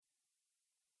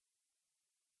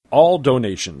All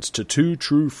donations to Two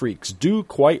True Freaks do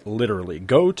quite literally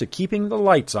go to keeping the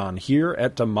lights on here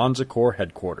at DeMonziCorps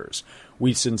headquarters.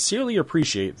 We sincerely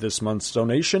appreciate this month's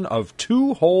donation of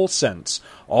 2 whole cents,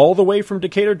 all the way from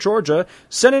Decatur, Georgia,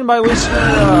 sent in by listener...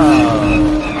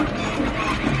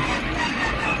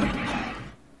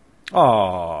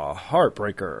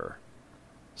 Heartbreaker.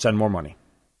 Send more money.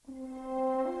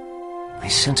 I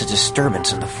sense a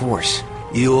disturbance in the Force.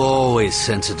 You always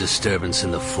sense a disturbance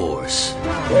in the Force.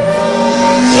 It's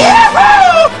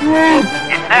them.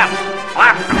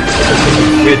 Blast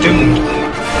them. We're doomed.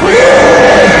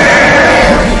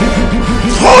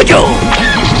 Hojo!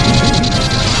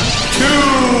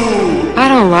 2! I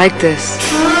don't like this.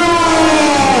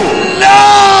 No!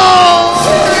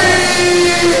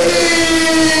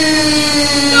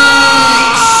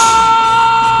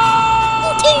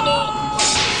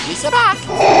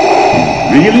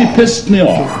 Really pissed me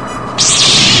off.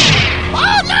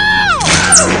 Oh no!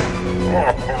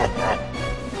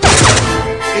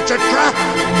 It's a trap!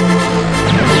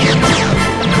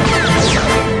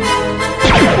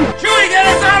 Chewie, get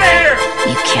us out of here!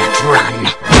 You can't run.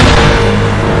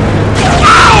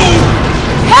 Ow!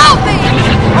 Help me!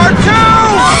 R2!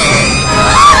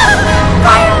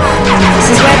 This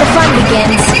is where the fun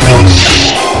begins.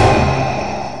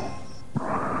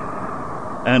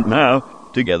 And now,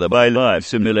 together by live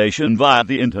simulation via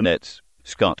the internet,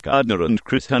 Scott Gardner and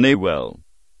Chris Honeywell.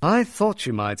 I thought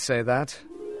you might say that.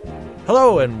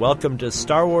 Hello and welcome to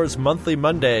Star Wars Monthly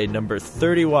Monday, number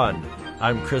 31.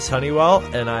 I'm Chris Honeywell,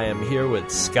 and I am here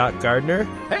with Scott Gardner.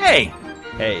 Hey!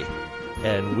 Hey.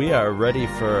 And we are ready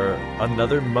for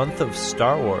another month of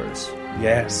Star Wars.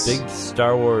 Yes. Big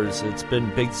Star Wars. It's been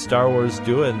big Star Wars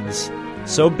doings.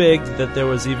 So big that there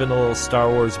was even a little Star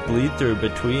Wars bleed-through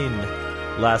between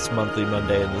last Monthly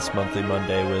Monday and this Monthly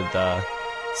Monday with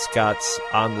Scott's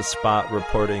on-the-spot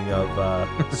reporting of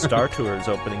Star Tours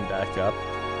opening back up.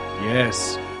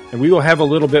 Yes. And we will have a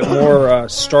little bit more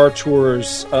Star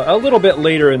Tours a little bit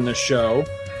later in the show.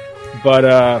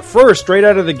 But first, straight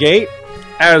out of the gate,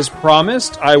 as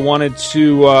promised, I wanted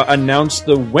to announce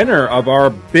the winner of our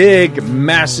big,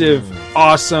 massive,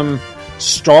 awesome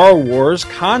Star Wars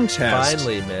contest.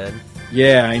 Finally, man.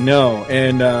 Yeah, I know.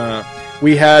 And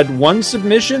we had one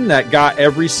submission that got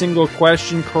every single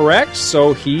question correct,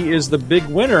 so he is the big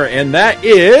winner. And that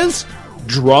is,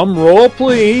 drum roll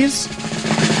please,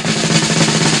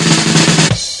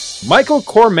 Michael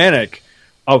Kormanek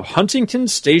of Huntington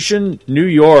Station, New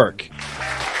York.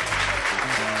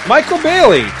 Michael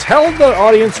Bailey, tell the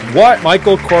audience what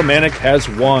Michael Kormanek has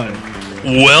won.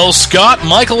 Well, Scott,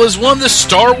 Michael has won the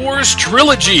Star Wars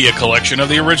Trilogy, a collection of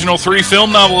the original 3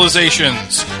 film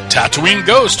novelizations. Tatooine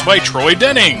Ghost by Troy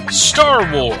Denning. Star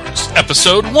Wars,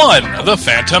 Episode 1, The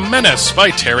Phantom Menace by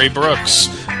Terry Brooks.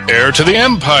 Heir to the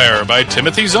Empire by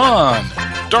Timothy Zahn.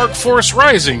 Dark Force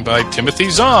Rising by Timothy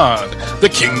Zahn. The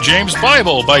King James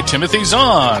Bible by Timothy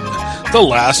Zahn. The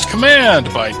Last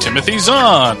Command by Timothy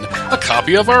Zahn. A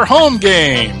copy of our home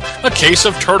game. A case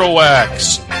of turtle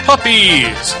wax.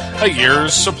 Puppies. A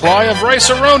year's supply of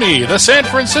rice-a-roni, the San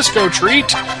Francisco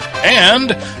treat. And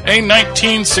a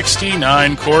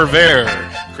 1969 Corvair.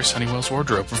 Chris Honeywell's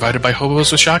wardrobe provided by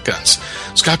Hobos with Shotguns.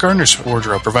 Scott Gardner's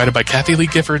wardrobe provided by Kathy Lee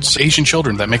Gifford's Asian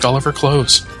children that make all of her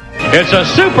clothes. It's a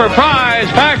super prize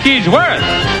package worth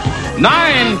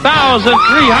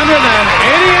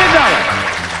 $9,388.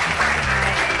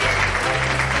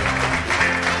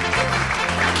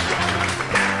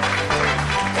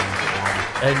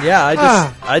 And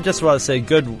yeah, I just want to say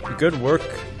good work,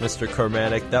 Mr.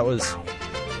 Kormanek. That was,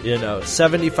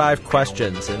 75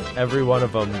 questions, and every one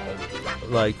of them,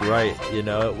 right.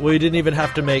 We didn't even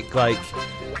have to make,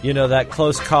 that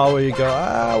close call where you go,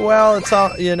 well, it's all,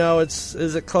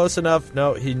 is it close enough?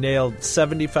 No, he nailed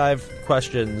 75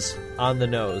 questions on the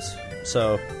nose.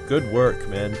 So, good work,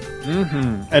 man.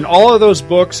 Mm-hmm. And all of those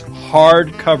books,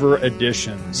 hardcover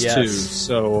editions, yes, too.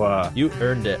 So, you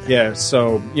earned it. Yeah,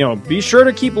 so, be sure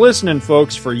to keep listening,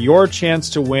 folks, for your chance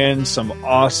to win some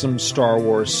awesome Star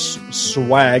Wars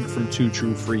swag from Two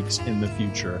True Freaks in the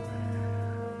future.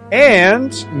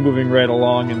 And, moving right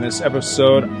along in this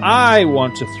episode, I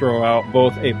want to throw out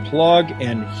both a plug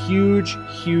and huge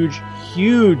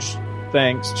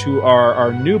thanks to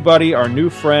our new buddy, our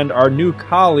new friend, our new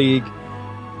colleague,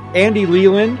 Andy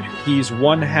Leland. He's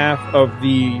one half of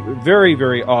the very,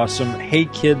 very awesome Hey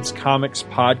Kids Comics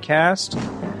podcast.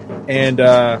 And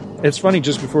it's funny,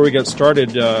 just before we got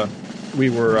started, we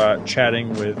were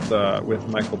chatting with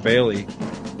Michael Bailey.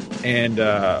 And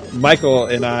Michael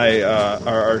and I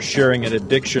are sharing an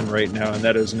addiction right now, and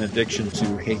that is an addiction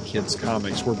to Hey Kids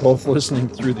Comics. We're both listening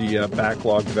through the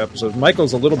backlog of episodes.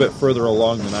 Michael's a little bit further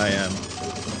along than I am.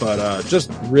 But just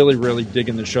really, really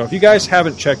digging the show. If you guys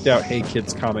haven't checked out Hey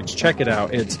Kids Comics, check it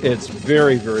out. It's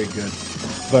very, very good.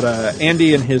 But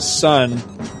Andy and his son,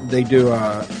 they do.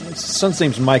 His son's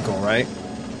name's Michael, right?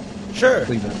 Sure. I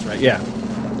believe that's right. Yeah.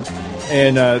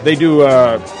 And they do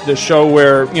the show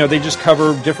where they just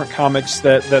cover different comics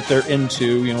that they're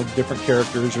into, different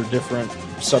characters or different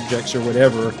subjects or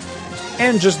whatever,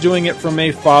 and just doing it from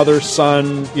a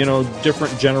father-son,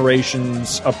 different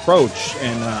generations approach.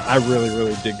 And I really,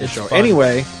 really dig the show. Fun.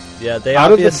 Anyway, yeah, they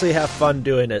obviously have fun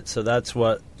doing it, so that's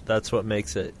what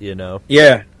makes it,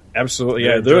 Yeah, absolutely.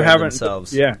 Yeah, they're having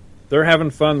themselves. Yeah. They're having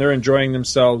fun. They're enjoying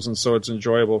themselves, and so it's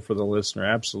enjoyable for the listener.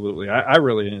 Absolutely,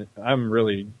 I'm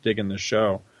really digging the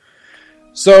show.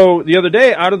 So the other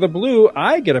day, out of the blue,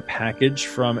 I get a package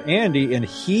from Andy, and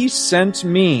he sent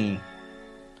me.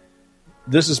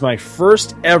 This is my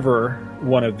first ever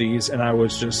one of these, and I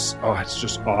was just, it's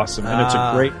just awesome, and it's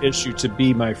a great issue to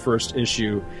be my first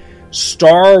issue.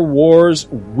 Star Wars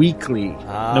Weekly,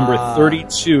 number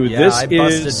 32. Yeah, I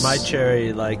busted my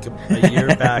cherry like a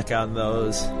year back on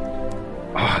those.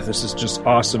 This is just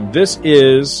awesome. This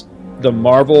is the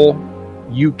Marvel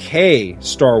UK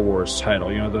Star Wars title.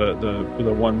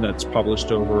 The one that's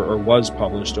published over, or was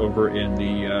published over in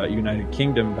the United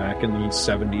Kingdom back in the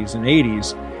 70s and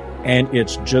 80s. And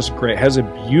it's just great. It has a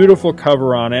beautiful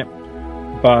cover on it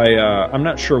by, I'm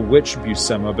not sure which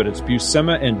Buscema, but it's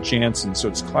Buscema and Jansen. So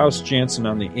it's Klaus Jansen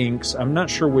on the inks. I'm not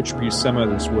sure which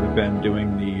Buscema this would have been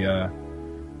doing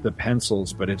the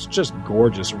pencils, but it's just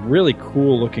gorgeous. Really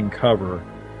cool looking cover.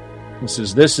 This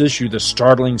is this issue, The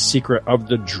Startling Secret of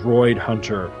the Droid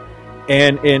Hunter.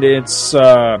 And it's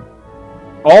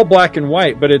all black and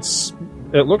white, but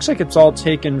it looks like it's all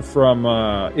taken from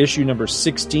issue number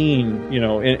 16.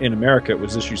 In America, it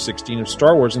was issue 16 of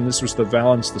Star Wars, and this was the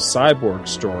Valance the Cyborg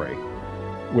story,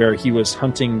 where he was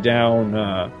hunting down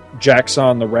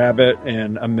Jaxxon the Rabbit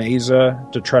and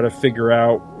Amaza to try to figure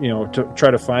out, to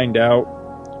try to find out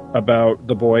about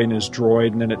the boy and his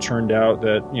droid, and then it turned out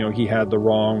that he had the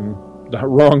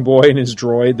wrong boy and his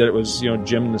droid, that it was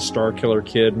Jim the Star Killer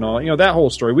kid and all that whole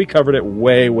story. We covered it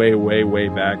way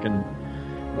back in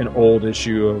an old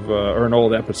issue of or an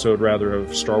old episode rather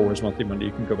of Star Wars Monthly Monday.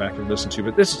 You can go back and listen to,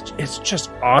 but it's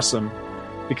just awesome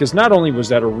because not only was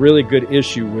that a really good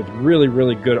issue with really,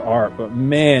 really good art, but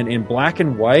man, in black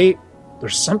and white,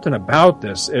 there's something about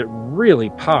this. It really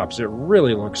pops. It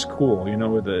really looks cool.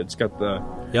 It's got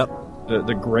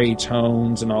the gray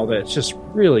tones and all that. It's just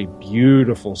really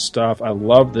beautiful stuff. I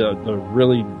love the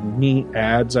really neat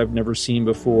ads I've never seen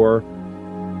before.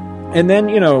 And then,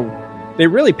 they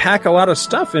really pack a lot of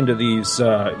stuff into these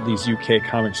UK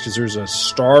comics, because there's a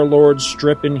Star-Lord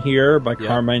strip in here by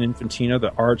Carmine Infantino.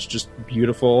 The art's just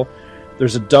beautiful.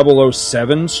 There's a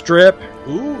 007 strip.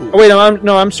 Ooh. Oh, wait,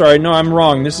 I'm sorry. No, I'm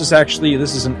wrong. This is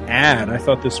an ad. I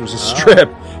thought this was a strip.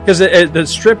 Because the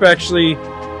strip actually,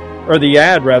 or the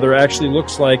ad rather, actually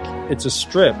looks like it's a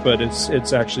strip, but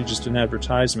it's actually just an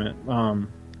advertisement.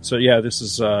 So yeah, this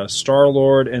is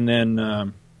Star-Lord, and then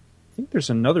I think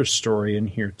there's another story in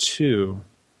here too.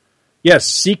 Yes,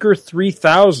 Seeker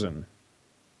 3000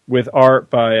 with art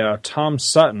by Tom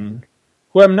Sutton,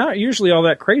 who I'm not usually all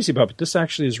that crazy about, but this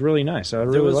actually is really nice. I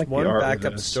really like the art. There was one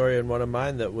backup story in one of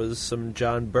mine that was some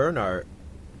John Byrne art.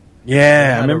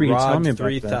 Yeah, I remember you telling me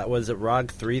about that. Was it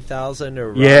ROG 3000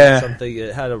 or something?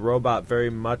 It had a robot very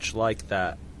much like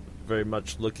that, very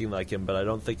much looking like him, but I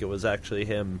don't think it was actually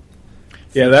him.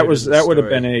 Yeah, that would have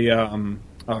been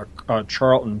a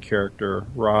Charlton character,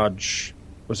 Raj.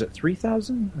 Was it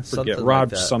 3000? I forget.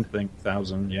 Raj like something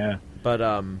thousand. Yeah, but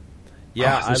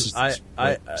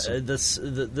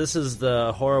this is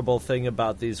the horrible thing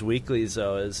about these weeklies,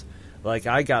 though, is like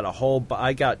I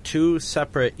got two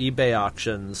separate eBay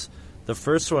auctions. The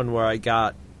first one where I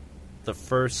got the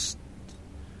first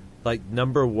like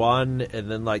number 1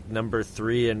 and then like number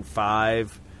 3 and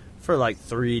 5 for like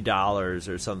 $3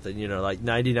 or something, like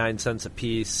 99 cents a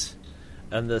piece.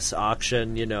 And this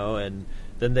auction, and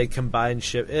then they combined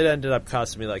ship. It ended up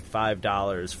costing me like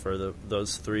 $5 for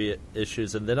those 3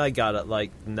 issues, and then I got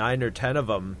like 9 or 10 of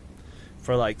them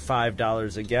for like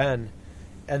 $5 again.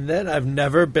 And then I've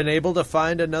never been able to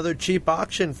find another cheap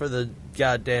auction for the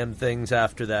goddamn things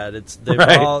after that.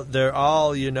 They're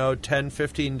all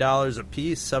 $10-15 a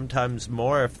piece, sometimes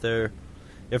more if they're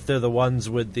the ones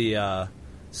with the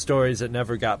stories that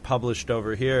never got published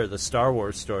over here, the Star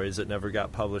Wars stories that never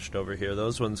got published over here.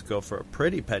 Those ones go for a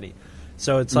pretty penny.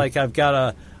 So it's like I've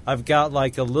got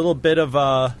like a little bit of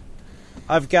the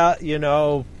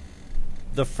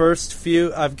first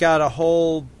few. I've got a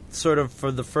whole sort of,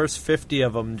 for the first 50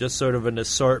 of them, just sort of an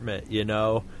assortment,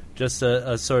 just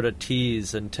a sort of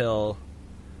tease until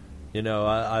You know,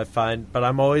 I find, but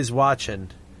I'm always watching,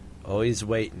 always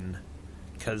waiting,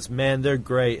 because man, they're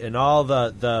great, and all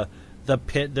the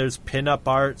there's pin-up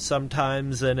art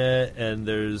sometimes in it, and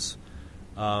there's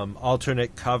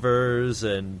alternate covers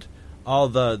and all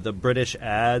the British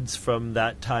ads from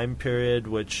that time period,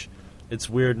 which it's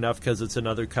weird enough because it's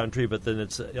another country, but then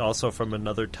it's also from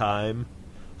another time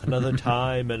and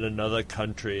another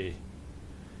country.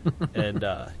 And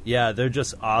yeah, they're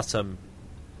just awesome.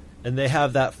 And they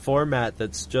have that format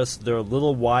that's just, they're a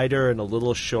little wider and a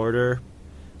little shorter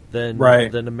than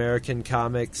American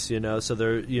comics, you know. So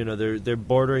they're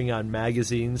bordering on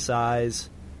magazine size.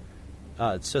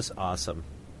 It's just awesome.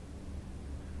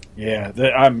 Yeah,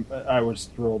 I was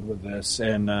thrilled with this,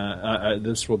 and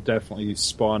this will definitely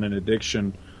spawn an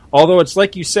addiction. Although it's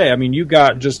like you say, I mean, you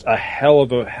got just a hell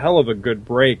of a good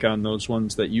break on those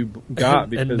ones that you got,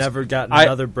 because and never got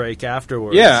another break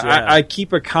afterwards. Yeah, yeah. I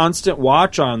keep a constant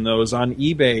watch on those on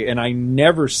eBay, and I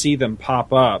never see them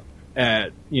pop up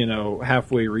at, you know,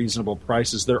 halfway reasonable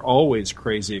prices. They're always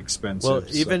crazy expensive. Well,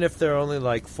 even if they're only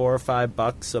like $4 or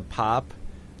 $5 a pop,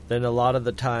 then a lot of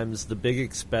the times the big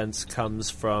expense comes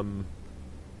from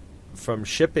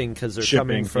shipping, because they're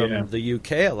coming from the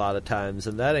UK a lot of times,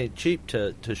 and that ain't cheap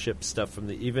to ship stuff from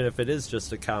even if it is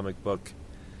just a comic book.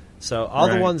 So all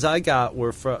the ones I got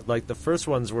were from, like, the first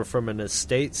ones were from an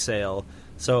estate sale,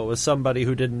 so it was somebody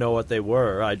who didn't know what they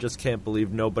were. I just can't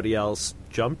believe nobody else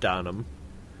jumped on them.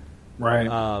 Right.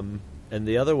 And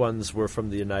the other ones were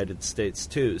from the United States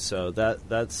too, so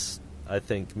that's I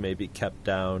think maybe kept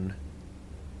down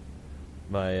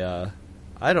my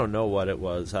I don't know what it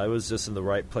was. I was just in the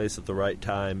right place at the right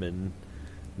time, and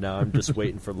now I'm just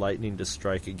waiting for lightning to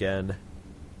strike again.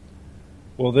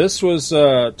 Well, this was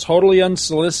totally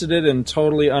unsolicited and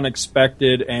totally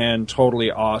unexpected and totally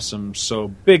awesome. So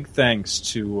big thanks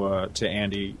to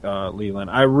Andy Leland.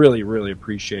 I really, really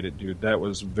appreciate it, dude. That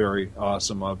was very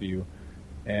awesome of you.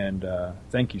 And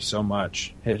thank you so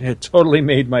much. It totally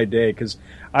made my day, because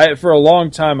for a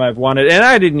long time I've wanted, and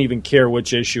I didn't even care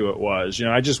which issue it was. You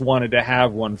know, I just wanted to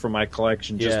have one for my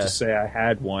collection, just to say I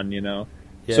had one. You know,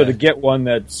 so to get one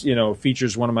that's, you know,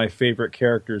 features one of my favorite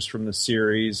characters from the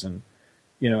series, and,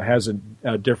 you know, has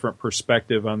a different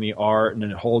perspective on the art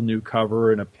and a whole new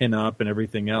cover and a pin-up and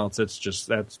everything else.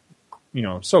 That's you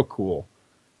know, so cool.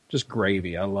 Just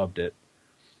gravy. I loved it.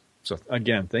 So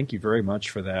again, thank you very much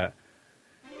for that.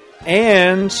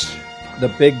 And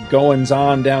the big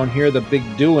goings-on down here, the big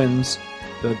doings,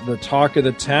 the talk of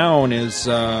the town is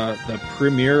the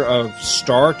premiere of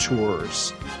Star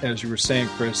Tours. As you were saying,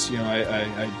 Chris, you know,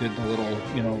 I did a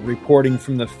little, you know, reporting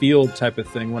from the field type of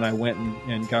thing when I went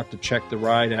and got to check the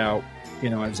ride out,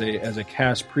 you know, as a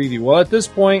cast preview. Well, at this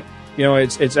point, you know,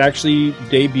 it's actually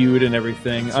debuted and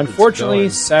everything. Unfortunately,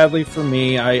 sadly for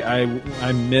me,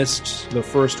 I missed the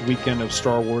first weekend of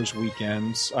Star Wars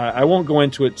weekends. I won't go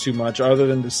into it too much, other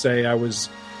than to say I was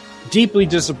deeply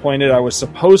disappointed. I was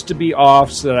supposed to be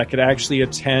off so that I could actually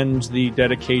attend the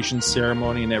dedication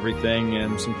ceremony and everything,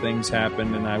 and some things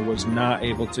happened and I was not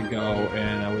able to go,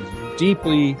 and I was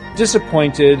deeply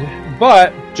disappointed.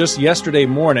 But just yesterday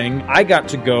morning, I got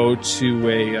to go to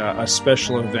a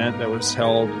special event that was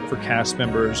held for cast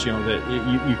members, you know,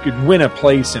 that you could win a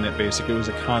place in it, basically. It was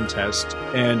a contest,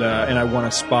 and I won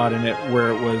a spot in it, where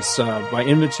it was by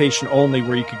invitation only,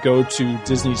 where you could go to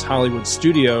Disney's Hollywood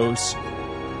Studios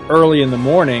early in the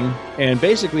morning and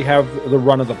basically have the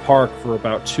run of the park for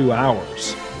about 2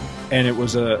 hours. And it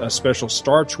was a special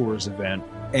Star Tours event.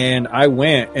 And I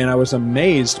went, and I was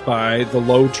amazed by the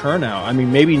low turnout. I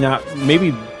mean, maybe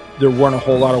there weren't a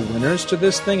whole lot of winners to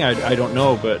this thing. I don't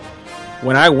know. But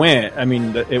when I went, I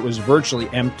mean, it was virtually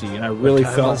empty. And I really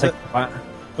felt like, well,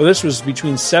 this was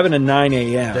between 7 and 9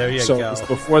 a.m. There you so go. It was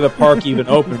before the park even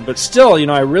opened. But still, you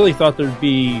know, I really thought there'd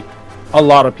be a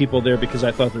lot of people there, because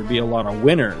I thought there'd be a lot of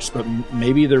winners, but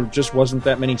maybe there just wasn't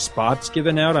that many spots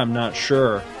given out. I'm not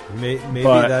sure. Maybe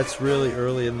that's really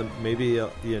early in the. Maybe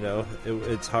you know,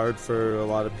 it's hard for a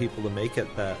lot of people to make it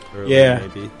that early. Yeah,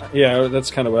 maybe. Yeah,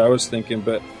 that's kind of what I was thinking.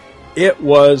 But it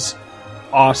was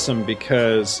awesome,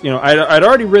 because, you know, I'd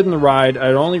already ridden the ride.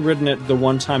 I'd only ridden it the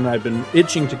one time, and I'd been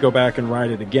itching to go back and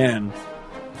ride it again.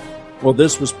 Well,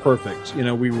 this was perfect. You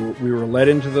know, we were led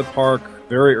into the park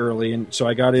very early, and so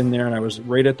I got in there, and I was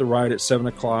right at the ride at 7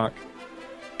 o'clock,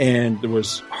 and there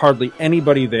was hardly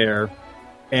anybody there.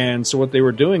 And so what they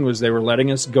were doing was they were letting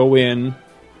us go in,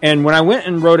 and when I went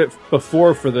and rode it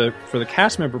before for the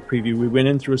cast member preview, we went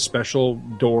in through a special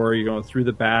door, you know, through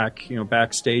the back, you know,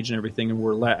 backstage and everything, and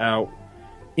we're let out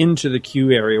into the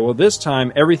queue area. Well, this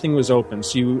time everything was open,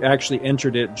 so you actually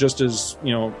entered it just as,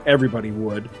 you know, everybody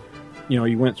would. You know,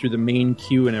 you went through the main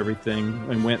queue and everything,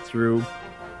 and went through.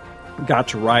 got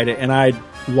to ride it, and I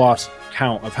lost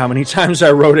count of how many times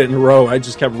I rode it in a row. I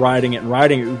just kept riding it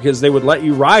because they would let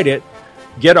you ride it,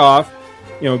 get off,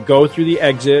 go through the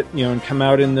exit, and come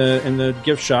out in the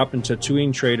gift shop into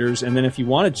Tatooine Traders, and then if you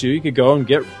wanted to, you could go and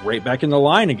get right back in the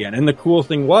line again. And the cool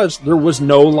thing was there was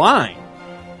no line.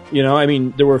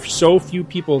 There were so few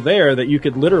people there that you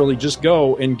could literally just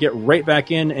go and get right back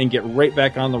in and get right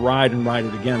back on the ride and ride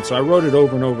it again. So I rode it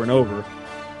over and over and over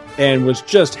and was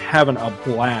just having a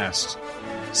blast.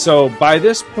 So by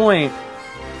this point,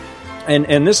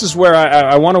 and this is where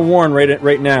I want to warn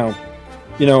right now,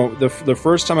 the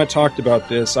first time I talked about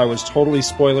this, I was totally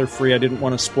spoiler free. I didn't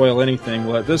want to spoil anything.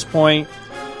 Well, at this point,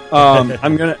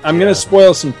 I'm gonna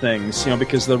spoil some things,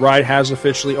 because the ride has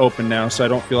officially opened now, so I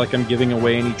don't feel like I'm giving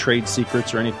away any trade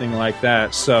secrets or anything like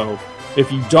that. So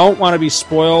if you don't want to be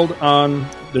spoiled on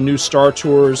the new Star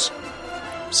Tours,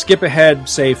 skip ahead,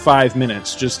 say 5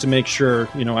 minutes, just to make sure,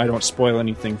 I don't spoil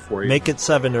anything for you. Make it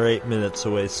 7 or 8 minutes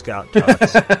away, Scott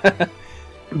talks.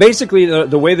 Basically,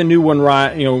 the way the new one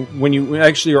ride, when you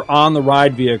actually are on the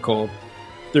ride vehicle,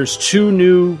 there's 2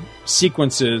 new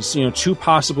sequences, 2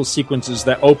 possible sequences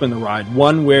that open the ride.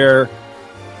 One where,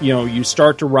 you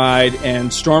start to ride and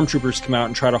stormtroopers come out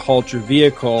and try to halt your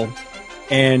vehicle,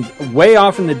 and way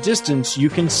off in the distance, you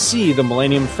can see the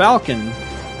Millennium Falcon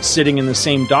sitting in the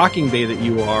same docking bay that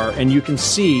you are, and you can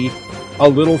see a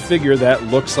little figure that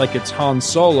looks like it's Han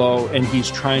Solo, and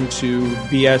he's trying to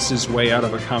BS his way out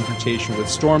of a confrontation with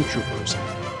stormtroopers.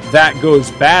 That goes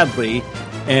badly,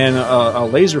 and a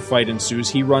laser fight ensues.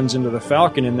 He runs into the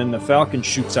Falcon, and then the Falcon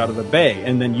shoots out of the bay,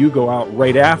 and then you go out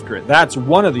right after it. That's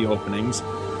one of the openings.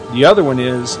 The other one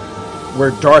is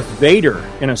where Darth Vader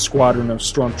and a squadron of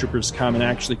stormtroopers come and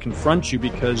actually confront you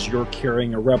because you're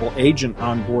carrying a rebel agent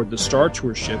on board the Star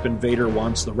Tours ship, and Vader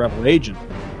wants the rebel agent.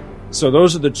 So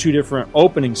those are the 2 different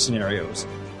opening scenarios.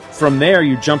 From there,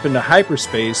 you jump into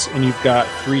hyperspace, and you've got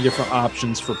 3 different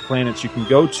options for planets you can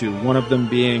go to. One of them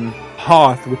being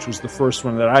Hoth, which was the first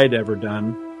one that I had ever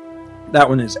done. That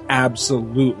one is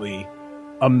absolutely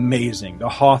amazing. The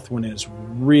Hoth one is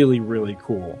really, really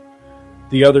cool.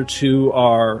 The other 2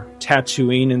 are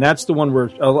Tatooine, and that's the one where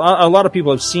a lot of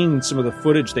people have seen some of the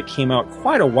footage that came out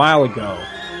quite a while ago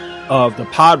of the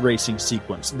pod racing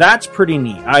sequence. That's pretty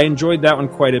neat. I enjoyed that one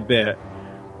quite a bit.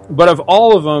 But of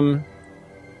all of them,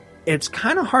 it's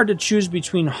kind of hard to choose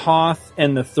between Hoth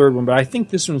and the third one, but I think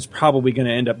this one's probably going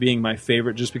to end up being my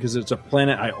favorite just because it's a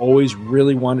planet I always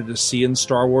really wanted to see in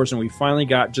Star Wars, and we finally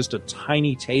got just a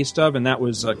tiny taste of, and that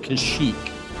was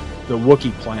Kashyyyk, the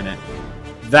Wookiee planet.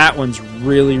 That one's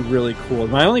really, really cool.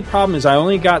 My only problem is I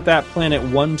only got that planet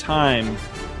one time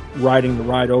riding the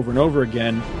ride over and over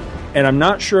again, and I'm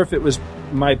not sure if it was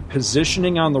my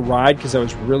positioning on the ride because I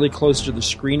was really close to the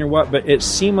screen or what, but it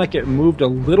seemed like it moved a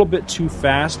little bit too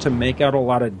fast to make out a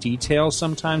lot of detail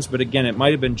sometimes, but again, it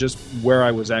might have been just where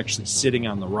I was actually sitting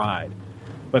on the ride.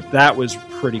 But that was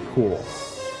pretty cool.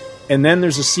 And then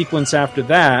there's a sequence after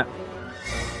that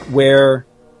where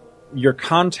you're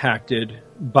contacted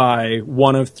by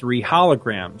one of 3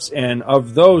 holograms, and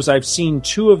of those I've seen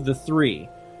 2 of the 3,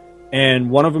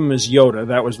 and one of them is Yoda.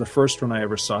 That was the first one I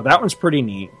ever saw. That one's pretty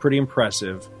neat, pretty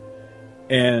impressive.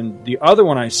 And the other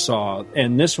one I saw,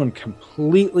 and this one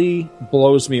completely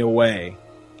blows me away,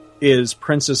 is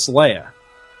Princess Leia.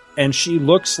 And she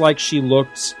looks like she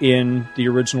looked in the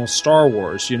original Star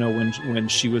Wars, when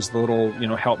she was the little,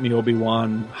 Help Me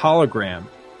Obi-Wan hologram.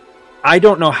 I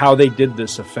don't know how they did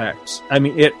this effect. I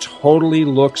mean, it totally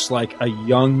looks like a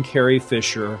young Carrie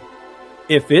Fisher.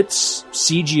 If it's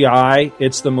CGI,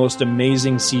 it's the most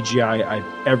amazing CGI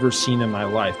I've ever seen in my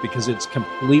life because it's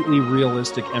completely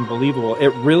realistic and believable. It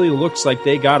really looks like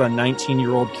they got a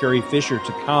 19-year-old Carrie Fisher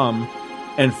to come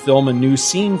and film a new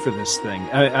scene for this thing.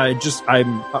 I'm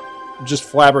just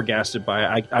flabbergasted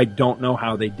by it. I don't know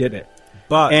how they did it.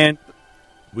 But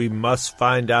we must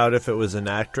find out if it was an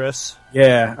actress.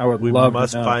 Yeah, I would love to know. We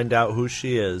must find out who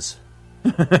she is.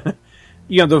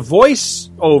 The voice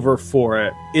over for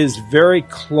it is very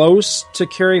close to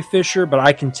Carrie Fisher, but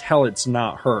I can tell it's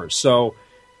not her. So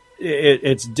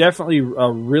it's definitely a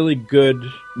really good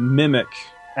mimic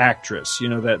actress,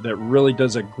 that really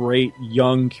does a great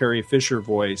young Carrie Fisher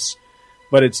voice.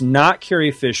 But it's not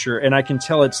Carrie Fisher, and I can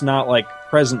tell it's not like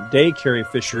present-day Carrie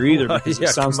Fisher either, because it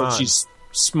sounds like she's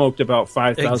smoked about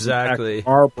 5,000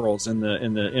 Marlboros in the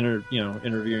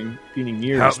intervening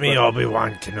years. Help me,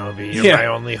 Obi-Wan Kenobi. You're my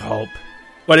only hope.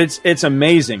 But it's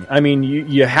amazing. I mean,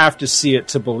 you have to see it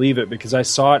to believe it, because I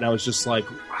saw it and I was just like,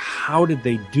 how did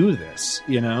they do this?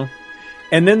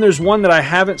 And then there's one that I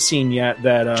haven't seen yet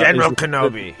that General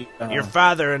Kenobi, your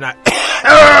father and I.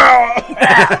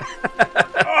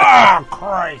 Oh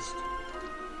Christ!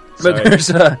 Sorry.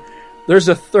 But there's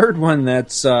a third one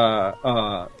that's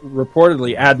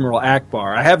reportedly Admiral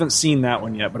Akbar. I haven't seen that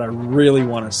one yet, but I really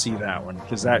want to see that one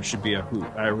because that should be a hoot.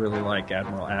 I really like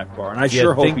Admiral Akbar, and I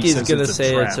sure hope he's says gonna it's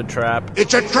say a trap. it's a trap.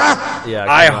 It's a trap! Yeah,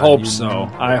 I hope so.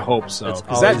 I hope so. It's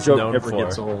Because that always joke known never for.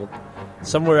 gets old.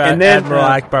 Somewhere And then, Admiral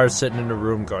Akbar's sitting in a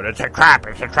room going, It's a trap.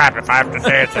 It's a trap. If I have to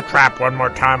say it's a trap one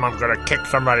more time, I'm going to kick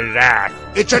somebody's ass.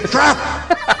 It's a trap!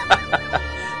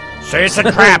 Say it's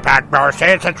a trap, Akbar.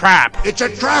 Say it's a trap. It's a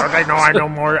trap! Don't they know I know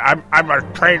more? I'm a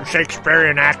trained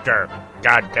Shakespearean actor.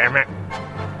 God damn it.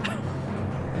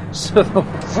 So the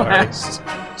last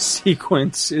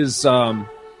sequence is,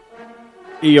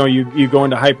 you go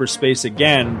into hyperspace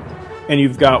again, and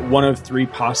you've got one of 3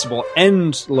 possible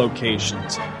end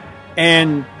locations.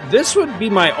 And this would be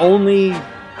my only...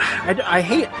 I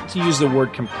hate to use the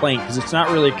word complaint, because it's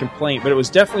not really a complaint, but it was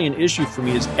definitely an issue for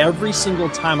me, is every single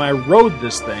time I rode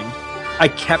this thing, I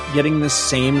kept getting the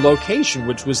same location,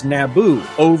 which was Naboo,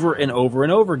 over and over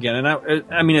and over again. And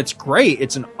I mean, it's great.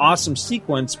 It's an awesome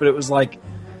sequence, but it was like,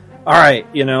 all right,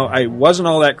 I wasn't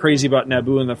all that crazy about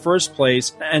Naboo in the first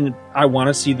place, and I want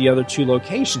to see the other 2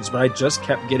 locations, but I just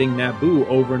kept getting Naboo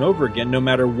over and over again, no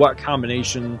matter what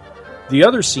combination the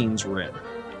other scenes were in.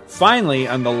 Finally,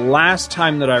 on the last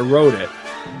time that I rode it,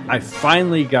 I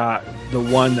finally got the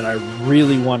one that I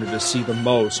really wanted to see the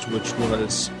most, which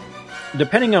was,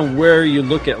 depending on where you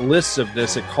look at lists of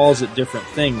this, it calls it different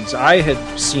things. I had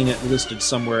seen it listed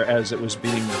somewhere as it was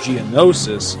being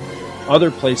Geonosis.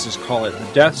 Other places call it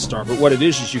the Death Star, but what it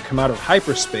is you come out of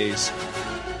hyperspace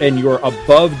and you're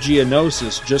above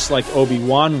Geonosis, just like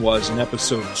Obi-Wan was in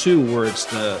Episode 2, where it's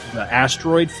the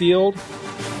asteroid field,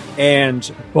 and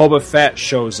Boba Fett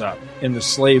shows up in the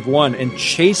Slave One and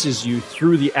chases you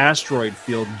through the asteroid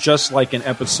field, just like in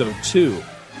Episode 2.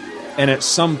 And at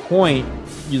some point,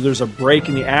 there's a break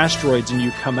in the asteroids, and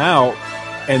you come out,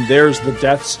 and there's the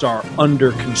Death Star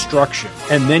under construction.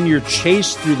 And then you're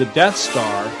chased through the Death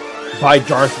Star by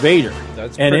Darth Vader.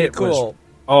 That's and pretty it cool.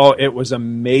 It was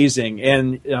amazing.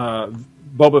 And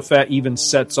Boba Fett even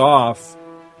sets off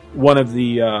one of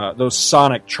the those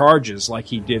sonic charges like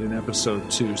he did in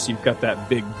Episode 2. So you've got that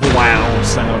big blow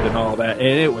sound and all that.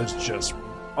 And it was just,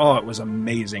 it was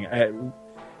amazing.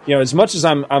 As much as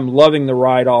I'm loving the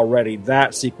ride already,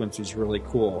 that sequence was really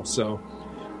cool. So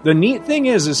the neat thing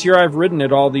is here I've ridden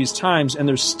it all these times, and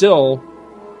there's still,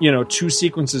 2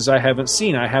 sequences I haven't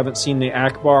seen. I haven't seen the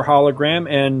Akbar hologram,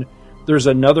 and there's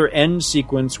another end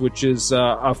sequence, which is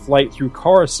a flight through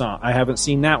Coruscant. I haven't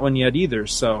seen that one yet either.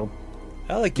 So,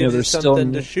 it gives you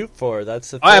something to shoot for.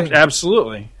 That's the thing.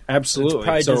 Absolutely. It's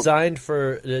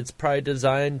probably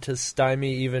designed to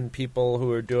stymie even people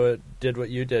who did what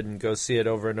you did and go see it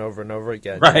over and over and over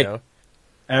again. Right.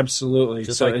 Absolutely.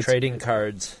 Just like trading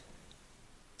cards.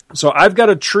 So I've got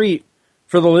a treat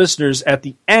for the listeners at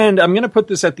the end. I'm going to put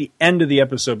this at the end of the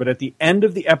episode, but at the end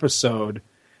of the episode,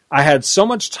 I had so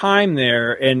much time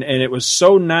there, and it was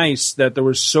so nice that there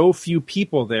were so few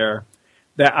people there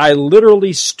that I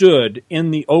literally stood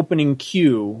in the opening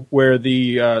queue where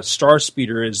the Star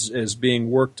Speeder is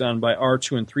being worked on by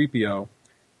R2 and 3PO.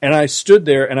 And I stood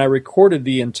there and I recorded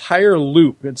the entire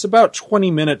loop. It's about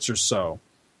 20 minutes or so.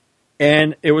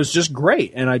 And it was just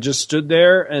great. And I just stood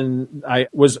there, and I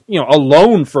was,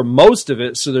 alone for most of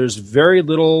it. So there's very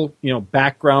little,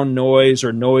 background noise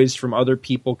or noise from other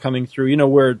people coming through,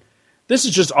 where this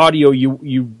is just audio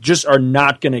you just are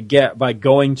not going to get by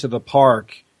going to the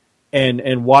park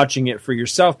and watching it for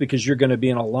yourself, because you're going to be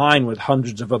in a line with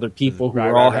hundreds of other people who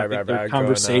are all having their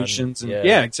conversations. And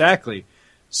yeah, exactly.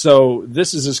 So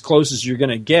this is as close as you're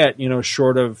going to get,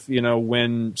 short of,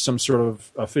 when some sort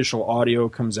of official audio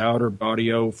comes out, or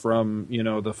audio from,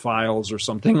 the files or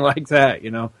something like that,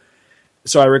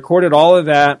 So I recorded all of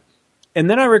that. And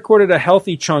then I recorded a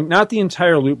healthy chunk, not the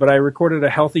entire loop, but I recorded a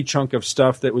healthy chunk of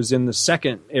stuff that was in the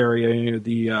second area,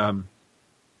 the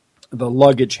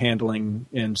luggage handling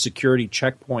and security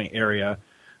checkpoint area.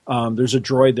 There's a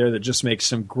droid there that just makes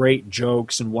some great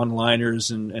jokes and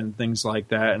one-liners and things like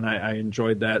that, and I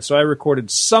enjoyed that. So I recorded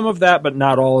some of that, but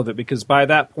not all of it, because by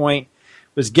that point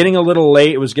it was getting a little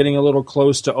late. It was getting a little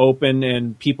close to open,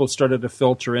 and people started to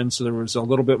filter in, so there was a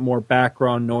little bit more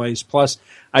background noise. Plus,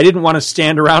 I didn't want to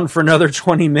stand around for another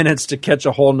 20 minutes to catch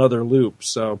a whole nother loop.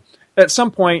 So at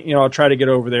some point, I'll try to get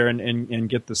over there and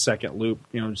get the second loop,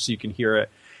 so you can hear it.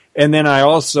 And then I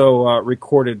also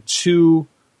recorded 2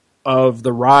 of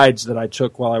the rides that I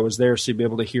took while I was there, so you'd be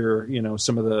able to hear,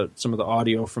 some of the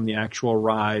audio from the actual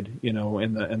ride,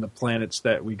 and the planets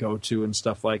that we go to and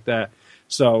stuff like that.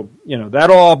 So,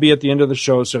 that'll all be at the end of the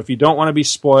show. So if you don't want to be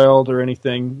spoiled or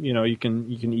anything, you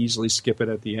can easily skip it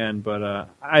at the end. But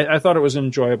I thought it was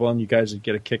enjoyable, and you guys would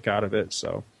get a kick out of it.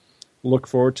 So look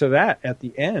forward to that at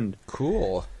the end.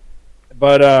 Cool.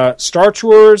 But Star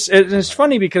Tours, it's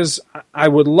funny because I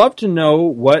would love to know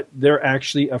what they're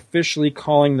actually officially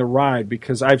calling the ride,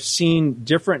 because I've seen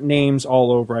different names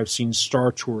all over. I've seen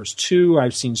Star Tours 2.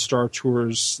 I've seen Star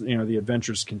Tours, The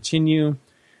Adventures Continue.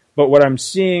 But what I'm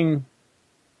seeing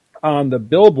on the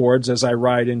billboards as I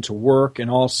ride into work, and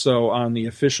also on the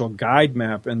official guide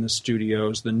map in the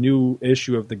studios, the new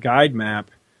issue of the guide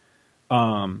map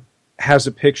has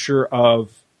a picture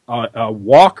of a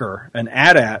walker, an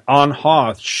AT-AT on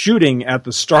Hoth, shooting at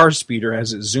the Star Speeder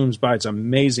as it zooms by. It's an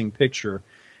amazing picture.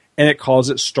 And it calls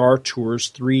it Star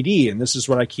Tours 3D. And this is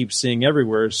what I keep seeing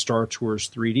everywhere, is Star Tours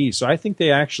 3D. So I think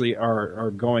they actually are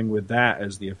going with that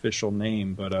as the official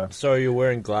name. But so are you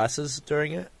wearing glasses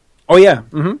during it? Oh, yeah.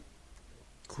 Mm-hmm.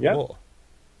 Cool. Yep.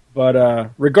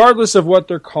 But regardless of what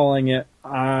they're calling it,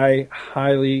 I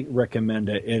highly recommend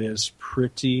it. It is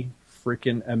pretty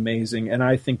freaking amazing, and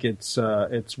I think it's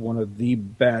one of the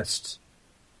best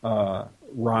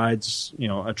rides,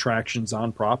 attractions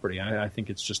on property. I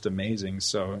think it's just amazing.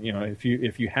 So, if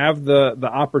you have the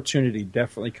opportunity,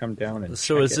 definitely come down and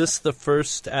So is this the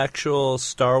first actual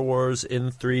Star Wars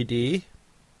in 3D?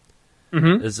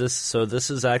 Mm-hmm. This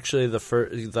is actually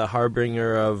the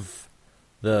harbinger of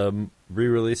the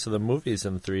re-release of the movies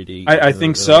in 3D. I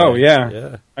think so.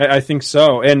 Yeah. I think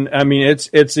so. And I mean,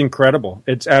 it's incredible.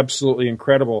 It's absolutely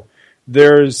incredible.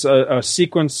 There's a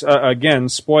sequence, again,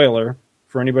 spoiler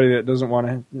for anybody that doesn't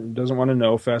want to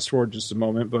know. Fast forward just a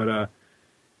moment, but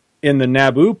in the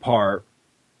Naboo part,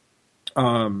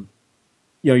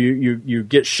 you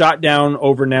get shot down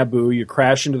over Naboo. You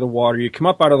crash into the water. You come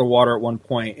up out of the water at one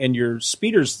point, and your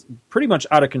speeder's pretty much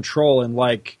out of control, and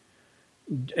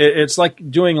it's like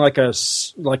doing like a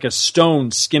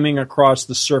stone skimming across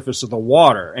the surface of the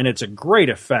water, and it's a great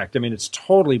effect. I mean, it's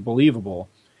totally believable.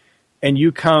 And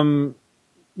you come,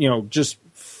 just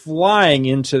flying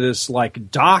into this like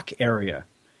dock area,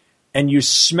 and you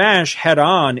smash head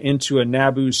on into a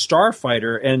Naboo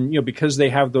starfighter, and because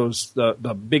they have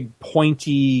the big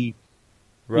pointy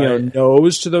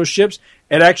nose to those ships,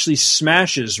 it actually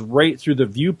smashes right through the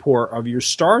viewport of your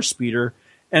star speeder.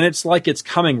 And it's like it's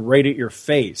coming right at your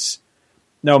face.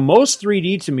 Now, most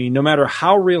 3D to me, no matter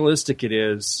how realistic it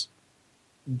is,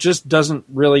 just doesn't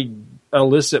really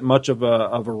elicit much of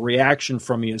a reaction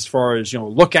from me as far as,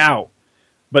 look out.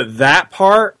 But that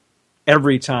part,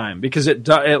 every time, because it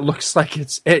looks like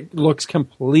it looks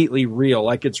completely real,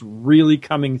 like it's really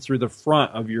coming through the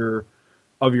front of your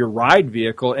ride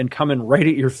vehicle and coming right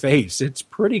at your face. It's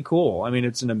pretty cool. I mean,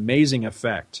 it's an amazing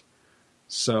effect.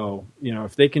 So,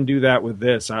 if they can do that with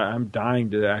this, I'm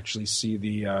dying to actually see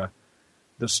the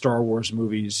Star Wars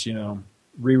movies,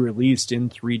 re-released in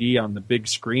 3D on the big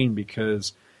screen,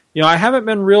 because, I haven't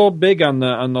been real big on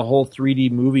the whole 3D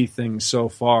movie thing so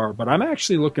far, but I'm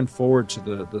actually looking forward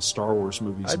to the Star Wars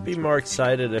movies. I'd be more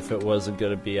excited if it wasn't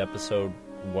going to be Episode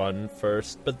 1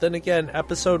 first, but then again,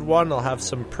 Episode 1 will have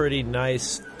some pretty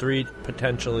nice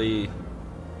potentially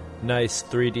nice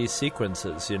 3D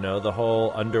sequences, the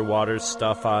whole underwater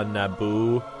stuff on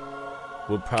Naboo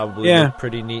would probably look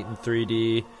pretty neat in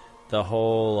 3D. The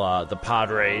whole the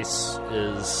pod race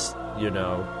is a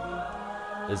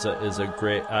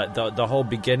great the whole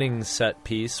beginning set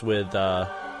piece with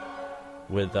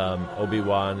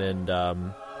Obi-Wan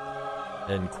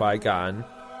and Qui-Gon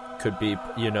could be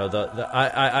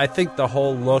I think the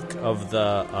whole look of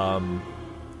the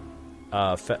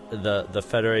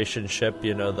Federation ship, at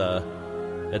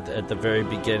the very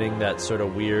beginning, that sort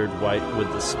of weird white with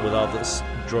all the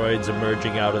droids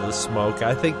emerging out of the smoke.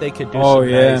 I think they could do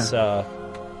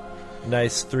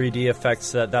nice 3D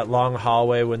effects. That long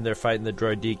hallway when they're fighting the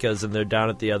droidekas and they're down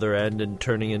at the other end and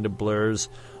turning into blurs.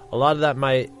 A lot of that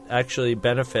might actually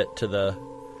benefit to the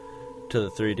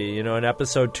 3D. In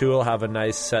Episode 2 will have a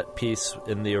nice set piece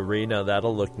in the arena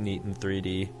that'll look neat in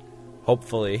 3D.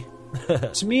 Hopefully.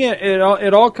 To me, it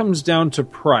all comes down to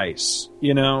price.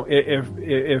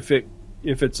 If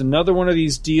it's another one of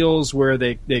these deals where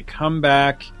they come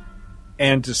back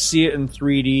and to see it in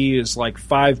 3D is like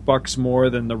 $5 more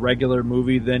than the regular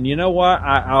movie, then you know what?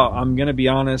 I'm going to be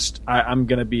honest. I'm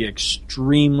going to be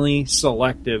extremely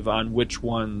selective on which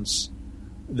ones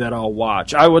that I'll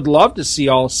watch. I would love to see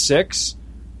all 6,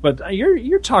 but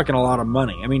you're talking a lot of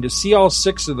money. I mean, to see all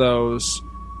 6 of those.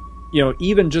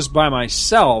 Even just by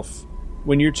myself,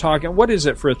 when you're talking, what is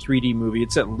it for a 3D movie?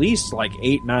 It's at least like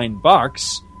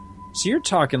 $8-9. So you're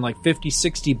talking like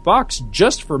 $50-60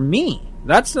 just for me.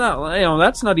 That's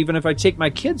not even if I take my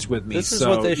kids with me. This is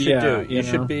what they should do. You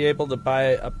should be able to buy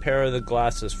a pair of the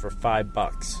glasses for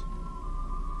 $5.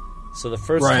 So the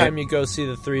first time you go see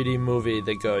the 3D movie,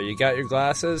 they go, "You got your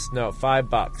glasses? No,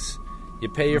 $5. You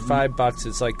pay your $5.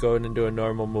 It's like going into a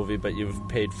normal movie, but you've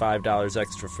paid $5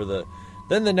 extra for the."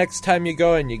 Then the next time you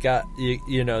go and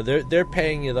they're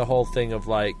paying you the whole thing of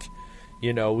like,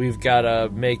 we've got to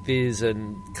make these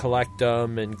and collect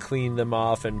them and clean them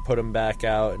off and put them back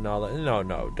out and all that.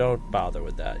 No, don't bother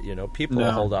with that. People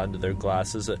will hold on to their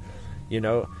glasses.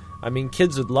 I mean,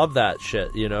 kids would love that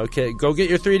shit. Go get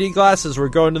your 3D glasses. We're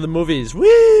going to the movies.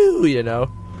 Woo!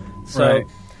 So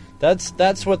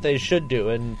that's what they should do,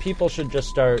 and people should just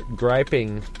start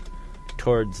griping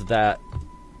towards that.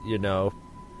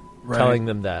 Telling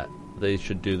them that they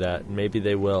should do that, and maybe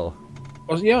they will.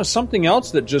 Well, something else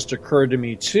that just occurred to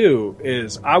me, too,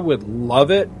 is I would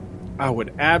love it. I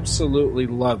would absolutely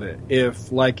love it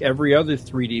if, like every other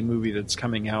 3D movie that's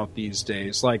coming out these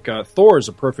days, like Thor is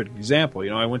a perfect example.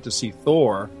 I went to see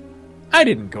Thor. I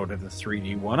didn't go to the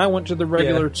 3D one. I went to the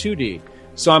regular 2D.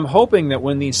 So I'm hoping that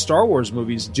when these Star Wars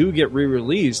movies do get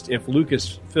re-released, if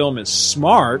Lucasfilm is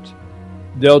smart,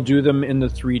 they'll do them in the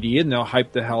 3D, and they'll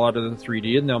hype the hell out of the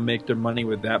 3D, and they'll make their money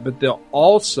with that. But they'll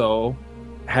also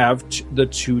have the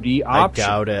 2D option. I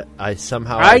doubt it. I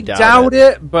doubt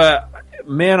it, but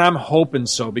man, I'm hoping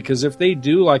so, because if they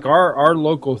do, like our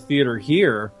local theater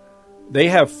here, they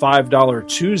have $5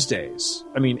 Tuesdays.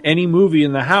 I mean, any movie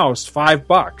in the house,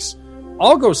 $5.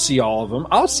 I'll go see all of them.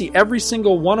 I'll see every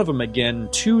single one of them again,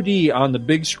 2D on the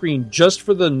big screen, just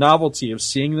for the novelty of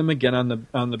seeing them again on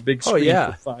the big screen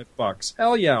for $5.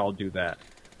 Hell yeah, I'll do that.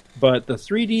 But the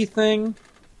 3D thing,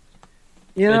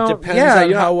 it depends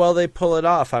on how well they pull it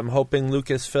off. I'm hoping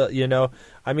Lucasfilm,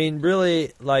 I mean,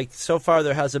 really, like, so far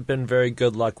there hasn't been very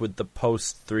good luck with the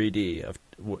post 3D,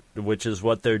 which is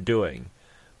what they're doing.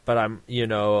 But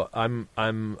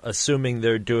I'm assuming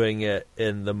they're doing it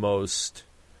in the most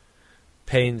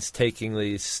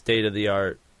painstakingly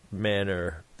state-of-the-art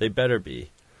manner. They better be.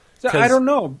 So, I don't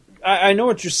know. I know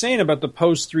what you're saying about the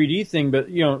post 3D thing, but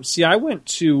I went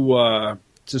to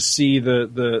see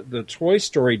the Toy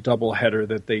Story doubleheader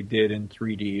that they did in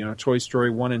 3D. Toy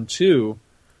Story 1 and 2,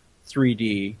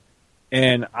 3D,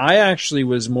 and I actually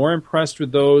was more impressed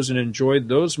with those and enjoyed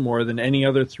those more than any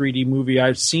other 3D movie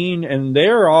I've seen, and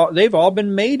they've all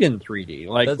been made in 3D,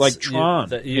 like Tron.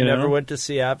 You never went to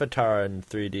see Avatar in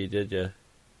 3D, did you?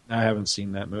 I haven't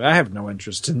seen that movie. I have no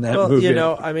interest in that movie.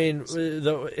 I mean,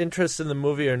 the interest in the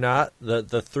movie or not, the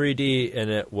 3D in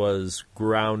it was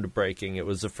groundbreaking. It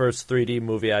was the first 3D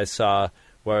movie I saw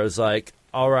where I was like,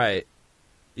 all right,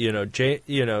 James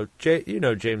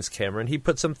Cameron, he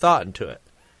put some thought into it.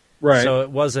 Right. So it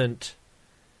wasn't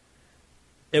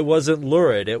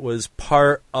lurid. It was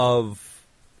part of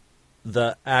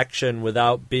the action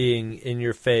without being in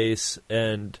your face,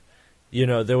 and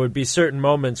there would be certain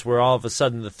moments where all of a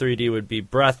sudden the 3D would be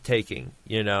breathtaking,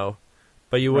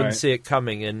 but you wouldn't see it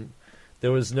coming. And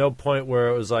there was no point where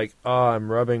it was like, oh,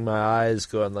 I'm rubbing my eyes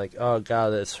going like, oh, God,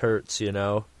 this hurts,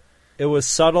 It was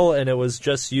subtle, and it was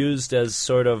just used as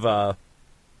sort of a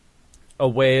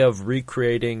way of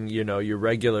recreating, your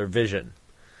regular vision,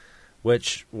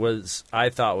 which I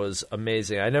thought was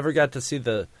amazing. I never got to see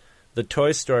the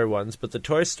Toy Story ones, but the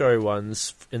Toy Story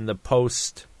ones in the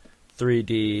post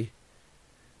 3D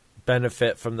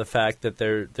benefit from the fact that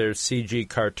they're CG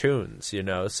cartoons,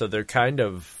 so they're kind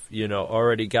of,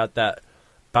 already got that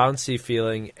bouncy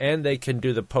feeling, and they can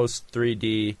do the post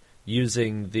 3D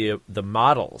using the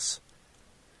models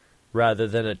rather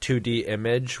than a 2D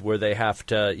image where they have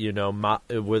to,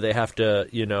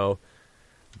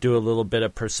 do a little bit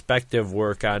of perspective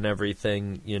work on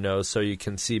everything, so you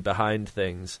can see behind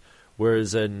things.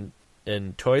 Whereas in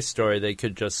Toy Story, they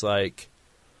could just like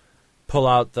pull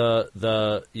out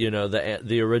the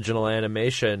original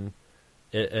animation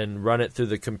and run it through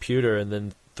the computer and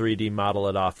then 3D model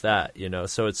it off that,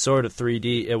 So it's sort of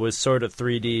 3D. It was sort of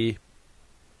 3D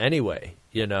anyway,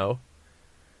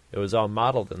 It was all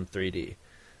modeled in 3D.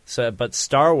 So, but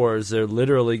Star Wars, they're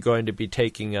literally going to be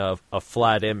taking a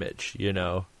flat image,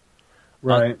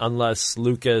 Right. Unless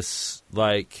Lucas,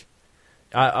 what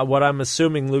I'm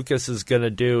assuming Lucas is going to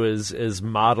do is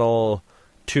model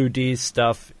 2D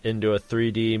stuff into a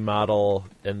 3D model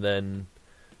and then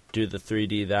do the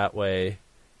 3D that way,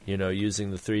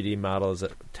 using the 3D model as a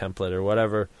template or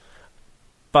whatever.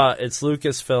 But it's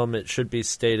Lucasfilm; it should be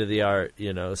state of the art,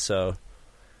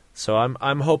 So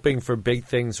I'm hoping for big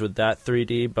things with that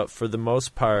 3D. But for the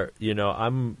most part,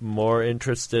 I'm more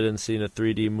interested in seeing a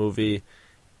 3D movie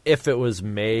if it was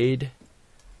made,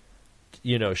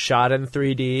 shot in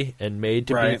 3D and made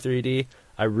to be 3D.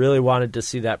 I really wanted to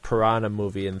see that Piranha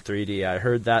movie in 3D. I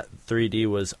heard that 3D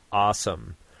was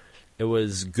awesome. It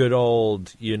was good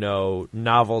old,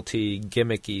 novelty,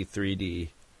 gimmicky 3D.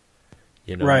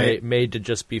 Right. Made to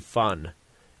just be fun.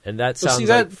 And that sounds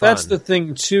like fun. That's the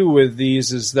thing, too, with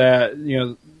these is that,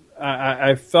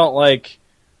 I felt like,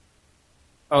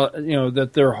 that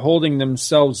they're holding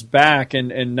themselves back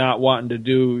and not wanting to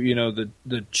do,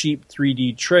 the cheap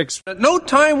 3D tricks. At no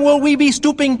time will we be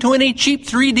stooping to any cheap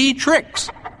 3D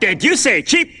tricks. Did you say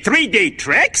cheap 3D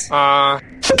tricks?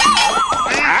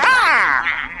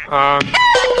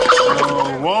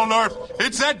 Walnut,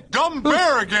 it's that dumb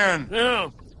bear again.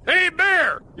 Yeah. Hey,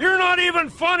 Bear, you're not even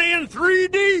funny in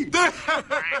 3D.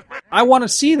 I want to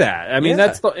see that. I mean,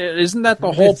 isn't that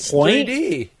the whole point?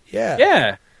 3D. Yeah.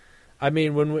 Yeah. I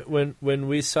mean, when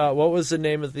we saw, what was the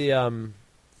name of the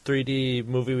 3D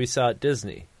movie we saw at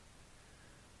Disney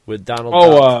with Donald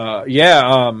Duck?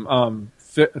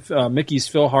 Mickey's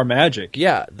PhilharMagic.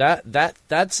 Yeah,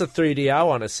 that's a 3D I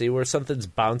want to see where something's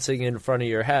bouncing in front of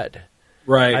your head.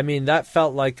 Right. I mean, that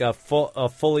felt like a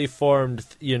fully formed,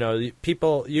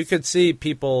 people, you could see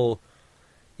people,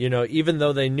 even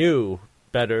though they knew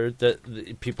better,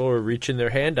 that people were reaching their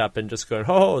hand up and just going,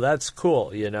 oh, that's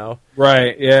cool,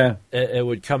 Right, yeah. It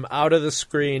would come out of the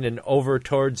screen and over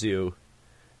towards you.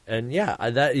 And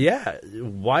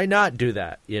why not do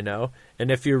that,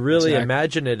 And if you're really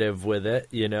imaginative with it,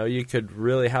 you could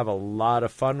really have a lot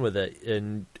of fun with it.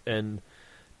 And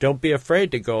don't be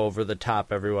afraid to go over the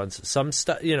top every once. Some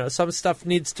stuff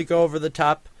needs to go over the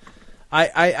top.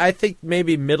 I think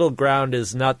maybe middle ground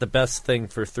is not the best thing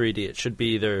for 3D. It should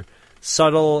be either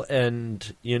subtle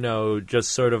and,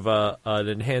 just sort of an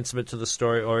enhancement to the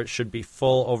story, or it should be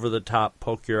full over the top,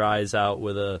 poke your eyes out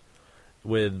with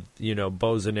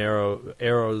bows and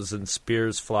arrows and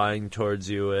spears flying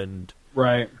towards you, and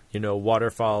right,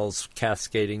 waterfalls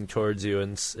cascading towards you,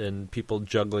 and people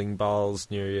juggling balls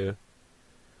near you.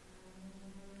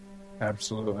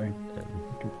 Absolutely,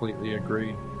 completely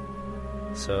agree.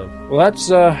 So, well,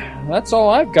 that's all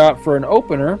I've got for an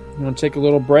opener. I'm gonna take a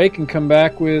little break and come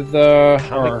back with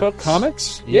our books?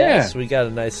 Comics. Yes, we got a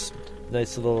nice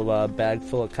little bag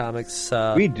full of comics.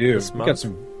 We do. This month. We got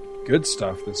some good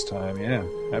stuff this time. Yeah,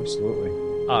 absolutely.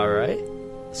 All right.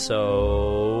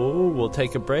 So we'll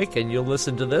take a break, and you'll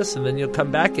listen to this, and then you'll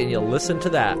come back and you'll listen to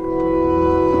that.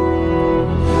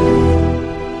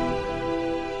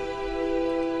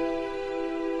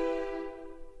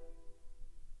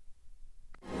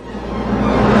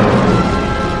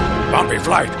 Bumpy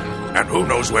flight, and who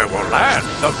knows where we'll land?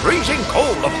 The freezing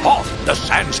cold of Hoth, the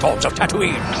sandstorms of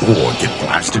Tatooine. Or get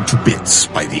blasted to bits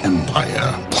by the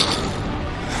Empire.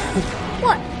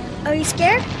 What? Are you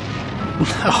scared?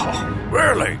 No.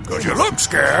 Really? Because you look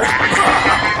scared.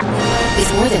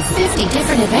 With more than 50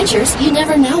 different adventures, you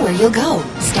never know where you'll go.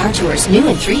 Star Tours new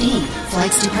in 3D.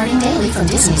 Flights departing daily from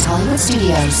Disney's Hollywood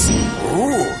Studios.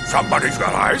 Ooh, somebody's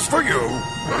got eyes for you.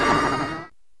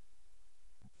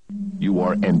 You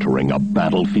are entering a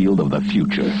battlefield of the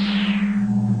future.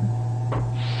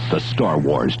 The Star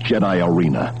Wars Jedi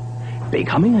Arena.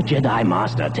 Becoming a Jedi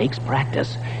Master takes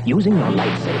practice. Using your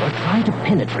lightsaber, try to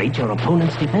penetrate your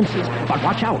opponent's defenses. But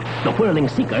watch out, the whirling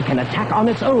Seeker can attack on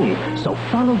its own. So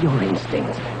follow your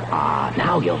instincts.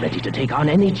 Now you're ready to take on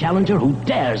any challenger who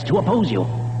dares to oppose you.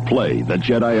 Play the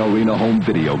Jedi Arena home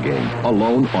video game,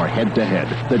 alone or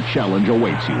head-to-head. The challenge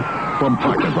awaits you. From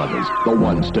Parker Brothers, the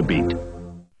ones to beat.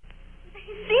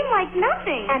 Like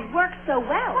nothing. And works so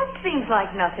well. What seems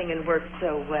like nothing and works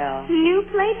so well? New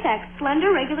Playtex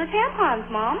Slender Regular Tampons,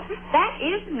 Mom. That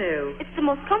is new. It's the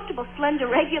most comfortable Slender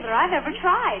Regular I've ever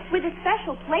tried. With a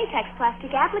special Playtex plastic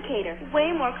applicator.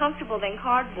 Way more comfortable than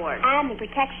cardboard. And the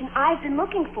protection I've been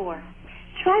looking for.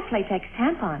 Try Playtex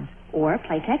Tampons or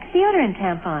Playtex Deodorant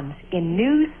Tampons in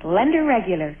new Slender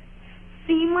Regular.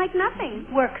 Seem like nothing.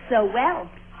 Works so well.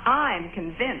 I'm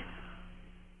convinced.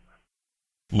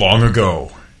 Long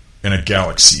ago, in a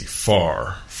galaxy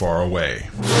far, far away.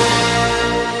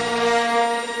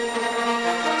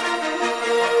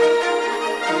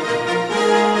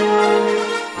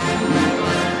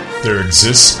 There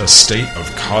exists a state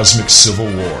of cosmic civil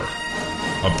war.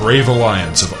 A brave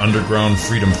alliance of underground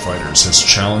freedom fighters has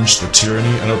challenged the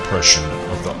tyranny and oppression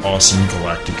of the awesome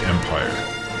galactic empire.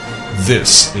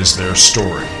 This is their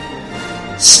story.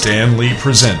 Stan Lee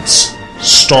presents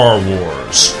Star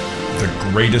Wars, the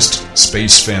greatest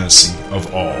space fantasy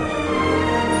of all.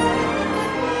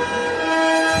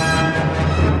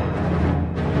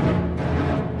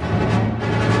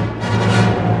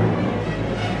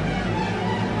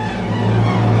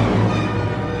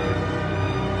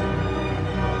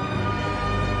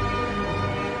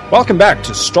 Welcome back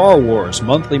to Star Wars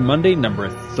Monthly Monday number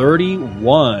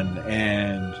 31,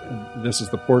 and this is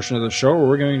the portion of the show where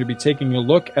we're going to be taking a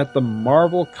look at the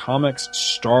Marvel Comics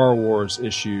Star Wars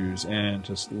issues. And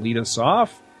to lead us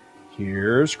off,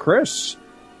 here's Chris.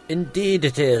 Indeed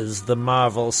it is the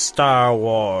Marvel Star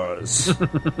Wars.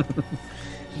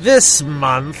 This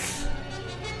month,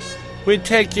 we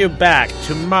take you back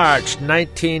to March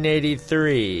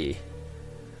 1983,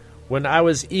 when I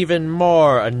was even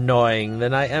more annoying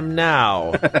than I am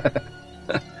now.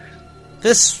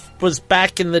 This was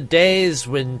back in the days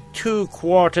when 2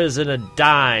 quarters and a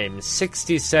dime,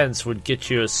 60 cents would get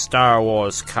you a Star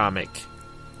Wars comic.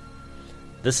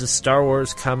 This is Star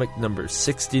Wars comic number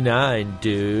 69,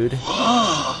 dude.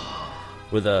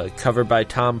 With a cover by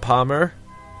Tom Palmer,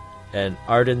 and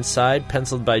art inside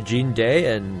penciled by Gene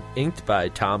Day and inked by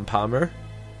Tom Palmer.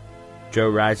 Joe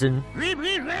Risen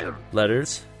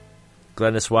letters.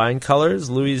 Glennis Wine colors,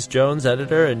 Louise Jones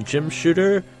editor, and Jim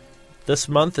Shooter. This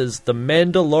month is The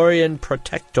Mandalorian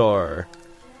Protector.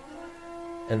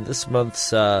 And this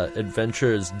month's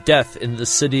adventure is Death in the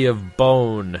City of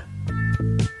Bone,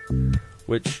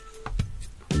 which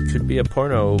could be a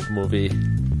porno movie.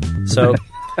 So,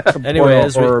 anyway,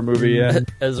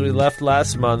 as we left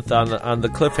last month on the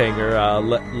cliffhanger,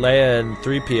 Leia and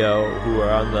 3PO, who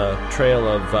are on the trail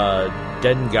of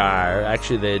Dengar,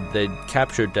 actually they'd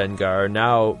captured Dengar,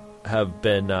 now have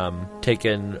been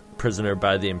taken prisoner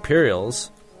by the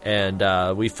Imperials,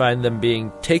 and we find them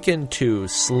being taken to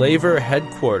Slaver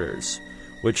headquarters,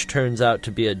 which turns out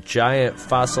to be a giant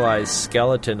fossilized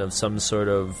skeleton of some sort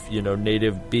of,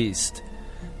 native beast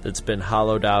that's been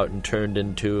hollowed out and turned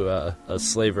into a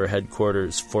slaver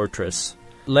headquarters fortress.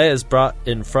 Leia is brought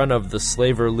in front of the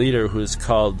slaver leader, who's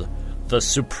called the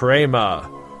Suprema,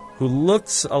 who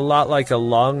looks a lot like a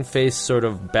long-faced sort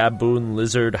of baboon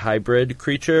lizard hybrid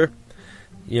creature.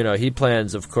 He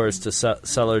plans, of course, to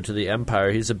sell her to the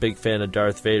Empire. He's a big fan of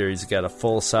Darth Vader. He's got a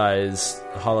full-size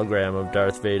hologram of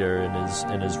Darth Vader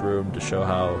in his room to show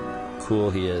how cool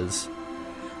he is.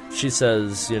 She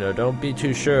says, don't be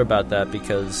too sure about that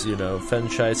because, Fen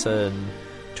Shisa and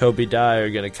Toby Dye are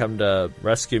going to come to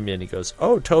rescue me. And he goes,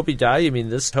 oh, Toby Dye? You mean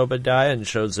this Toby Dye? And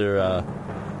shows her,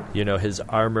 his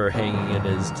armor hanging in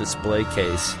his display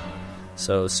case.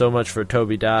 So much for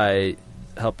Toby Dye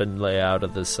helping Leia out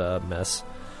of this mess.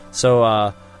 So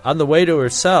on the way to her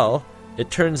cell,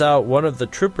 it turns out one of the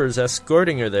troopers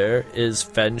escorting her there is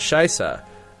Fen Shisa.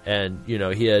 And,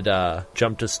 he had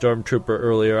jumped a stormtrooper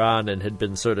earlier on and had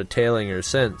been sort of tailing her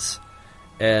since.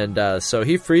 And so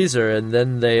he frees her, and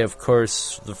then they, of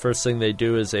course, the first thing they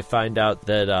do is they find out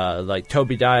that,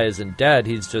 Toby Dye isn't dead,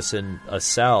 he's just in a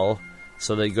cell.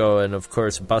 So they go and, of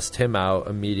course, bust him out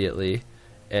immediately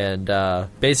and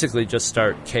basically just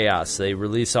start chaos. They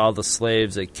release all the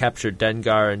slaves, they capture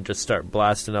Dengar and just start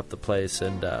blasting up the place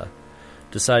and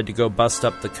decide to go bust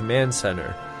up the command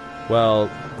center. Well,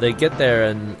 they get there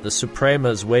and the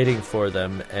Suprema's waiting for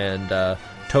them, and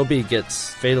Toby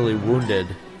gets fatally wounded,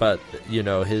 but,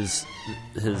 his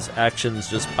actions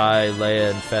just buy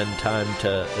Leia and Fen time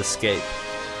to escape.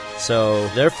 So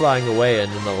they're flying away,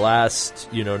 and in the last,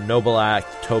 noble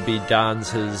act, Toby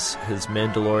dons his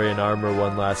Mandalorian armor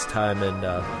one last time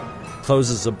and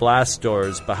closes the blast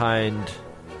doors behind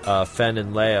Fen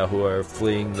and Leia, who are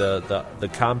fleeing the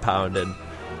compound, and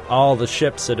all the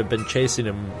ships that have been chasing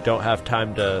him don't have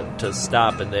time to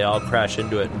stop, and they all crash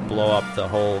into it and blow up the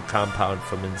whole compound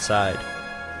from inside.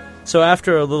 So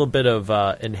after a little bit of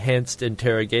enhanced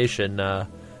interrogation,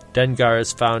 Dengar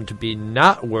is found to be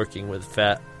not working with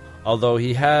Fett, although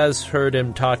he has heard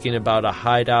him talking about a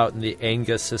hideout in the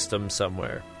Anga system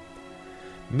somewhere.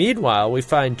 Meanwhile, we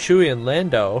find Chewie and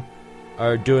Lando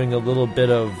are doing a little bit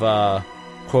of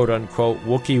quote-unquote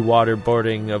Wookiee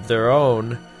waterboarding of their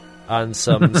own on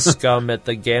some scum at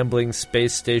the gambling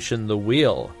space station The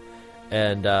Wheel.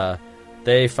 And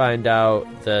they find out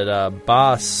that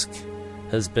Bosk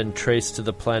has been traced to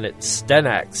the planet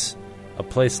Stenax, a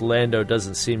place Lando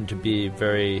doesn't seem to be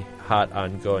very hot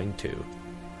on going to.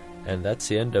 And that's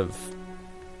the end of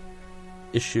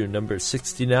issue number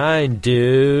 69,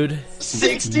 dude.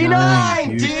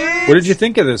 69, dude! What did you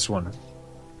think of this one?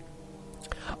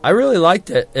 I really liked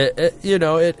it.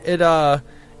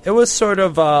 It was sort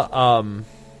of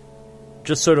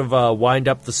just sort of wind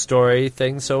up the story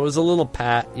thing, so it was a little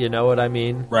pat, you know what I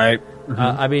mean? Right.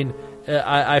 Mm-hmm.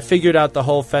 I figured out the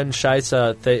whole Fen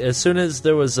Shisa thing as soon as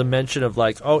there was a mention of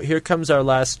like, oh, here comes our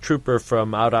last trooper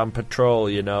from out on patrol,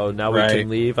 now we can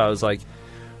leave. I was like,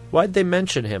 why'd they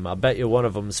mention him? I'll bet you one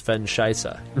of them's Fen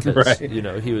Shisa, because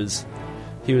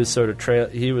he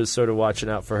was sort of watching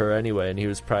out for her anyway, and he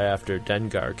was probably after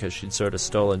Dengar because she'd sort of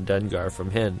stolen Dengar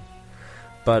from him.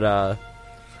 But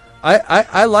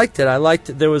I liked it. I liked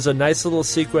it. There was a nice little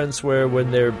sequence where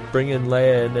when they're bringing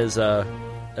Leia in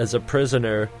as a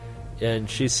prisoner, and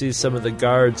she sees some of the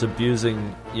guards abusing,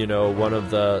 one of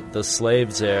the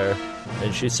slaves there,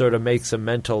 and she sort of makes a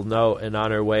mental note, and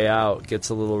on her way out gets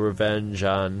a little revenge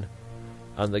on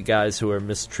the guys who are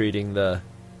mistreating the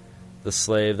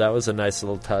slave. That was a nice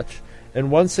little touch. And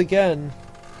once again,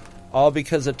 all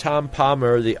because of Tom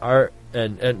Palmer, the art,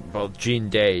 and Gene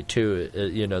Day too.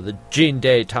 The Gene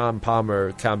Day Tom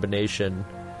Palmer combination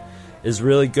is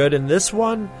really good. In this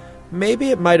one, maybe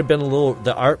it might have been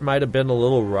the art might have been a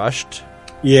little rushed.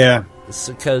 Yeah,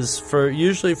 because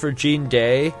usually for Gene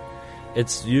Day,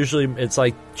 it's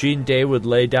like Gene Day would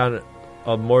lay down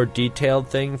a more detailed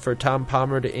thing for Tom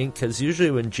Palmer to ink. Because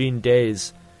usually when Gene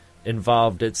Day's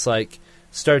involved, it's like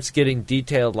starts getting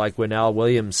detailed, like when Al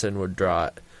Williamson would draw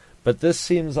it. But this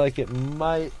seems like they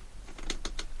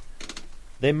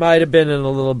might have been in a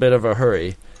little bit of a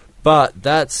hurry, but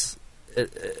it's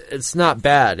not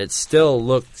bad. It still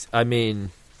looked, I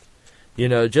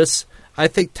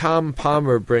think Tom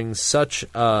Palmer brings such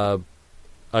a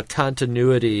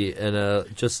continuity and a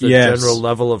general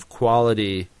level of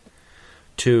quality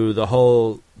to the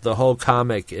whole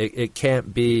comic. It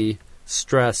can't be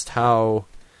stressed how,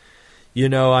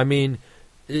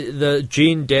 the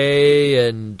Gene Day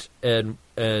and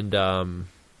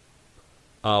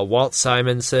Walt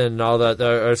Simonson and all that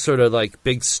are sort of like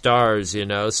big stars,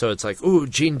 so it's like, ooh,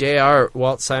 Gene Day art,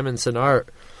 Walt Simonson art.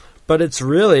 But it's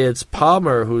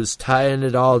Palmer who's tying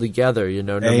it all together,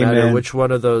 no matter which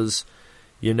one of those,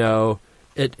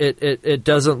 it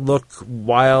doesn't look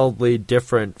wildly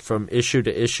different from issue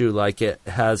to issue like it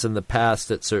has in the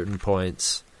past at certain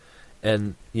points.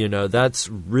 And, that's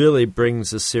really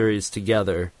brings the series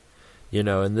together,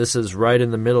 and this is right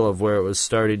in the middle of where it was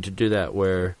starting to do that,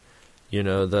 where,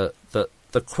 the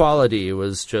quality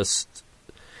was just,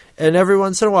 and every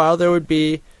once in a while there would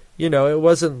be, it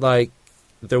wasn't like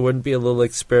there wouldn't be a little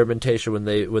experimentation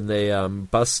when they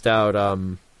bust out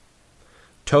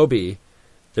Toby.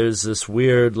 There's this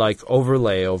weird like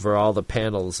overlay over all the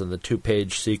panels in the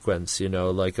 2-page sequence,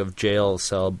 like of jail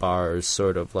cell bars,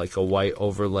 sort of like a white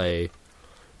overlay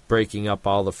breaking up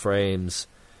all the frames.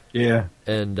 Yeah.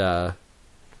 And that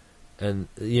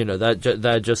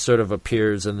just sort of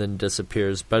appears and then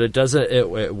disappears, but it doesn't.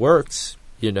 It works,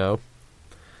 and the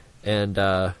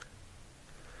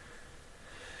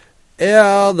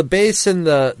base and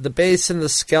the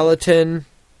skeleton.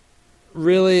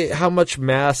 Really, how much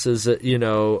mass is it?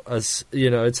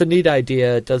 It's a neat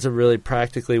idea. It doesn't really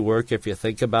practically work if you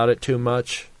think about it too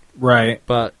much. Right.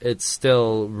 But it's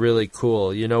still really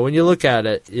cool. When you look at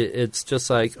it, it's just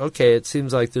like, okay, it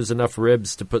seems like there's enough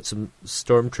ribs to put some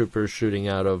stormtroopers shooting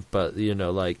out of, but,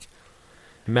 like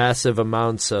massive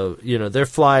amounts of, they're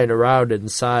flying around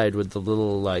inside with the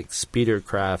little, like, speeder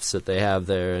crafts that they have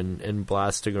there and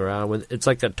blasting around. It's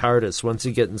like a TARDIS. Once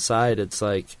you get inside, it's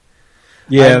like,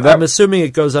 yeah, I'm assuming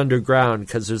it goes underground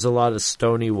because there's a lot of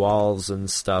stony walls and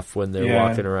stuff when they're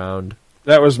walking around.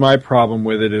 That was my problem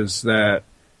with it, is that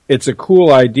it's a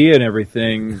cool idea and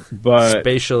everything, but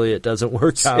spatially it doesn't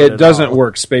work out. It doesn't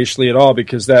work spatially at all,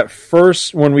 because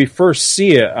when we first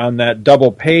see it on that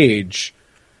double page,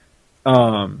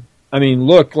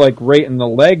 look, like right in the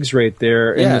legs right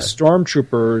there, and the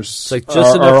stormtroopers, it's like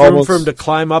just enough room for him to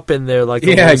climb up in there, like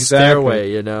a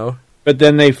stairway, But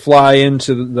then they fly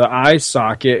into the eye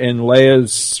socket, and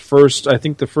Leia's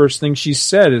the first thing she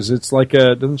said is, it's like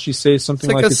doesn't she say something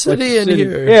like it's a city in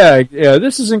here? Yeah,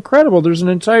 this is incredible. There's an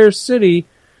entire city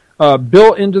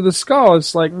built into the skull.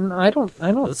 It's like, I don't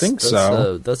think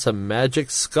so. That's a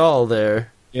magic skull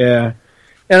there. Yeah.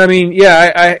 And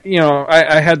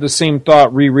I had the same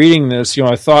thought rereading this.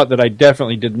 I thought that I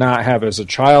definitely did not have as a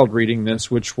child reading this,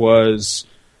 which was,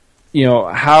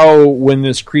 how, when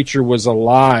this creature was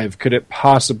alive, could it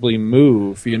possibly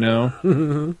move,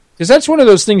 Because that's one of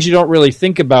those things you don't really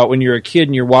think about when you're a kid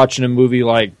and you're watching a movie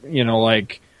like,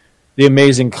 like The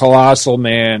Amazing Colossal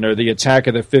Man or The Attack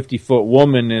of the 50-Foot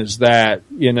Woman, is that,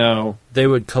 they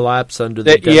would collapse under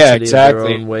the density of their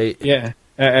own weight. Yeah.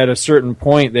 At a certain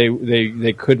point,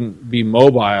 they couldn't be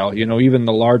mobile. Even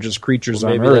the largest creatures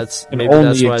on Earth. Maybe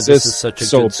that's why this is such a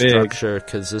good structure,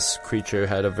 because this creature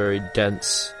had a very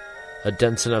dense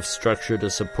enough structure to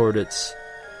support its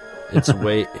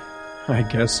weight. I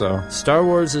guess so. Star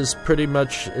Wars is pretty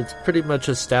much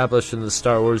established in the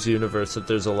Star Wars universe that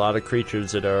there's a lot of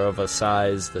creatures that are of a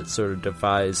size that sort of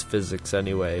defies physics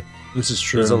anyway. This is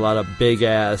true. There's a lot of big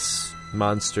ass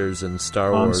monsters in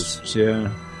Star Wars.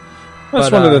 Yeah. That's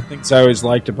one of the things I always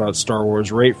liked about Star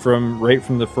Wars. Right from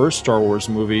the first Star Wars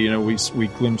movie, we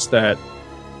glimpsed that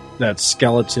that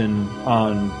skeleton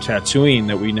on Tatooine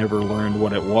that we never learned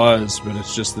what it was, but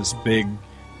it's just this big,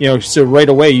 so right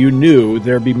away you knew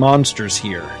there'd be monsters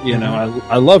here.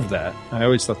 I love that. I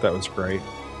always thought that was great.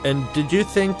 And did you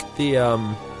think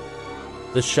the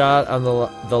shot on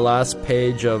the last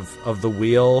page of the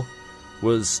wheel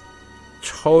was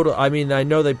total? I mean, I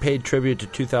know they paid tribute to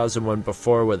 2001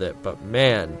 before with it, but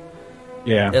man,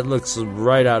 yeah, it looks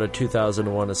right out of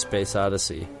 2001: A Space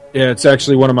Odyssey. Yeah, it's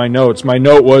actually one of my notes. My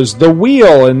note was the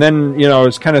wheel, and then I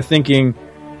was kind of thinking,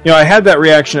 I had that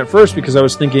reaction at first because I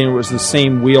was thinking it was the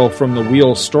same wheel from the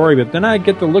Wheel story, but then I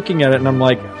get to looking at it and I'm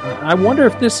like, I wonder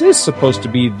if this is supposed to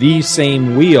be the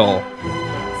same wheel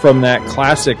from that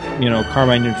classic,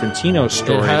 Carmine Infantino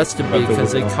story. It has to be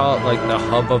because they call it like the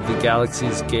hub of the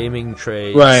galaxy's gaming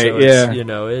trade. Right, so yeah.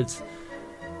 It's...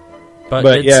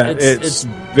 But it's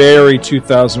very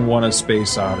 2001: A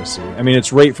Space Odyssey. I mean,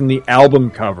 it's right from the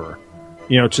album cover,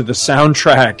 to the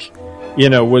soundtrack.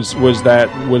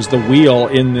 Was the wheel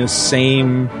in this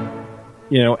same,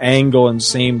 angle and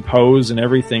same pose and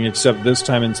everything, except this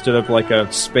time instead of like a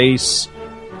space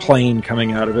plane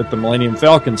coming out of it, the Millennium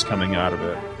Falcon's coming out of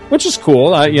it, which is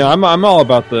cool. I'm all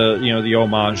about the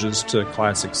homages to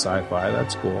classic sci-fi.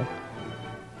 That's cool.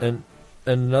 And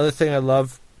another thing I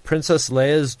love. Princess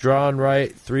Leia's drawn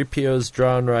right, 3PO's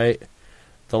drawn right.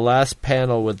 The last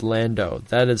panel with Lando,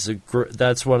 that's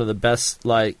one of the best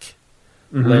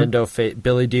Lando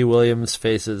Billy D. Williams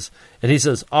faces, and he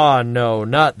says, "Ah, no,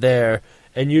 not there,"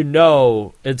 and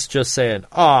it's just saying,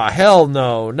 "Ah, hell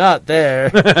no, not there."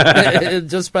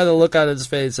 Just by the look on his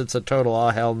face, it's a total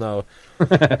 "ah, hell no."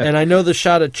 And I know the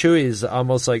shot of Chewie's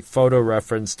almost like photo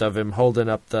referenced of him holding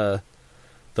up the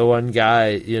one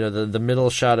guy, the middle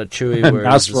shot of Chewie where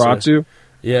Nosferatu.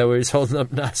 Where he's holding up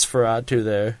Nosferatu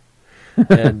there.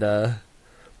 And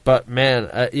but man,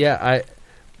 not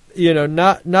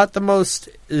the most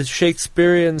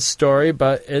Shakespearean story,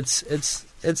 but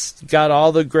it's got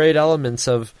all the great elements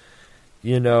of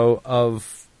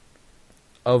of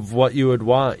what you would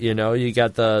want. You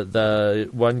got the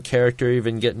one character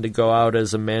even getting to go out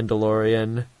as a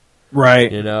Mandalorian,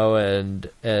 right? And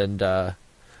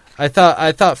I thought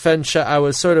I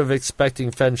was sort of expecting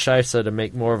Fen Shisa to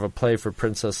make more of a play for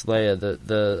Princess Leia,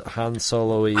 the Han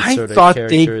Solo-y sort of character. I thought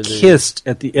they kissed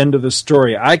at the end of the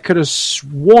story. I could have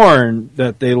sworn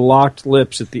that they locked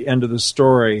lips at the end of the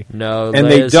story. No, and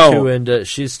Leia's they don't.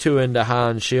 She's too into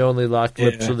Han. She only locked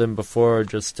lips with him before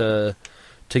just to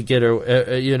get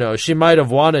her. She might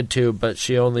have wanted to, but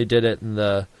she only did it in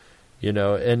the.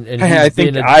 And I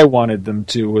think I wanted them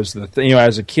to was the thing.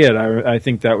 As a kid, I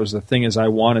think that was the thing. Is I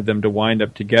wanted them to wind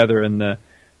up together, and the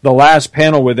last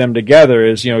panel with them together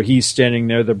is he's standing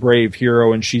there, the brave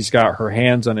hero, and she's got her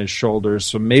hands on his shoulders.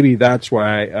 So maybe that's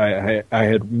why I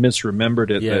had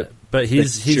misremembered it. Yeah, but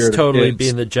he's totally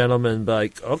being the gentleman.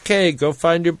 Like, okay, go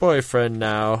find your boyfriend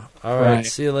now. All right,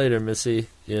 see you later, Missy.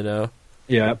 Yeah.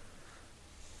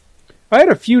 I had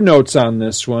a few notes on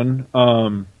this one.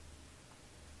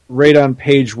 Right on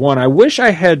page 1. I wish I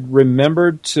had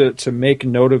remembered to make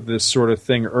note of this sort of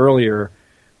thing earlier,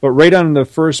 but right on the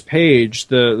first page,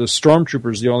 the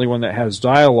Stormtrooper's the only one that has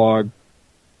dialogue,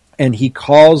 and he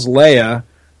calls Leia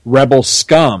rebel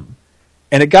scum.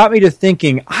 And it got me to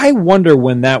thinking, I wonder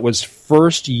when that was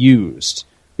first used.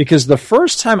 Because the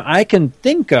first time I can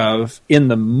think of in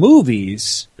the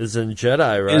movies is in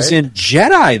Jedi, right? Is in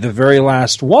Jedi, the very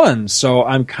last one. So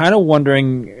I'm kind of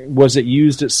wondering, was it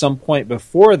used at some point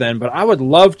before then? But I would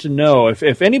love to know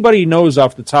if anybody knows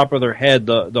off the top of their head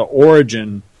the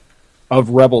origin of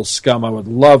Rebel Scum. I would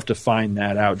love to find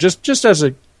that out, just as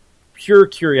a pure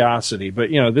curiosity. But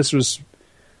this was.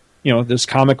 This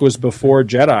comic was before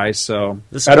Jedi, so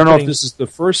I don't know if this is the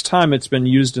first time it's been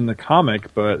used in the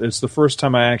comic, but it's the first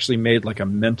time I actually made like a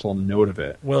mental note of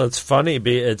it. Well, it's funny.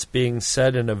 It's being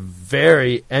said in a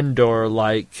very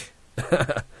Endor-like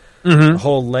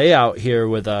whole layout here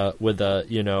with a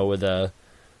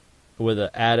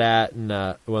AT-AT and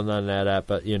well, not an AT-AT,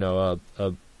 but a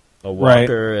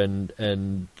walker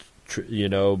and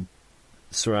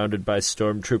surrounded by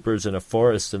stormtroopers in a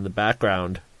forest in the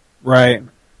background. Right.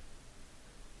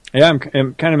 Yeah,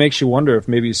 it kind of makes you wonder if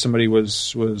maybe somebody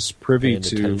was privy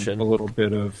to a little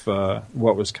bit of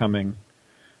what was coming.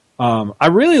 I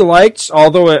really liked,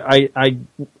 although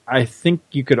I think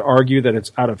you could argue that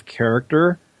it's out of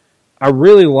character, I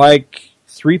really like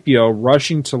 3PO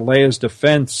rushing to Leia's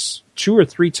defense 2 or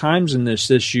 3 times in this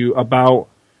issue about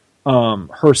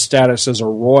her status as a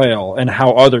royal and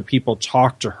how other people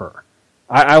talk to her.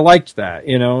 I liked that.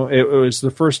 It was the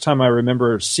first time I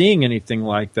remember seeing anything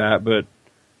like that, but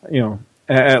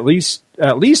at least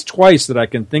twice that I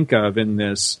can think of in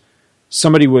this,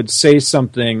 somebody would say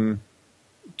something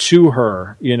to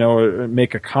her, you know,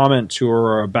 make a comment to her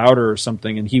or about her or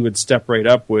something, and he would step right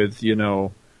up with, you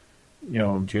know, do you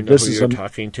know this who is you're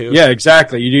talking to? Yeah,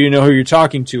 exactly. Do you know who you're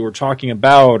talking to or talking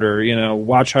about, or, you know,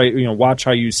 watch how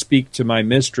you speak to my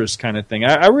mistress, kind of thing.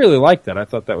 I really liked that. I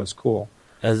thought that was cool.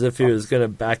 As if he was going to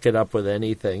back it up with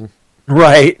anything.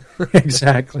 Right.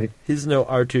 Exactly. He's no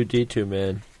R2-D2,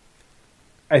 man.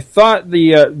 I thought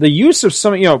the use of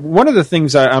some, you know, one of the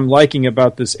things I'm liking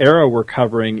about this era we're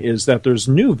covering is that there's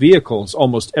new vehicles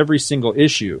almost every single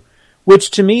issue,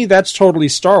 which to me that's totally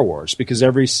Star Wars, because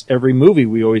every movie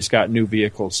we always got new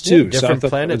vehicles too. Yeah, different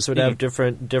planets would have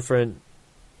different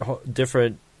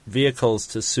vehicles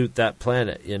to suit that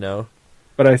planet, you know.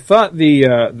 But I thought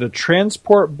the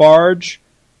transport barge,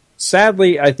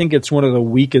 sadly, I think it's one of the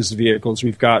weakest vehicles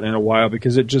we've gotten in a while,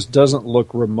 because it just doesn't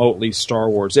look remotely Star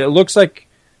Wars. It looks like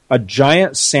a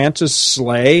giant Santa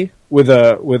sleigh with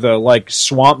a like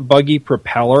swamp buggy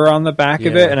propeller on the back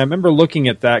of it, and I remember looking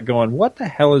at that going, what the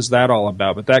hell is that all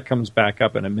about? But that comes back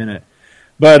up in a minute.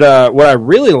 But what I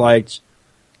really liked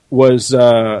was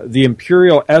the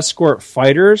Imperial Escort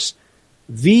fighters.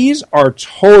 These are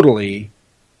totally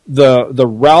the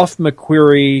Ralph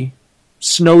McQuarrie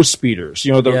snow speeders,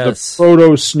 you know, the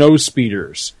proto snow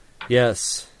speeders.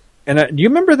 Yes. And do you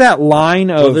remember that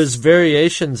line of... Well, there's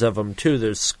variations of them, too.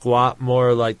 There's squat,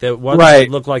 more like that one that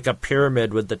look like a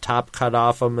pyramid with the top cut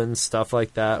off them and stuff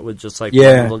like that, with just like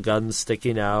little guns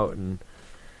sticking out. And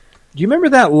do you remember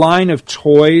that line of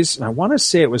toys? And I want to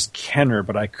say it was Kenner,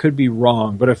 but I could be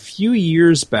wrong. But a few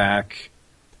years back,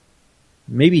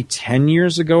 maybe 10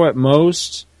 years ago at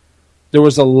most, there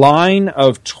was a line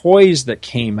of toys that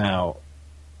came out.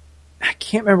 I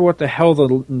can't remember what the hell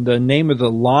the name of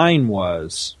the line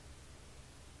was.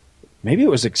 Maybe it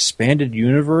was Expanded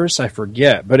Universe, I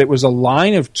forget. But it was a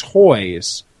line of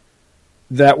toys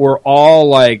that were all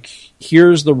like,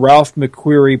 here's the Ralph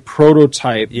McQuarrie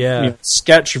prototype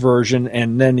sketch version,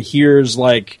 and then here's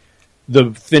like the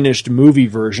finished movie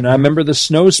version. I remember the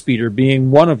Snowspeeder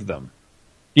being one of them.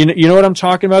 You know what I'm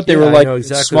talking about? They were like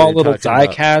small little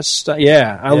die-cast stuff.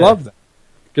 Yeah, I love that.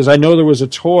 Because I know there was a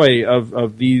toy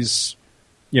of these,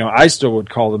 you know, I still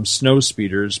would call them snow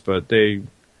speeders, but they...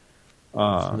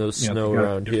 no snow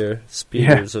around here.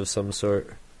 Speeders of some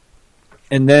sort.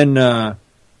 And then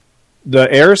the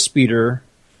air speeder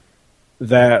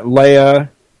that Leia,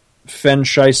 Fen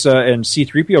Shisa, and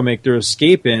C-3PO make their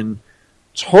escape in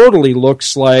totally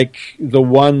looks like the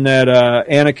one that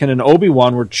Anakin and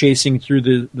Obi-Wan were chasing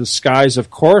through the skies of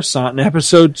Coruscant in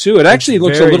Episode 2. It actually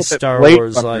looks a little Star bit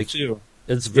Wars like too.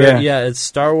 It's very it's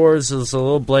Star Wars. It's a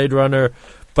little Blade Runner,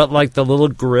 but like the little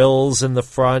grills in the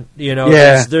front, you know,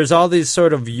 there's all these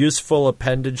sort of useful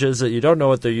appendages that you don't know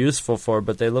what they're useful for,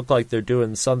 but they look like they're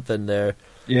doing something there.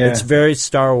 Yeah. It's very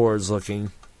Star Wars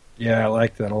looking. Yeah, I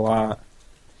like that a lot.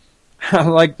 I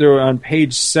like they're on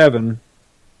page 7,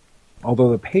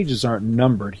 although the pages aren't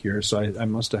numbered here, so I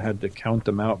must have had to count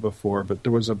them out before, but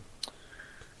there was I'm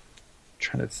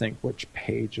trying to think which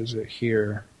page is it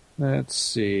here. Let's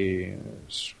see.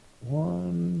 There's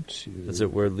 1, 2. Is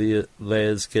it where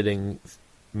Leia's getting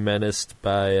menaced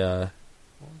by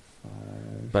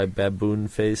Baboon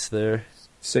Face there?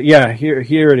 So yeah,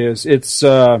 here it is.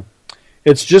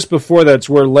 It's just before that. It's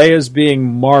where Leia's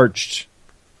being marched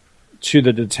to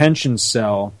the detention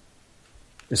cell.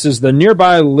 It says the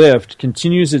nearby lift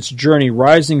continues its journey,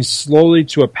 rising slowly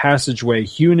to a passageway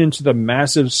hewn into the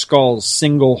massive skull's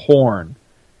single horn.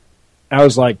 I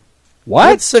was like,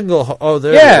 what? Single? Oh,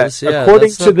 there it is. Yeah,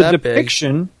 according to the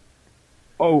depiction. Big.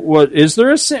 Oh, what is there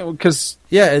a single? Because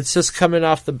it's just coming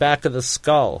off the back of the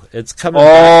skull. It's coming. Oh,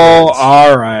 backwards.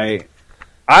 All right.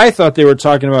 I thought they were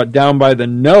talking about down by the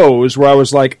nose, where I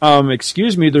was like,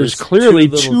 excuse me, there's clearly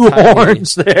two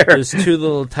horns there. There's two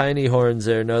little tiny horns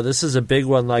there. No, this is a big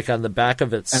one, like on the back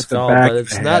of its skull, but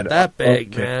it's not that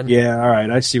big, man. Yeah, all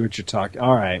right. I see what you're talking.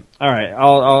 All right.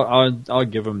 I'll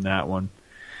give him that one.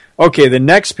 Okay, the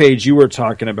next page you were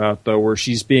talking about, though, where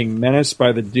she's being menaced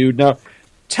by the dude. Now,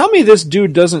 tell me this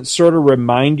dude doesn't sort of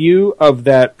remind you of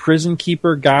that prison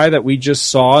keeper guy that we just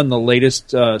saw in the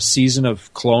latest season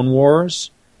of Clone Wars?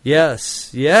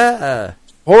 Yes, yeah.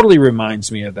 Totally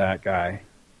reminds me of that guy.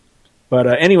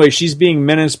 But anyway, she's being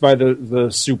menaced by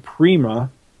the Suprema,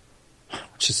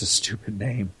 which is a stupid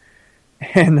name.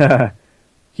 And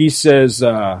he says,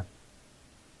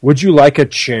 would you like a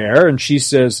chair? And she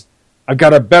says, I've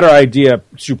got a better idea,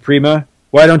 Suprema.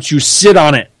 Why don't you sit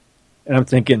on it? And I'm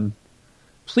thinking,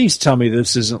 please tell me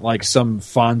this isn't like some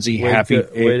Fonzie happy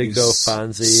days. Way to go,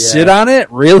 Fonzie. Sit on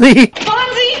it? Really?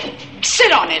 Fonzie,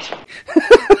 sit on it.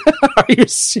 Are you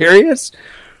serious?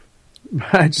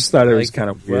 I just thought it was kind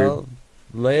of weird. Well,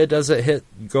 Leia doesn't hit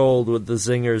gold with the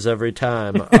zingers every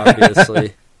time,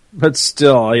 obviously. But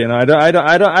still, I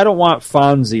don't want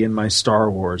Fonzie in my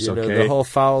Star Wars. Okay, the whole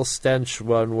foul stench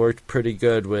one worked pretty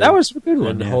good. That was a good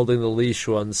one. And holding the leash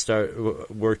one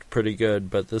worked pretty good,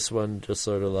 but this one just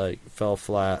sort of fell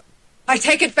flat. I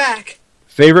take it back.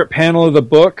 Favorite panel of the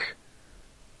book,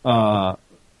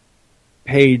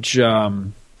 page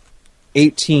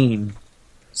 18,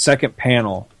 second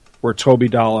panel, where Toby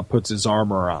Dalla puts his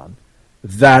armor on.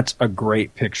 That's a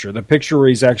great picture. The picture where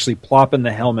he's actually plopping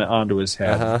the helmet onto his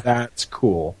head. Uh-huh. That's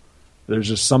cool. There's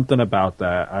just something about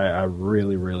that. I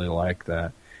really, really like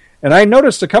that. And I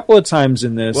noticed a couple of times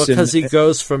in this... Well, because he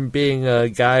goes from being a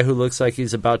guy who looks like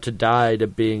he's about to die to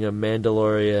being a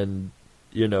Mandalorian,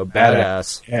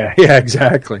 badass. Yeah,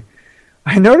 exactly.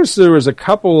 I noticed there was a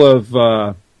couple of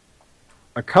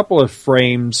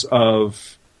frames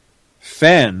of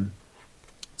Fenn.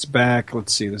 It's back,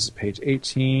 let's see, this is page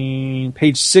 18,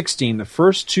 page 16, the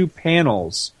first two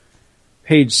panels,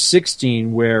 page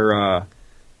 16, where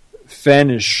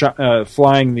Fenn is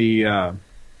flying the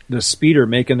speeder,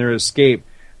 making their escape.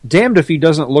 Damned if he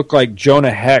doesn't look like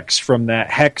Jonah Hex from that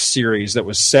Hex series that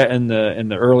was set in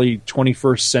the early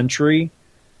 21st century.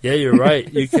 Yeah, you're right.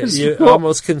 You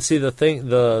almost can see the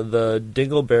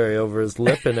dingleberry over his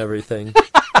lip and everything.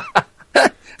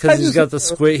 Because he's got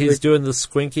he's doing the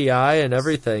squinky eye and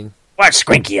everything. What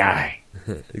squinky eye?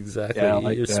 Exactly. Yeah,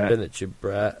 like you spinach, you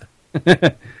brat.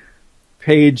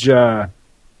 Page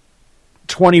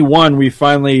 21, I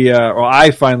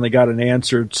finally got an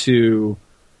answer to,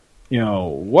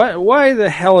 why the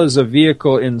hell is a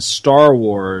vehicle in Star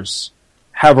Wars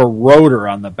have a rotor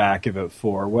on the back of it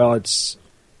for? Well, it's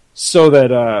so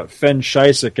that Fenn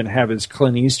Scheisse can have his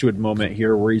Clint Eastwood moment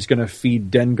here where he's going to feed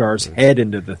Dengar's head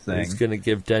into the thing. He's going to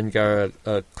give Dengar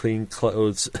a clean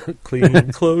clothes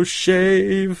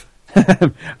shave.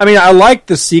 I mean, I like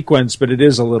the sequence, but it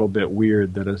is a little bit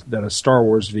weird that a Star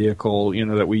Wars vehicle,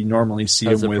 that we normally see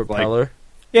him with propeller.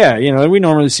 We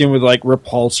normally see him with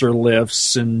repulsor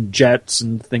lifts and jets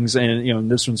and things,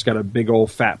 and this one's got a big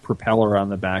old fat propeller on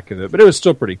the back of it. But it was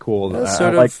still pretty cool. That's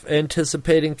sort of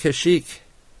anticipating Kashyyyk.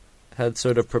 Had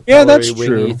sort of propellery,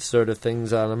 wingy sort of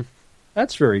things on them.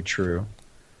 That's very true.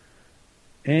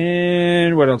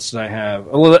 And what else did I have?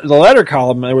 The letter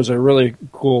column, there was a really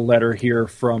cool letter here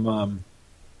from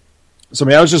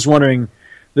somebody. I was just wondering,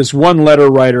 this one letter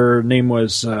writer, her name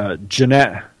was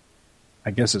Jeanette,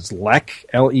 I guess it's Lech,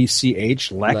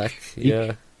 Lech. Lech,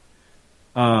 yeah.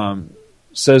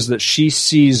 Says that she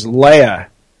sees Leia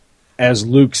as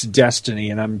Luke's destiny,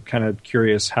 and I'm kind of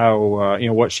curious how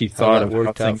what she thought of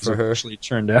how things actually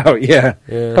turned out. Yeah,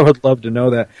 I would love to know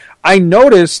that. I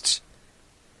noticed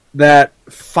that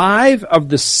 5 of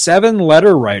the 7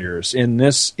 letter writers in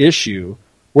this issue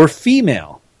were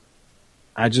female.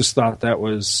 I just thought that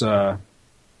was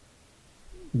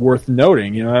worth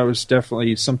noting. That was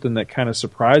definitely something that kind of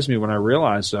surprised me when I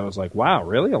realized. I was like, wow,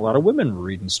 really? A lot of women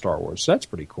reading Star Wars. So that's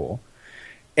pretty cool.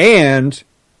 And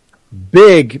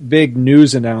big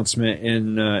news announcement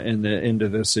into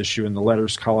this issue, in the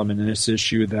letters column in this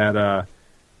issue, that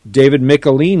David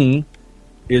Michelini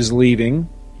is leaving.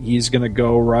 He's going to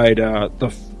go write the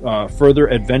Further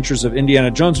Adventures of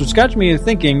Indiana Jones, which got me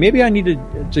thinking maybe I needed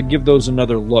to give those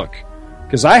another look,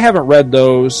 because I haven't read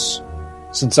those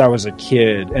since I was a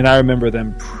kid, and I remember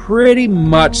them pretty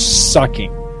much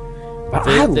sucking.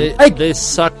 They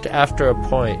sucked after a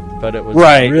point, but it was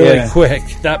really quick.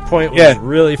 That point was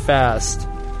really fast.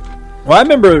 Well, I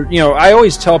remember, I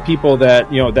always tell people that,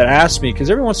 that ask me, because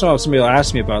every once in a while somebody will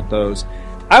ask me about those.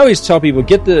 I always tell people,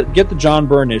 get the John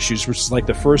Byrne issues, which is like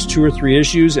the first 2 or 3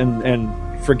 issues, and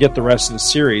forget the rest of the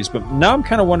series. But now I'm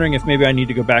kind of wondering if maybe I need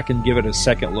to go back and give it a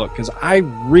second look, because I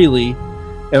really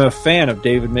am a fan of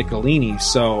David Michelini,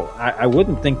 so I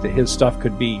wouldn't think that his stuff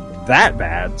could be that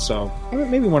bad. So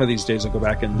maybe one of these days I'll go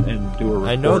back and do a report.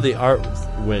 I know the art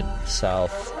went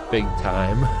south big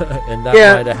time, and that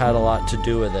might have had a lot to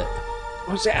do with it.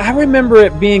 I remember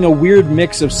it being a weird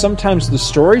mix of sometimes the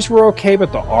stories were okay,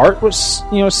 but the art was,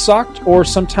 sucked, or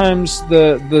sometimes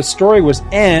the story was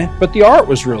but the art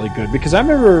was really good. Because I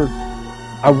remember,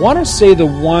 I want to say the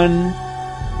one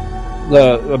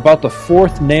about the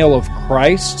 4th nail of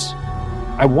Christ,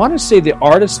 I want to say the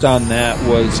artist on that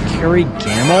was Kerry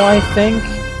Gamble, I think.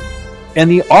 And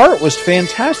the art was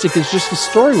fantastic. It's just the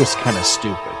story was kind of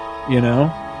stupid,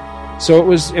 So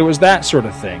it was that sort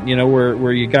of thing,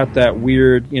 where you got that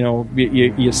weird,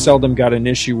 you seldom got an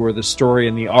issue where the story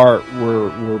and the art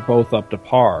were both up to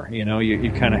par.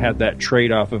 You kind of had that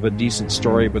trade-off of a decent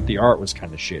story, but the art was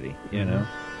kind of shitty,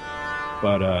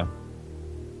 But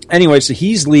anyway, so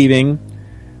he's leaving.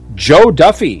 Joe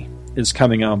Duffy is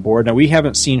coming on board. Now, we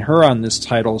haven't seen her on this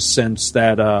title since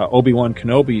that Obi-Wan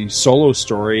Kenobi solo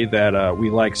story that we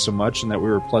liked so much and that we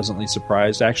were pleasantly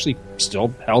surprised actually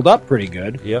still held up pretty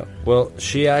good. Yeah. Well,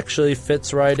 she actually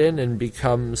fits right in and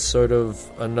becomes sort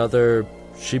of another...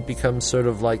 She becomes sort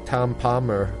of like Tom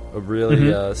Palmer, a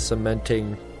really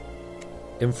cementing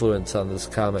influence on this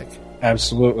comic.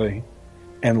 Absolutely.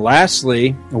 And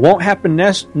lastly, it won't happen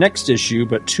next issue,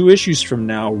 but 2 issues from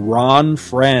now, Ron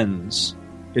Frenz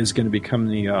is going to become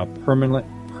the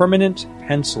permanent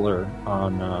penciler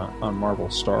on Marvel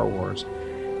Star Wars.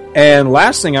 And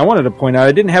last thing I wanted to point out,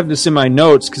 I didn't have this in my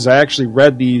notes because I actually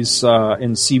read these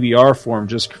in CBR form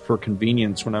just for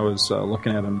convenience when I was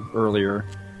looking at them earlier.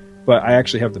 But I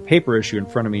actually have the paper issue in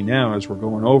front of me now as we're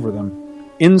going over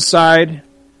them. Inside,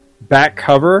 back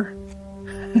cover,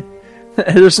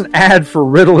 there's an ad for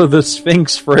Riddle of the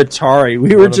Sphinx for Atari.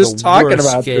 We were just talking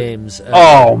about games.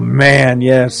 Oh man,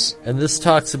 yes. And this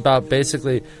talks about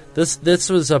basically this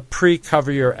was a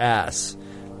pre-cover your ass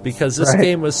because this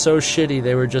game was so shitty.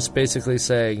 They were just basically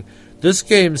saying this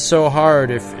game's so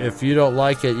hard. If you don't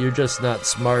like it, you're just not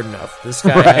smart enough. This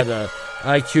guy had a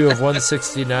IQ of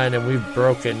 169, and we've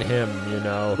broken him. You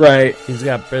know, right?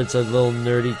 It's a little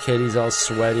nerdy kid. He's all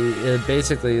sweaty. It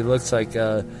basically looks like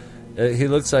he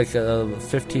looks like a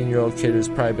 15-year-old kid who's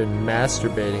probably been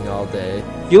masturbating all day.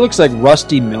 He looks like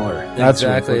Rusty Miller. That's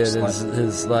exactly. What he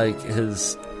looks like.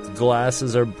 His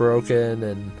glasses are broken,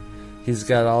 and he's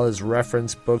got all his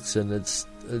reference books, and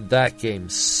that game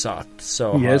sucked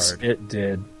so hard. Yes, it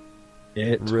did.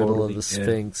 Riddle of the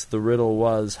Sphinx. The riddle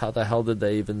was, how the hell did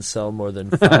they even sell more than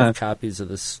 5 copies of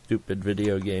this stupid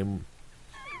video game?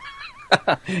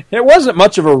 It wasn't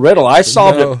much of a riddle. I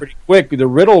solved it pretty quick. The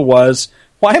riddle was,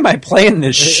 why am I playing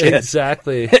this shit?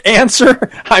 Exactly.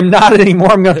 Answer, I'm not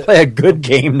anymore. I'm going to play a good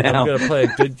game now. I'm going to play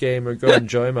a good game or go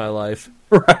enjoy my life.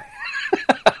 Right.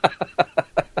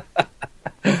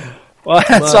 Well,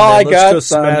 that's all I got. Let's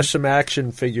go smash some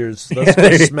action figures. Let's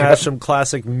go smash some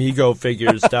classic Mego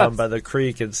figures down by the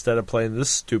creek instead of playing this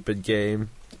stupid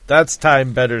game. That's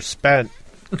time better spent.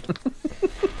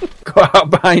 Go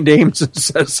out behind Ames and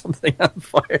set something on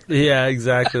fire. Yeah,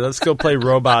 exactly. Let's go play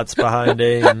robots behind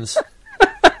Ames.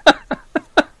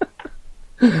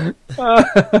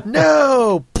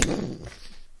 No!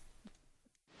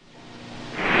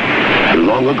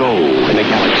 Long ago, in a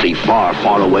galaxy far,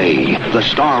 far away, the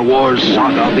Star Wars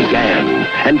saga began,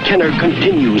 and Kenner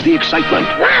continues the excitement.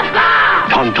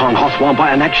 Tauntaun, Hoth-Wampa,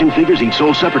 and action figures each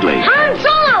sold separately. Han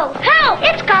Solo! Help!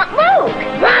 It's got Luke!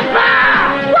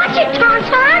 Watch it,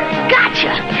 Tauntaun!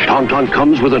 Gotcha! Tauntaun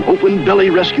comes with an open belly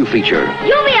rescue feature.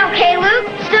 You'll be okay, Luke,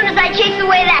 as soon as I chase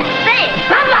away that thing!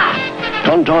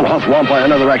 Tauntaun, Hoth-Wampa,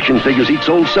 and other action figures each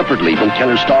sold separately from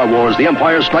Kenner's Star Wars The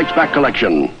Empire Strikes Back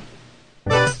collection.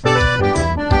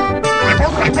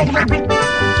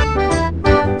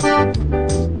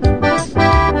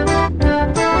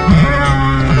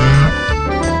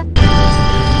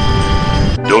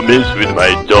 Don't mess with my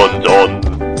Tauntaun.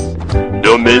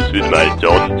 Don't mess with my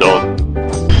Tauntaun.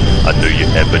 I know you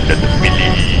have another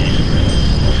feeling.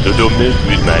 So don't mess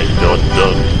with my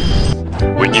Tauntaun.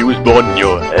 When you was born,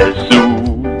 your Jesus,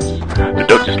 the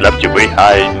doctor slapped you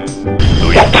behind. So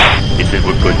he said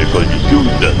we're going to call you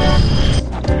Susan.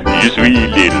 You sweet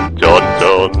little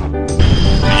Tauntaun. So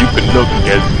you can look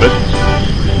as much.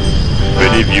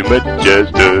 But if you much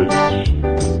just us,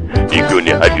 you're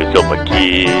gonna have yourself a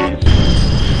kiss.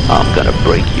 I'm gonna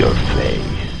break your face.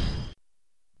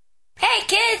 Hey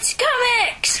kids,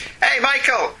 comics! Hey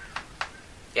Michael!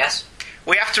 Yes?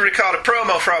 We have to record a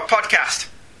promo for our podcast.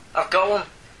 I've got one.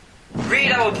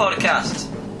 Read our podcast.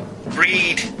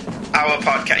 Read our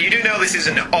podcast. You do know this is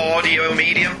an audio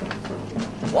medium?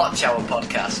 Watch our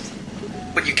podcast.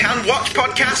 But you can watch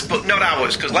podcasts, but not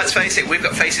ours, because let's face it, we've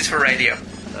got faces for radio.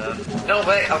 No,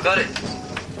 wait, I've got it.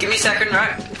 Give me a second,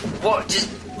 right? What? Just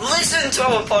listen to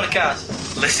our podcast.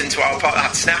 Listen to our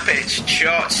podcast. Snappy, it's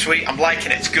short, sweet. I'm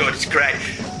liking it. It's good. It's great.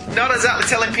 Not exactly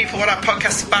telling people what our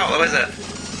podcast's about, though, is it?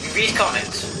 We read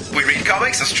comics. We read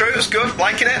comics. That's true. That's good.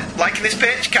 Liking it. Liking this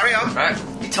pitch. Carry on. Right.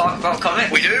 We talk about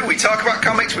comics. We do. We talk about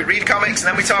comics. We read comics, and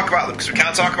then we talk about them, because we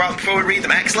can't talk about them before we read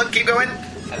them. Excellent. Keep going.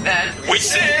 And then we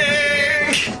sing!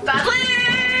 Badly!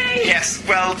 Yes,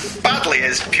 well, badly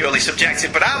is purely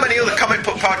subjective, but how many other comic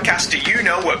book podcasts do you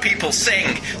know where people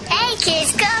sing? Hey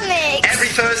kids, comics! Every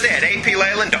Thursday at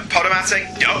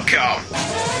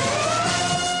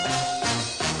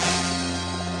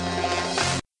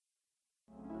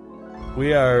apleyland.podomatic.com.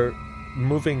 We are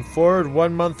moving forward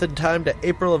 1 month in time to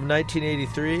April of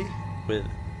 1983 with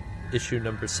issue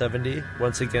number 70.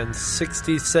 Once again,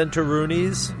 60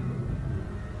 centaroonies.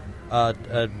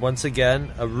 Once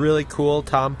again, a really cool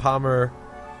Tom Palmer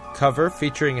cover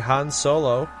featuring Han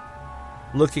Solo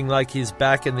looking like he's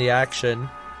back in the action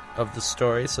of the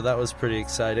story, so that was pretty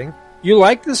exciting. You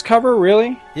like this cover,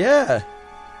 really? Yeah.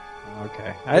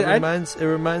 Okay. It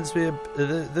reminds me of...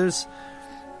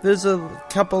 There's a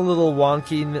couple little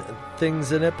wonky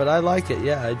things in it, but I like it.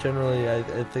 Yeah, I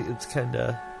think it's kind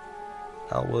of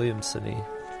Al Williamson-y.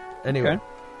 Anyway.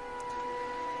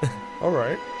 Okay. All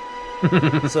right.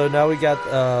 So now we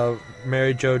got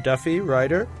Mary Jo Duffy,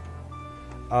 writer.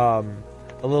 A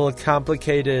little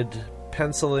complicated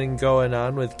penciling going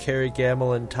on with Carrie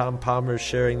Gamble and Tom Palmer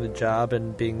sharing the job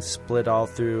and being split all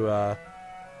through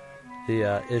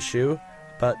the issue.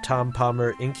 But Tom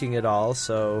Palmer inking it all,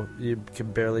 so you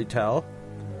can barely tell.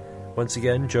 Once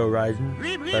again, Joe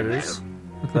Ryden, letters.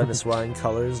 Glennis Wine,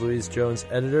 colors. Louise Jones,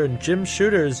 editor. And Jim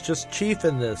Shooter is just chief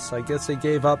in this. I guess they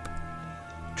gave up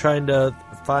trying to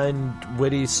find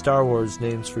witty Star Wars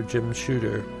names for Jim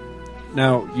Shooter.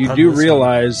 Now, you do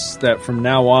realize that from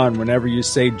now on, whenever you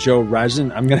say Joe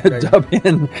Ryden, I'm going to dub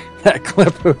in that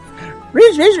clip of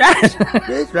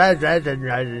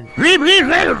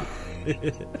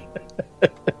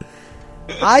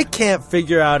I can't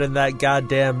figure out in that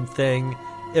goddamn thing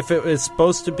if it was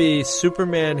supposed to be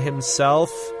Superman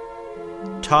himself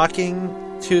talking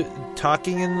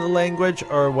in the language,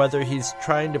 or whether he's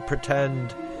trying to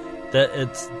pretend that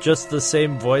it's just the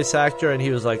same voice actor, and he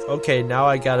was like, okay, now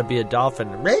I gotta be a dolphin.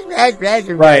 Right.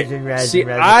 See,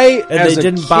 and they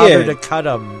didn't bother to cut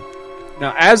him.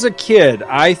 Now, as a kid,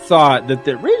 I thought that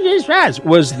the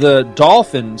was the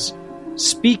dolphins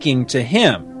speaking to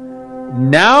him.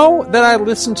 Now that I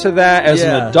listen to that as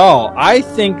an adult, I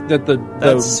think that the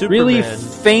really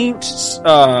faint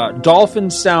dolphin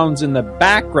sounds in the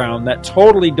background that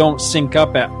totally don't sync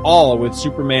up at all with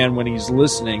Superman when he's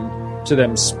listening to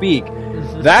them speak.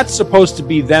 Mm-hmm. That's supposed to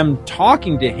be them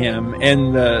talking to him,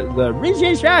 and the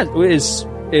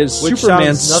is which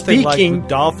Superman sounds nothing speaking like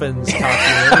dolphins talking.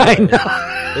 I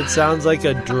know. It sounds like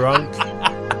a drunk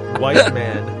white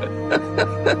man.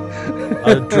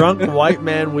 A drunk white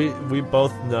man we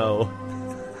both know.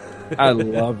 I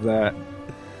love that.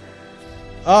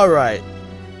 All right.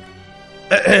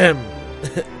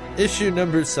 Issue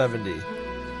number 70.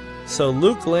 So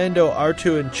Luke, Lando,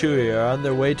 R2, and Chewie are on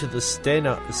their way to the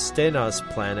Stenos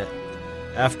planet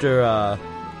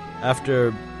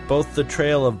after both the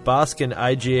trail of Bosk and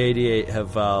IG-88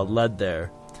 have led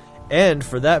there. And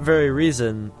for that very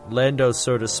reason, Lando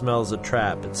sort of smells a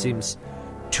trap. It seems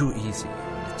too easy.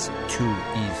 It's too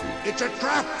easy. It's a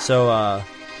trap! So,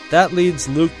 that leads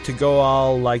Luke to go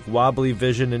all, like, wobbly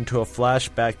vision into a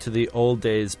flashback to the old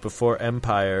days before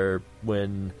Empire,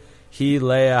 when he,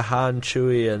 Leia, Han,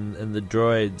 Chewie, and the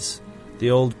droids, the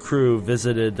old crew,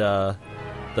 visited the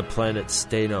planet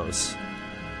Stenos.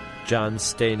 John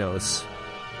Stenos.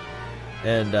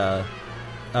 And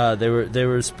they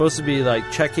were supposed to be like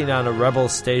checking on a rebel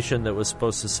station that was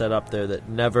supposed to set up there that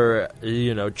never,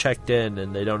 checked in,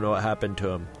 and they don't know what happened to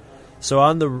him. So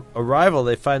on the arrival,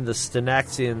 they find the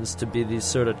Stenaxians to be these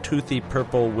sort of toothy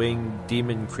purple winged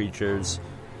demon creatures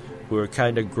who are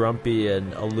kind of grumpy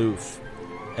and aloof.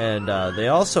 And they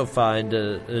also find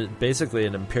basically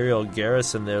an Imperial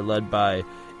garrison there led by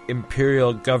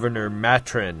Imperial Governor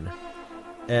Matrin.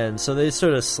 And so they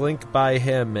sort of slink by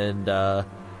him and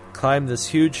climb this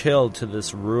huge hill to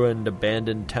this ruined,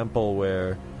 abandoned temple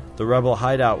where the rebel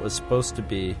hideout was supposed to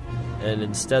be. And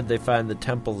instead they find the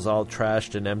temple's all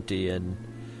trashed and empty. And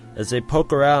as they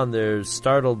poke around, they're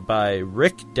startled by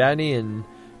Rick, Danny, and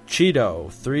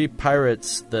Cheeto, 3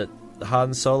 pirates that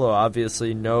Han Solo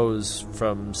obviously knows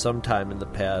from some time in the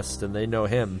past, and they know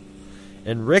him.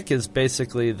 And Rick is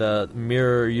basically the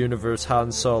mirror universe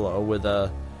Han Solo with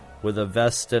a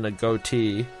vest and a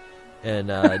goatee, and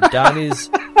Donnie's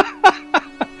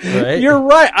right. You're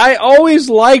right. I always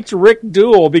liked Rick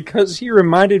Duell because he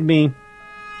reminded me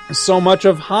so much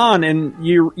of Han, and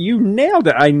you nailed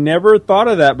it. I never thought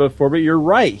of that before, but you're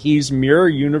right. He's mirror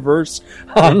universe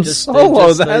Han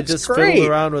Solo. They just fiddled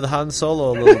around with Han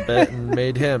Solo a little bit and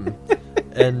made him.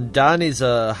 And Donnie's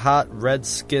a hot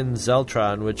red-skinned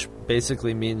Zeltron, which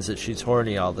basically means that she's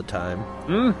horny all the time.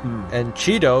 Mm-hmm. And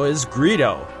Cheeto is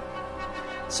Greedo.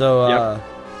 So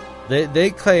they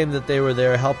claim that they were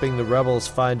there helping the rebels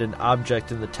find an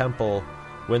object in the temple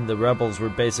when the rebels were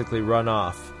basically run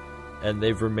off. And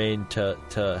they've remained to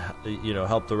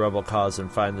help the rebel cause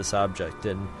and find this object.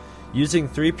 And using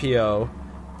 3PO,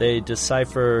 they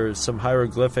decipher some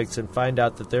hieroglyphics and find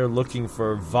out that they're looking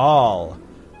for Val,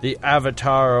 the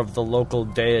avatar of the local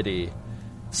deity.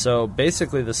 So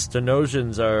basically the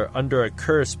Stenosians are under a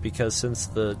curse because since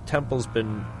the temple's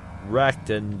been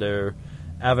wrecked and they're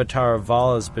avatar of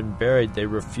Vol has been buried, they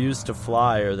refuse to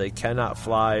fly, or they cannot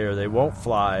fly, or they won't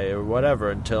fly, or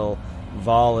whatever until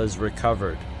Vol is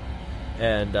recovered.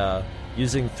 And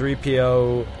using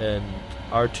 3PO and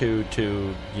R2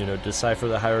 to, decipher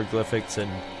the hieroglyphics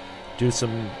and do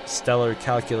some stellar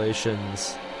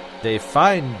calculations, they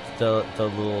find the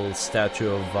little statue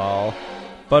of Vol.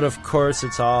 But of course,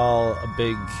 it's all a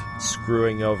big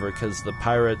screwing over because the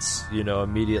pirates,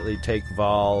 immediately take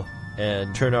Vol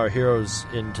and turn our heroes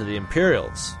into the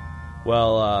Imperials.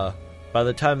 Well, by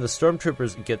the time the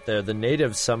stormtroopers get there, the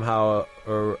natives somehow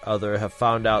or other have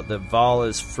found out that Vol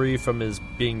is free from his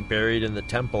being buried in the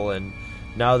temple, and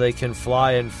now they can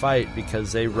fly and fight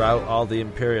because they rout all the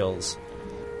Imperials.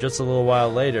 Just a little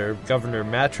while later, Governor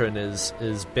Matron is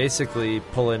basically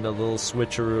pulling a little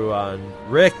switcheroo on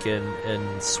Rick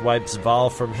and swipes Vol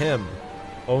from him,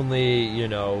 only,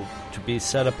 to be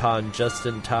set upon just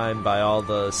in time by all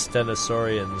the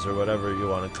Stenosaurians, or whatever you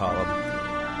want to call them.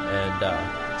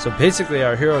 And so basically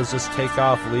our heroes just take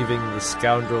off, leaving the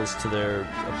scoundrels to their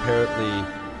apparently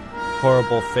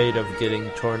horrible fate of getting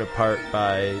torn apart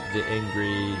by the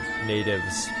angry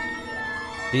natives.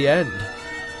 The end.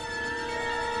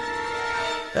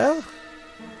 Well,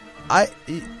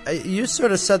 you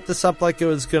sort of set this up like it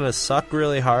was going to suck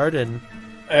really hard, and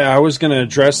I was going to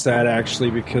address that,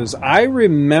 actually, because I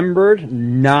remembered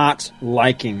not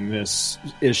liking this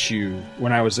issue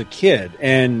when I was a kid,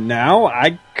 and now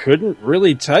I couldn't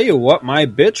really tell you what my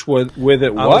bitch with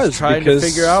it was. I was trying to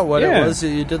figure out what it was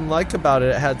that you didn't like about it.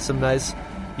 It had some nice,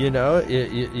 you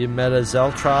met a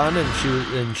Zeltron,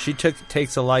 and she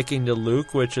takes a liking to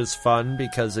Luke, which is fun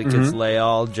because it gets Leia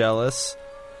all jealous.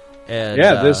 And,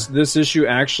 this issue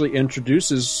actually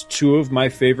introduces two of my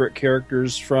favorite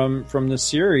characters from the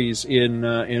series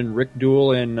in Rick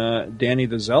Duel and Danny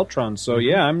the Zeltron. So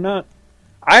I'm not.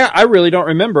 I really don't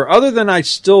remember. Other than I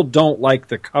still don't like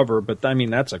the cover, but I mean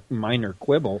that's a minor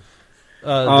quibble. The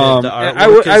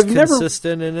artwork is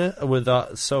consistent in it with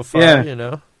so far.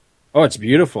 Oh, it's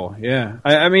beautiful. Yeah,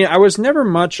 I mean I was never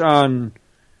much on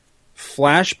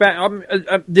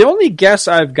flashback. The only guess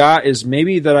I've got is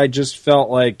maybe that I just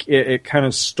felt like it kind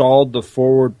of stalled the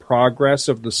forward progress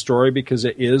of the story because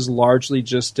it is largely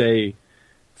just a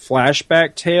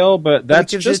flashback tale. But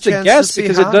that's just a guess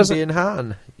because it doesn't. Being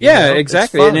Han,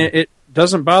 exactly, and it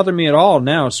doesn't bother me at all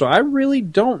now. So I really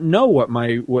don't know what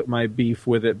my beef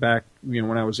with it back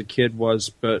when I was a kid was,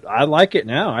 but I like it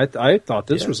now. I thought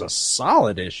this was a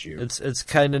solid issue. It's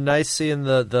kind of nice seeing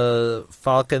the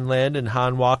Falcon land and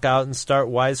Han walk out and start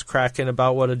wisecracking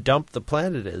about what a dump the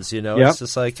planet is. It's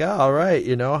just like, all right,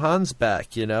 Han's back.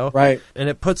 Right, and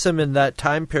it puts him in that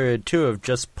time period too of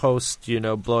just post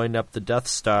blowing up the Death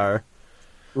Star.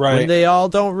 Right. When they all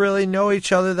don't really know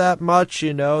each other that much,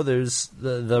 there's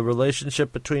the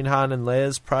relationship between Han and Leia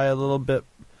is probably a little bit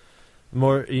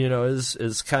more,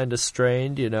 is kind of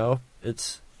strained,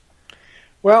 It's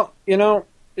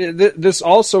this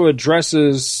also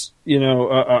addresses,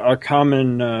 a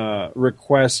common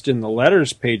request in the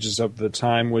letters pages of the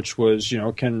time, which was,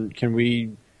 can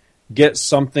we get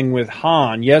something with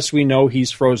Han? Yes, we know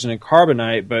he's frozen in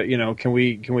carbonite, but can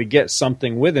we get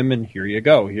something with him? And here you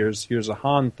go. Here's a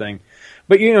Han thing.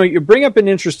 But you bring up an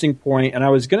interesting point, and I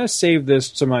was going to save this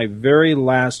to my very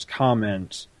last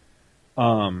comment.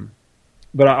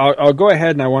 But I'll go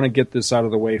ahead and I want to get this out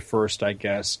of the way first, I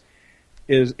guess.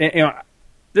 This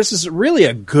is really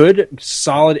a good,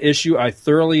 solid issue. I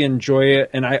thoroughly enjoy it,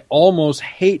 and I almost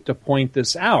hate to point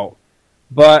this out,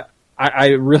 but I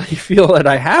really feel that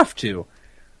I have to.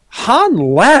 Han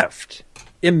left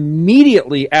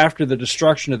immediately after the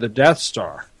destruction of the Death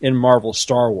Star in Marvel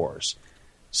Star Wars.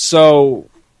 So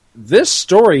this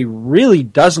story really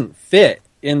doesn't fit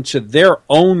into their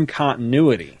own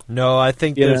continuity. No, I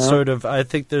think they're sort of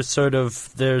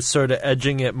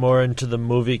edging it more into the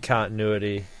movie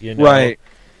continuity, Right.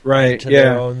 Into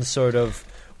their own sort of,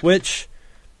 which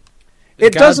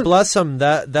God doesn't bless them.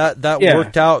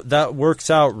 That works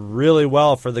out really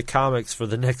well for the comics for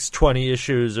the next 20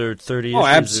 issues or 30 issues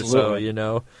absolutely. or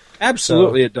so,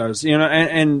 Absolutely, it does.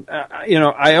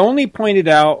 I only pointed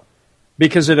out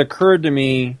because it occurred to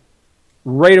me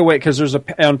right away, because there's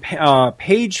on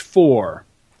page 4.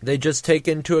 They just take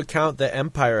into account the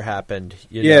Empire happened.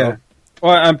 Well,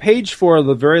 on page 4,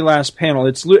 the very last panel,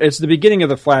 it's the beginning of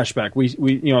the flashback. We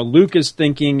Luke is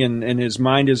thinking, and his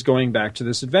mind is going back to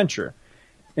this adventure,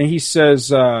 and he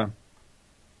says, "Well,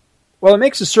 it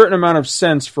makes a certain amount of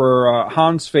sense for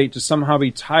Han's fate to somehow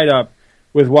be tied up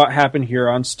with what happened here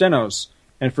on Stenos."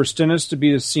 And for Stennis to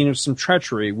be the scene of some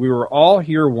treachery. We were all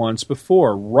here once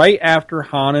before, right after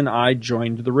Han and I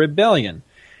joined the rebellion.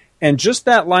 And just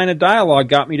that line of dialogue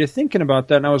got me to thinking about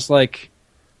that, and I was like,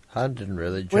 Han didn't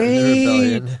really join the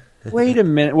rebellion. Wait a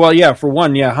minute. Well, yeah, for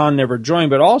one, Han never joined,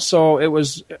 but also it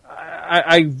was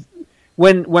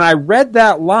when I read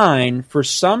that line, for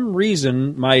some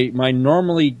reason, my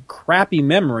normally crappy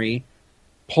memory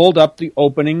pulled up the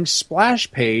opening splash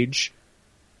page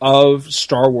of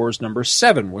Star Wars number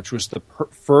 7, which was the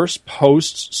first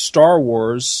post Star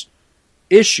Wars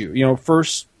issue.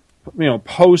 Post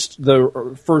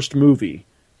the first movie.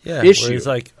 Yeah, issue. where he's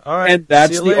like, all right, and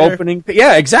that's see you the later. opening.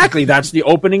 Yeah, exactly. That's the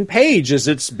opening page. It's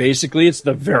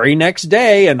the very next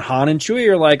day, and Han and Chewie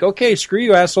are like, okay, screw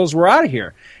you assholes, we're out of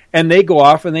here. And they go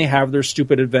off and they have their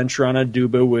stupid adventure on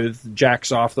Aduba with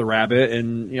Jax off the rabbit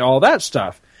and all that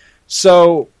stuff.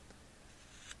 So,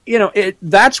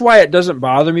 that's why it doesn't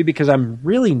bother me, because I'm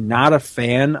really not a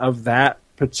fan of that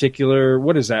particular.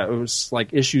 What is that? It was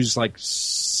like issues like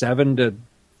 7 to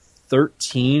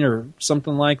 13 or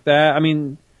something like that. I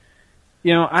mean,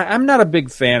 I'm not a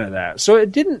big fan of that. So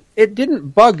it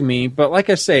didn't bug me, but like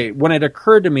I say, when it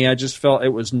occurred to me, I just felt it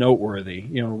was noteworthy.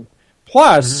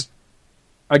 Plus,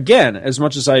 again, as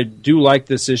much as I do like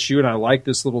this issue and I like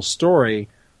this little story,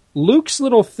 Luke's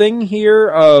little thing here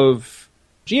of,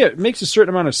 gee, it makes a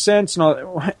certain amount of sense and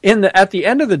all. At the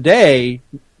end of the day,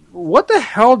 what the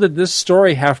hell did this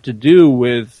story have to do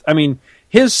with? I mean,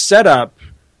 his setup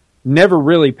never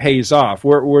really pays off.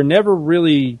 We're never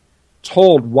really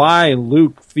told why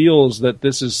Luke feels that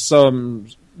this is some,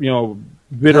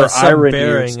 bitter irony.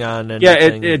 Bearing on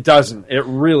anything. Yeah, it doesn't. It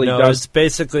really doesn't. It's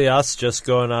basically us just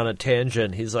going on a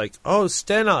tangent. He's like, oh,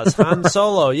 Stennis, Han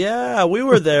Solo. Yeah, we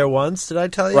were there once. Did I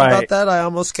tell you about that? I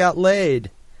almost got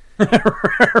laid.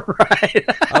 Right.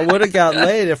 I would have got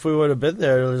laid if we would have been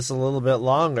there just a little bit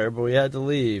longer, but we had to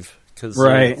leave because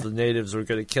the natives were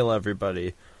going to kill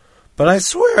everybody. But I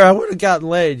swear I would have gotten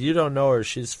laid. You don't know her.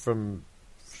 She's from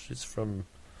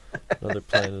another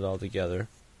planet altogether.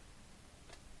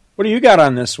 What do you got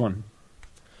on this one?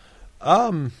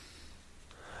 Not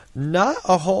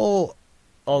a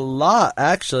lot,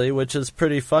 actually, which is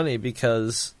pretty funny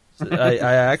because I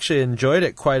actually enjoyed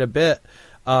it quite a bit.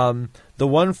 The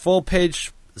one full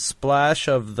page splash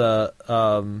of the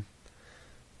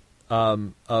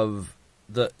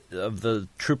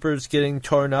troopers getting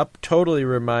torn up totally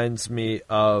reminds me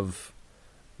of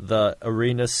the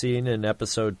arena scene in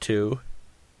episode 2.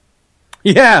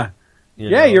 Yeah.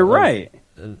 You're right.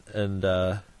 And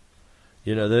they're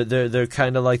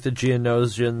kind of like the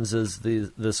Geonosians as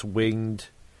this winged,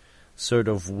 sort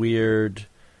of weird,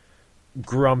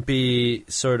 grumpy,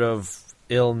 sort of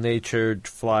ill-natured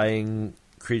flying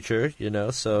creature,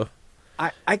 so...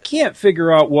 I can't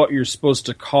figure out what you're supposed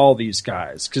to call these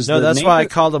guys. That's why I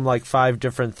called them like 5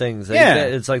 different things. Yeah.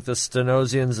 It's like the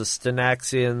Stenosians, the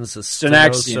Stenaxians, the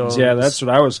Stenaxians, yeah, that's what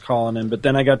I was calling them. But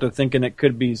then I got to thinking it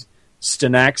could be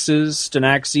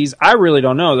Stenaxes. I really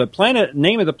don't know. The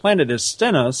name of the planet is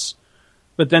Stennis,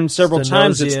 but then several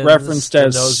times it's referenced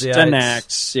as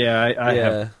Stenax. Yeah, I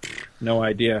have no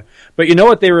idea. But you know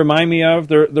what they remind me of?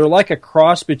 They're like a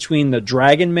cross between the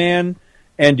Dragon Man.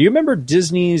 And do you remember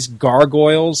Disney's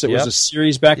Gargoyles? It was a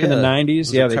series back in the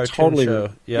 90s. Yeah, they totally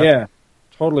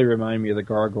totally remind me of the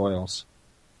Gargoyles.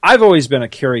 I've always been a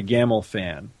Carrie Gamble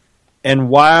fan. And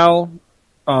while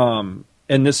and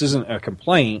this isn't a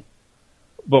complaint,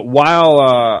 but while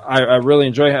I really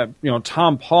enjoy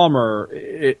Tom Palmer,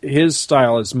 his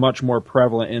style is much more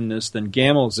prevalent in this than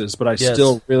Gamble's is, but I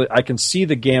still I can see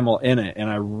the Gamble in it and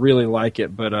I really like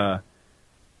it, but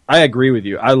I agree with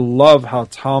you. I love how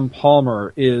Tom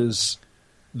Palmer is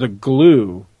the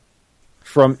glue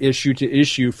from issue to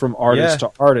issue, from artist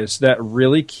to artist, that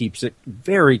really keeps it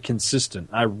very consistent.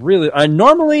 I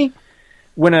normally,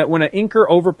 when an inker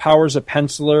overpowers a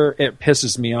penciler, it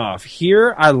pisses me off.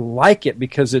 Here, I like it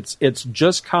because it's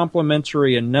just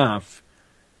complimentary enough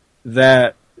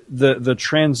that the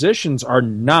transitions are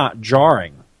not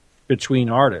jarring between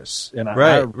artists, and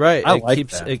I like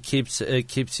that. It keeps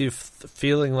you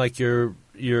feeling like you're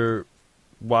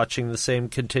watching the same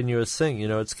continuous thing.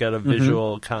 It's got a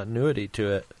visual continuity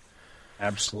to it.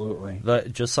 Absolutely,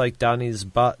 just like Donnie's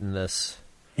butt in this.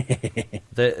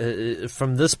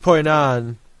 From this point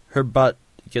on, her butt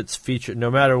gets featured no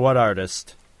matter what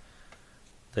artist.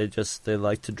 They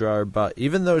like to draw her butt,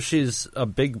 even though she's a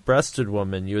big-breasted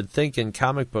woman. You would think in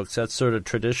comic books that's sort of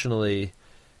traditionally.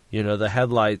 The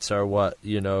headlights are what,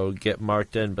 get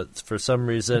marked in. But for some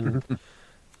reason,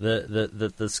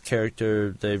 that this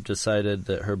character, they've decided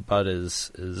that her butt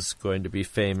is going to be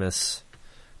famous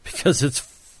because it's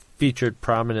featured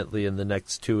prominently in the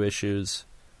next 2 issues.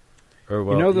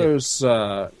 Those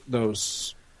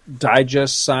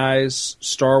digest-size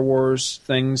Star Wars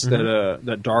things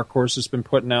that Dark Horse has been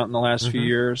putting out in the last few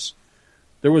years?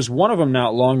 There was one of them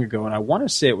not long ago, and I want to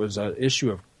say it was an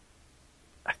issue of,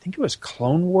 I think it was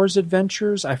Clone Wars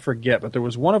Adventures. I forget, but there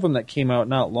was one of them that came out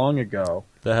not long ago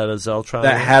that had a Zeltron.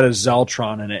 That had a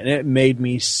Zeltron in it, and it made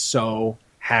me so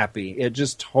happy. It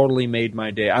just totally made my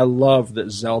day. I love that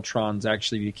Zeltrons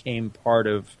actually became part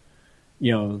of,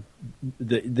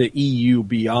 the EU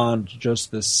beyond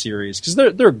just this series, because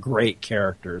they're great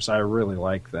characters. I really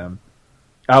like them.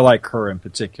 I like her in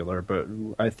particular, but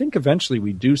I think eventually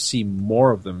we do see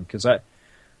more of them, because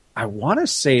I want to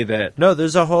say that... No,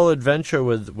 there's a whole adventure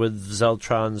with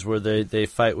Zeltrons where they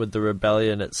fight with the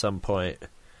rebellion at some point.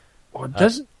 Well,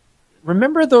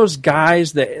 remember those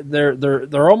guys that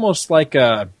they're almost like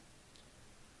a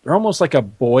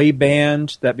boy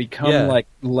band that become like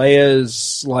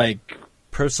Leia's like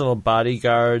personal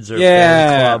bodyguards or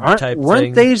fan club type thing.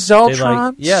 Weren't they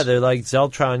Zeltrons? They're like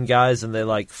Zeltron guys, and they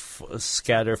like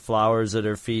scatter flowers at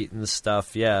her feet and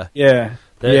stuff. Yeah.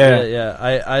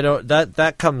 I don't.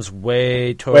 That comes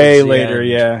way towards the later.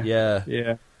 end.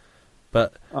 Yeah.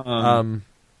 But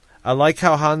I like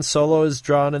how Han Solo is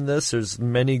drawn in this. There's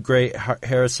many great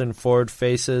Harrison Ford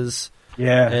faces.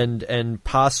 Yeah. And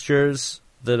postures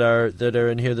that are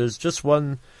in here. There's just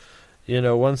one.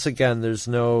 Once again, there's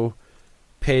no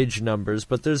page numbers,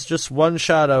 but there's just one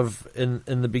shot of in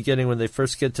the beginning when they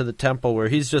first get to the temple where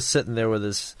he's just sitting there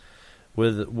with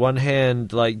one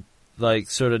hand like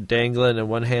sort of dangling and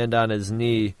one hand on his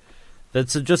knee.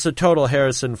 That's just a total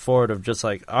Harrison Ford of just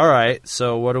like, all right,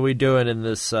 so what are we doing in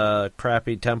this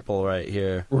crappy temple right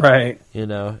here? Right.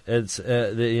 It's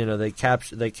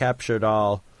they captured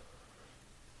all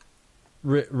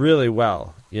really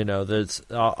well. There's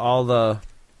all the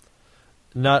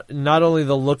not only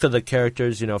the look of the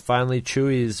characters. Finally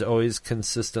Chewie's always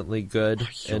consistently good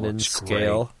and in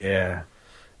scale. Great. Yeah.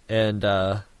 And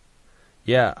I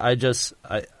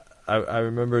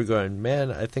remember going,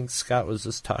 man, I think Scott was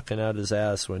just talking out his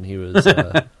ass when he was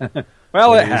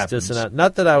well, it happens.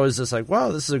 Not that I was just like,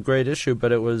 wow, this is a great issue,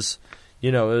 but it was,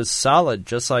 it was solid,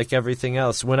 just like everything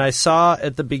else. When I saw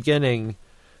at the beginning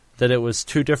that it was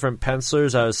two different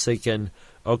pencilers, I was thinking,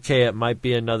 okay, it might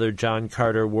be another John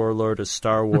Carter Warlord of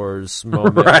Star Wars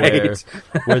moment right.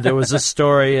 where there was a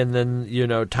story and then,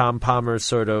 Tom Palmer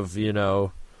sort of,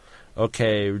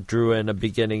 okay, drew in a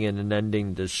beginning and an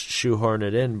ending to shoehorn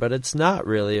it in, but it's not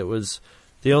really. It was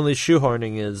the only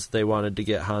shoehorning is they wanted to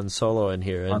get Han Solo in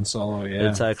here. And Han Solo, yeah.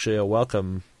 It's actually a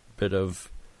welcome bit of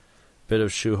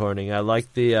shoehorning. I like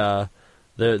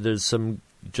there's some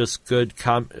just good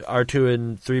R2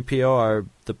 and 3PO are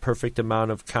the perfect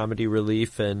amount of comedy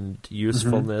relief and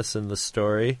usefulness in the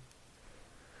story.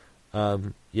 I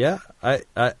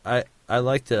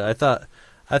liked it.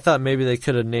 I thought maybe they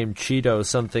could have named Cheeto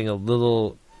something a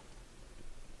little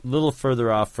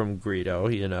further off from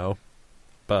Greedo,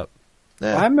 but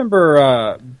I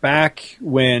remember back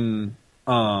when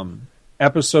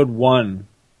Episode 1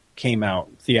 came out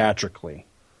theatrically.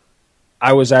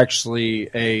 I was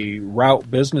actually a route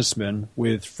businessman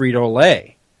with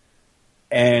Frito-Lay,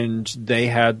 and they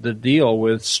had the deal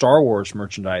with Star Wars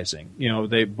merchandising.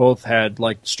 They both had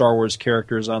like Star Wars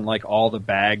characters on like all the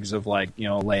bags of like,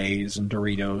 Lay's and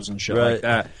Doritos and shit like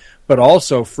that. But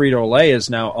also Frito-Lay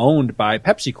is now owned by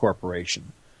Pepsi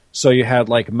Corporation. So you had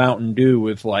like Mountain Dew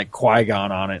with like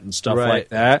Qui-Gon on it and stuff like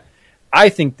that. I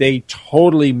think they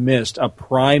totally missed a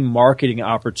prime marketing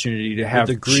opportunity to have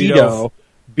Cheeto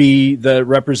be the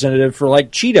representative for like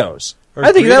Cheetos.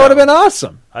 I think that would have been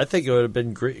awesome. I think it would have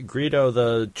been Greedo,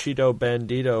 the Cheeto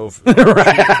Bandito, the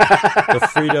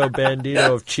Frito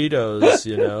Bandito of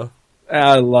Cheetos.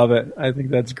 I love it. I think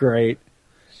that's great.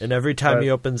 And every time he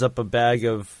opens up a bag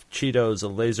of Cheetos, a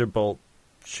laser bolt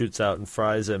shoots out and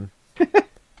fries him.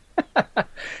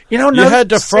 You had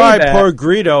to fry poor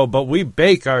Greedo, but we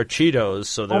bake our Cheetos,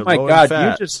 so they're low in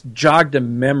fat. You just jogged a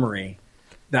memory.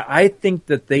 Now, I think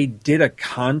that they did a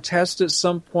contest at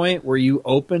some point where you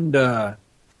opened a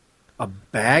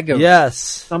bag of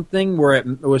something where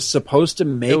it was supposed to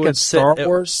make a Star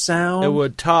Wars sound. It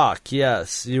would talk,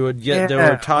 yes. You would get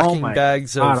there were talking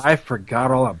bags of. God, I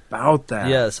forgot all about that.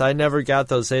 Yes, I never got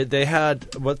those. They had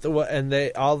all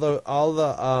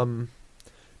the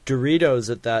Doritos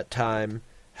at that time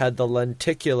had the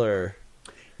lenticular.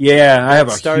 Yeah, I have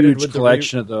a huge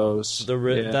collection of those.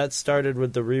 That started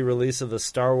with the re-release of the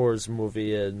Star Wars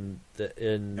movie in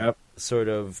sort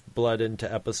of bled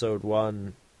into Episode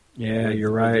 1. Yeah,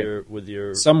 you're right. With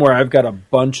your somewhere I've got a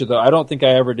bunch of those. I don't think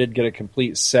I ever did get a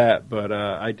complete set, but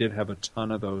I did have a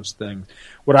ton of those things.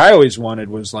 What I always wanted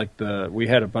was like we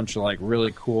had a bunch of like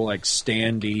really cool like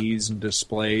standees and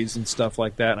displays and stuff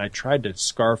like that, and I tried to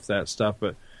scarf that stuff,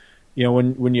 but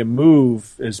when you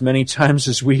move as many times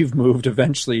as we've moved,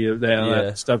 eventually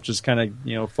that stuff just kind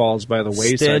of falls by the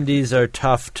wayside. Standees are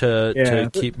tough to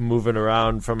keep moving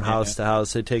around from house to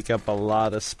house. They take up a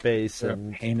lot of space. They're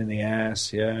and a pain in the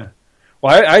ass, yeah.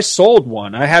 Well, I sold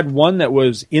one. I had one that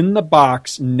was in the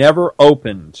box, never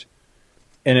opened,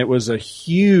 and it was a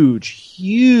huge,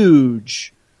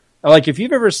 like if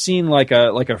you've ever seen like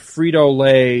a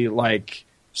Frito-Lay like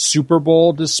Super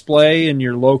Bowl display in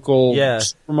your local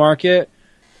supermarket,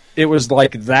 it was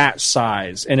like that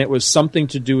size, and it was something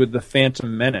to do with the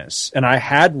Phantom Menace. And I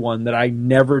had one that I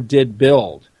never did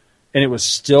build, and it was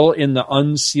still in the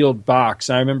unsealed box.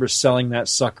 And I remember selling that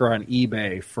sucker on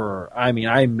eBay I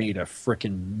made a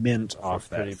frickin' mint off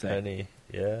that thing. Penny.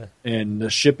 Yeah. And the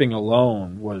shipping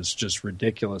alone was just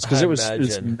ridiculous because it was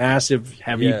this massive,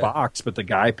 heavy box, but the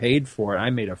guy paid for it. I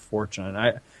made a fortune. And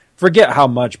I forget how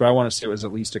much, but I want to say it was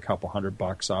at least a couple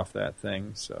 $100 off that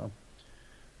thing. So,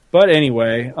 but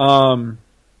anyway, I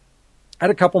had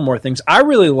a couple more things. I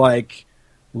really like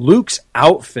Luke's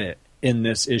outfit in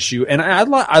this issue, and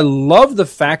I love the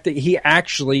fact that he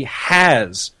actually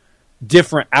has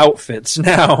different outfits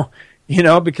now.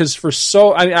 Because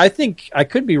I think I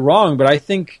could be wrong, but I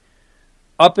think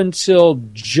up until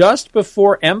just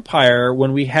before Empire,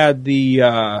 when we had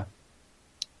the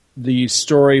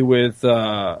story with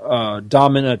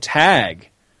Domina Tag,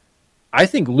 I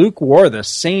think Luke wore the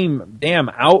same damn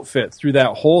outfit through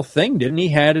that whole thing, didn't he?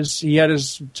 He had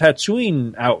his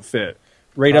tattooing outfit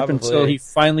right up until he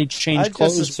finally changed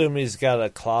clothes. I just assume he's got a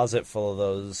closet full of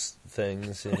those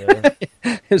things,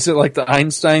 Is it like the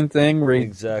Einstein thing? Where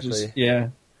exactly.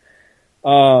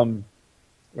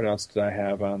 What else did I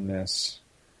have on this?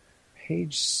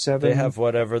 Page 7. They have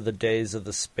whatever the days of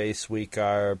the Space Week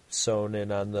are sewn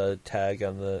in on the tag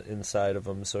on the inside of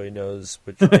them, so he knows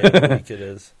which day of the week it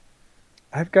is.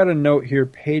 I've got a note here.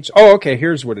 Okay,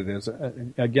 here's what it is.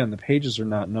 Again, the pages are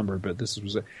not numbered, but this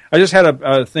was. I just had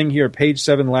a thing here. Page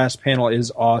 7, last panel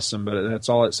is awesome, but that's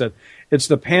all it said. It's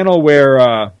the panel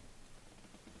where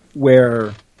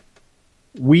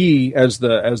we, as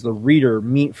the reader,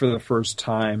 meet for the first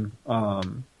time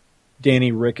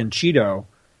Danny, Rick, and Cheeto,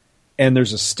 and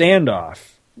there's a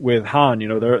standoff with Han.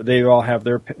 They all have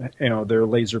their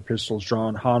laser pistols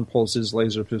drawn. Han pulls his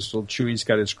laser pistol. Chewie's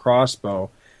got his crossbow.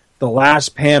 The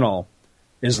last panel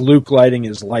is Luke lighting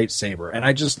his lightsaber, and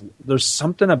there's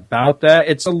something about that.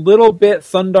 It's a little bit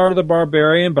Thundar the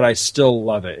Barbarian, but I still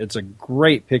love it. It's a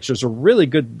great picture. It's a really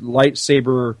good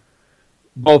lightsaber,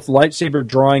 both lightsaber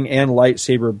drawing and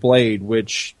lightsaber blade,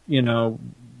 which,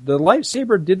 the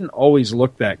lightsaber didn't always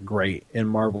look that great in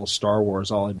Marvel Star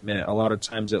Wars, I'll admit. A lot of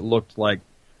times it looked like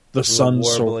the sun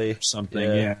sword or something,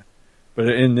 yeah. But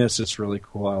in this, it's really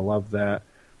cool. I love that.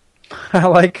 I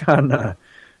like on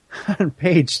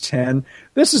page 10,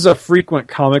 this is a frequent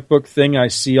comic book thing I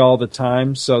see all the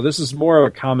time, so this is more of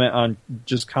a comment on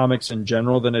just comics in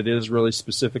general than it is really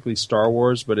specifically Star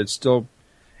Wars, but it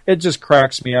just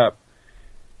cracks me up.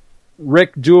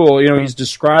 Rick Duel, he's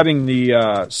describing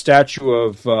the statue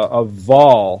of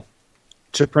Val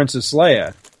to Princess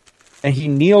Leia, and he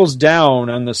kneels down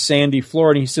on the sandy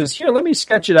floor and he says, "Here, let me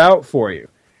sketch it out for you."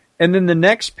 And then the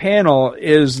next panel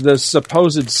is the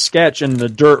supposed sketch in the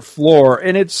dirt floor,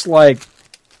 and it's like,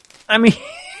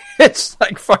 it's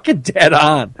like fucking dead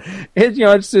on.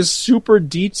 It's this super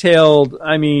detailed,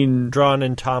 drawn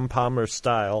in Tom Palmer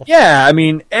style. Yeah,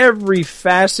 every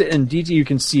facet and detail. You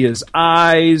can see his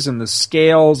eyes and the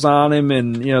scales on him,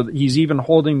 and he's even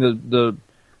holding the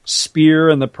spear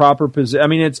in the proper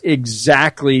position. It's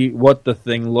exactly what the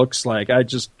thing looks like.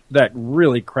 That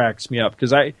really cracks me up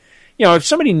because if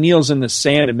somebody kneels in the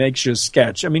sand and makes you a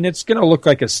sketch, it's going to look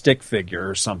like a stick figure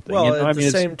or something. Well, at the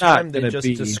same time, they just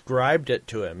described it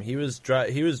to him. He was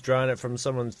drawing it from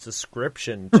someone's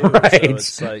description, too. Right.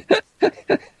 So it's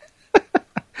like...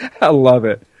 I love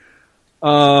it.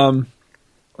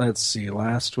 Let's see.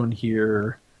 Last one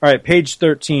here. All right, page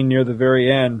 13, near the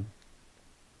very end.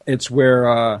 It's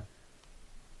where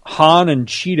Han and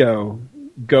Cheeto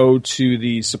go to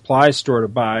the supply store to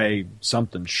buy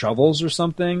something, shovels or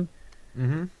something.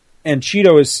 Mm-hmm. And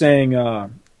Cheeto is saying,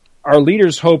 our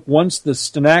leaders hope once the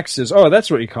Stynaxes... Oh,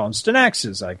 that's what you call them.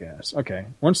 Stynaxes, I guess. Okay.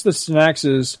 Once the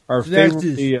Stynaxes are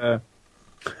favorably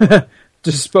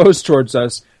disposed towards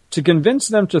us, to convince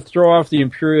them to throw off the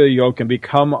Imperial yoke and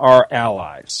become our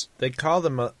allies. They call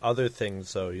them other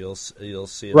things, though. You'll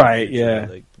see. Right, yeah.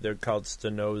 They're called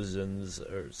Stenosians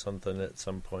or something at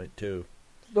some point, too.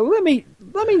 But let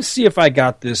me see if I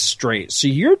got this straight. So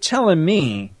you're telling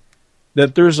me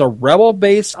that there's a rebel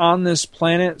base on this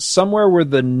planet somewhere where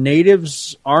the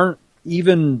natives aren't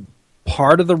even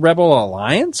part of the Rebel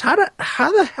Alliance? How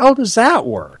the hell does that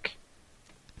work?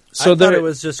 So I thought it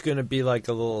was just going to be like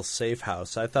a little safe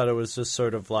house. I thought it was just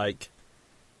sort of like,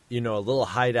 a little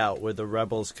hideout where the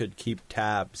rebels could keep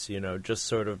tabs, just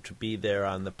sort of to be there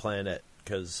on the planet,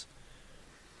 because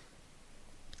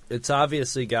it's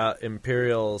obviously got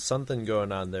Imperial something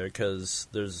going on there, because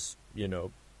there's,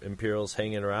 Imperials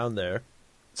hanging around there.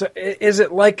 So is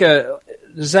it like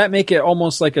does that make it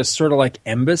almost like a sort of like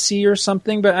embassy or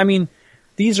something? But I mean,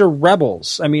 these are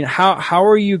rebels. I mean, how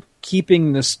are you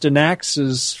keeping the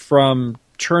Stynaxes from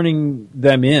turning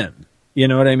them in? You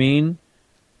know what I mean?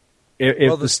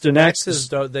 If the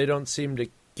Stynaxes they don't seem to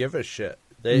give a shit.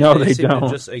 They seem don't. To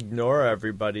just ignore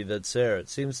everybody that's there. It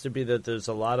seems to be that there's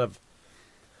a lot of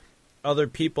other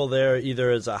people there, either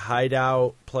as a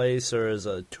hideout place or as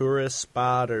a tourist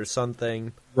spot or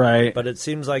something. Right. But it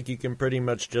seems like you can pretty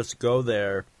much just go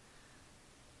there,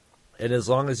 and as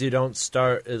long as you don't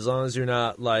start, as long as you're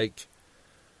not like,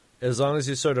 as long as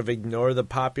you sort of ignore the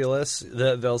populace,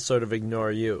 they'll sort of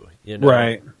ignore you.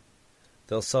 Right.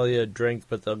 They'll sell you a drink,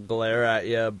 but they'll glare at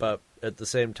you, but at the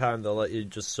same time, they'll let you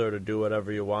just sort of do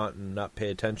whatever you want and not pay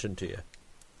attention to you.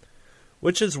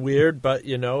 Which is weird, but,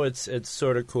 it's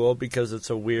sort of cool because it's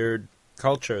a weird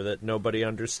culture that nobody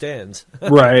understands.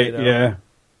 Right, yeah.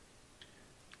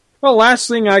 Well, last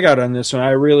thing I got on this one, I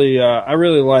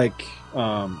really like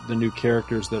the new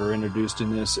characters that are introduced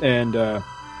in this, and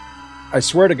I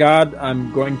swear to God,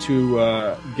 I'm going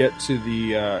to get to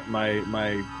the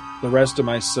rest of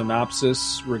my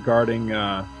synopsis regarding,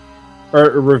 or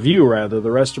review rather,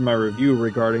 the rest of my review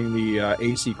regarding the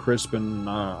A.C. Crispin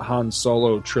Han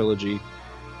Solo trilogy.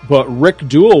 But Rick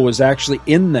Duell was actually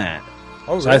in that.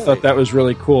 Oh, really? So I thought that was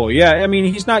really cool. Yeah, I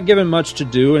mean, he's not given much to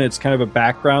do, and it's kind of a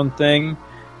background thing.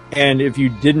 And if you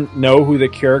didn't know who the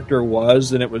character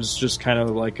was, then it was just kind of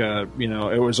like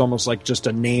it was almost like just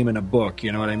a name in a book,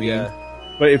 you know what I mean? Yeah.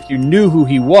 But if you knew who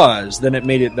he was, then it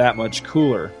made it that much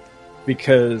cooler.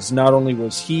 Because not only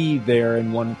was he there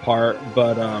in one part,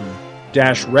 but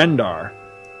Dash Rendar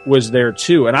was there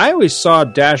too. And I always saw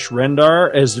Dash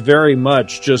Rendar as very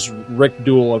much just Rick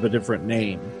Duell of a different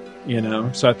name,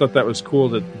 So I thought that was cool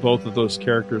that both of those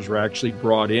characters were actually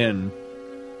brought in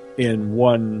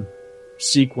one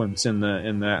sequence in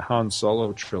that Han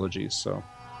Solo trilogy. So,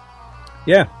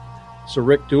 yeah. So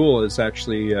Rick Duell is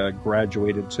actually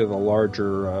graduated to the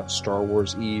larger Star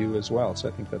Wars EU as well. So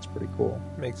I think that's pretty cool.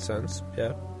 Makes sense.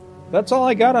 Yeah. That's all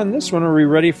I got on this one. Are we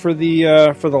ready for the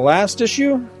last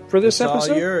issue for this episode? It's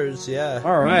all yours, yeah.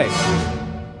 All right.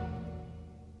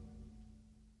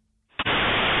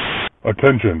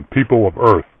 Attention, people of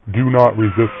Earth, do not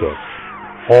resist us.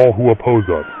 All who oppose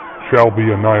us shall be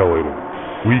annihilated.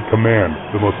 We command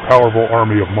the most powerful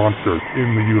army of monsters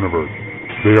in the universe.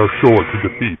 They are sure to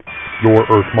defeat your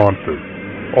Earth monsters.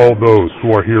 All those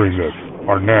who are hearing this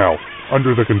are now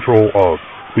under the control of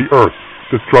the Earth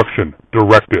Destruction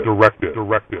Directive.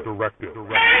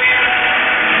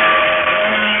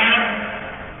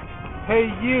 Hey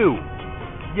you!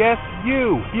 Yes,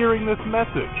 you, hearing this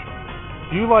message.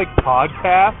 Do you like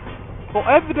podcasts? Well,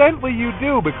 evidently you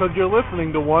do, because you're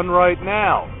listening to one right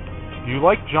now. Do you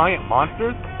like giant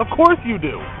monsters? Of course you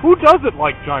do. Who doesn't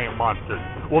like giant monsters?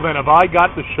 Well then have I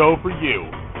got the show for you.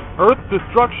 Earth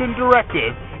Destruction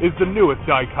Directive is the newest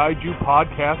Daikaiju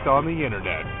podcast on the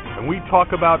internet, and we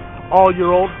talk about all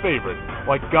your old favorites,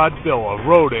 like Godzilla,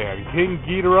 Rodan, King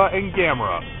Ghidorah, and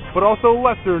Gamera, but also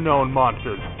lesser-known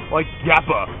monsters, like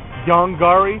Yappa,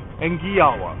 Yongari, and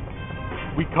Gyawa.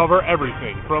 We cover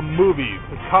everything from movies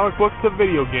to comic books to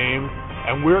video games,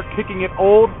 and we're kicking it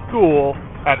old school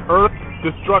at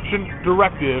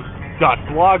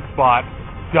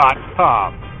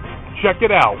earthdestructiondirective.blogspot.com. Check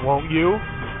it out, won't you?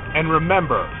 And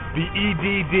remember, the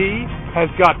EDD has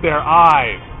got their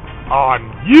eyes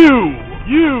on you!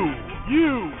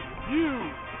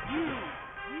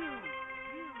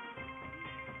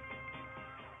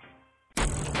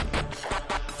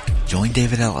 Join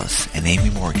David Ellis and Amy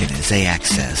Morgan as they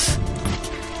access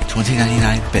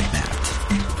 2099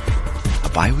 Bitmapped, a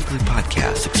bi-weekly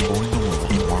podcast exploring the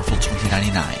world of Marvel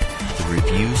 2099 through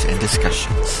reviews and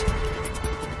discussions.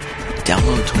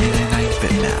 Download 2099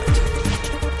 Bitmapped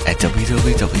at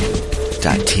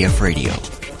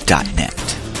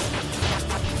www.tfradio.net.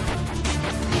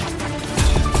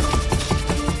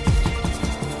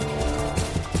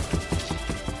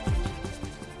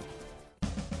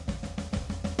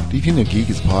 Geekin' of Geek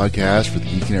is a podcast for the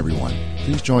geek and everyone.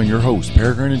 Please join your hosts,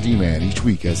 Peregrine and D-Man, each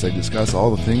week as they discuss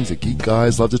all the things that geek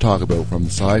guys love to talk about from the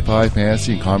sci-fi,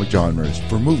 fantasy, and comic genres.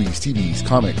 For movies, TVs,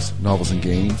 comics, novels, and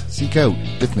games, seek out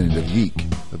Definitive Geek.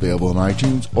 Available on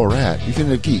iTunes or at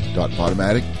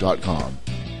definitivegeek.podomatic.com.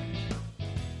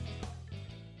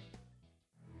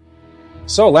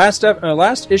 So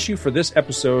last issue for this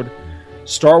episode,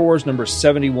 Star Wars number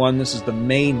 71. This is the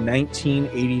May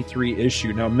 1983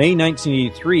 issue. Now, May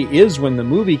 1983 is when the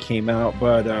movie came out,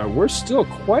 but we're still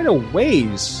quite a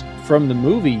ways from the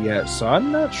movie yet, so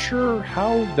I'm not sure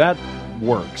how that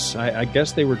works. I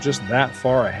guess they were just that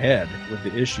far ahead with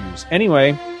the issues.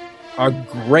 Anyway, a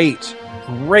great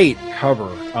cover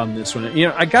on this one. You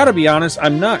know, I gotta be honest,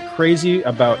 I'm not crazy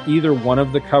about either one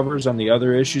of the covers on the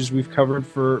other issues we've covered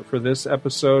for this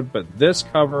episode, but this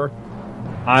cover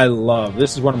I love.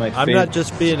 This is one of my favorites. I'm not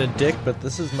just being a dick, but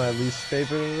this is my least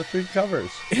favorite of the 3 covers.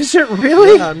 Is it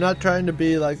really? Yeah, I'm not trying to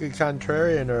be like a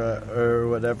contrarian or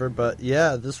whatever, but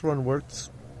yeah, this one works.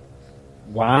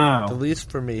 Wow. The least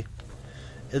for me.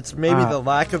 It's maybe the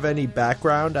lack of any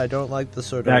background. I don't like the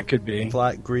sort that of could be.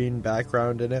 flat green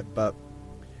background in it, but...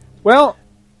 Well...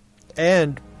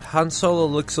 And Han Solo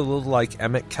looks a little like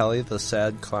Emmett Kelly, the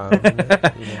sad clown. In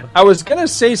it, you know? I was going to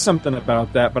say something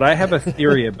about that, but I have a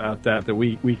theory about that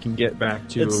we can get back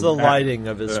to. It's the lighting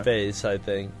of his face, I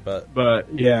think. But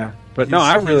yeah. But no,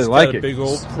 I really like it. He's got a big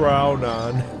old crown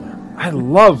on. I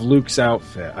love Luke's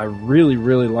outfit. I really,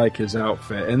 really like his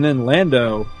outfit. And then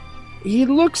Lando, he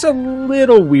looks a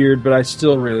little weird, but I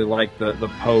still really like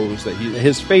the pose.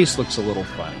 His face looks a little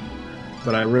funny,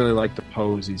 but I really like the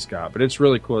pose he's got. But it's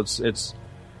really cool.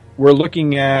 We're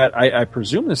looking at, I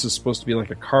presume this is supposed to be like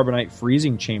a carbonite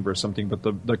freezing chamber or something, but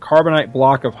the carbonite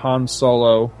block of Han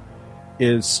Solo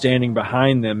is standing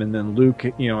behind them, and then Luke,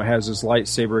 has his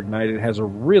lightsaber ignited. It has a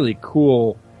really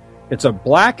cool, it's a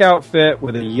black outfit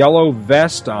with a yellow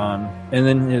vest on, and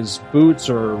then his boots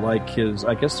are like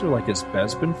I guess they're like his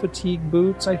Bespin fatigue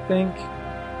boots, I think.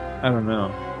 I don't know.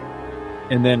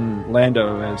 And then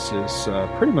Lando has his,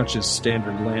 pretty much his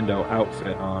standard Lando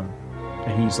outfit on.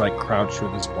 And he's like crouched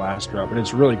with his blaster up. And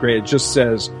it's really great. It just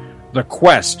says, the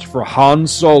quest for Han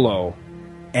Solo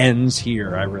ends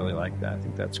here. I really like that. I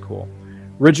think that's cool.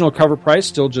 Original cover price,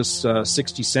 still just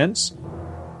 60 cents.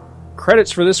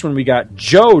 Credits for this one, we got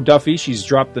Joe Duffy. She's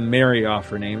dropped the Mary off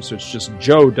her name, so it's just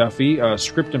Joe Duffy.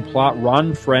 Script and plot,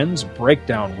 Ron Friends.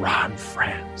 Breakdown, Ron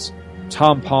Friends.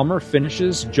 Tom Palmer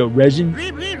finishes. Joe Regin.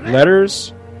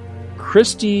 Letters.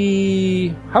 Christy,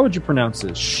 how would you pronounce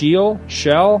this? Shell?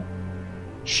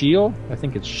 Scheel? I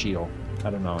think it's Scheel.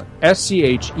 I don't know.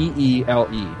 Scheele.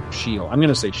 Scheel. I'm going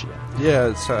to say Scheel. Yeah,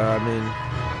 it's,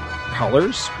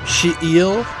 Colors?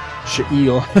 Scheel.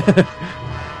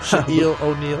 Shaquille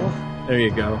O'Neal. There you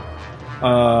go.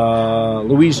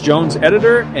 Louise Jones,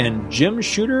 editor, and Jim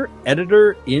Shooter,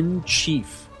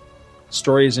 editor-in-chief.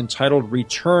 Story is entitled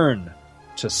Return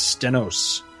to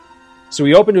Stenos. So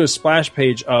we open to a splash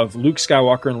page of Luke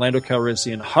Skywalker and Lando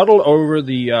Calrissian huddled over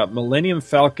the Millennium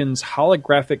Falcon's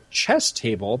holographic chess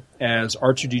table as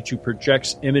R2-D2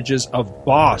 projects images of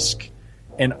Bossk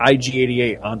and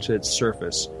IG-88 onto its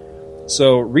surface.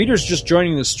 So readers just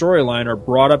joining the storyline are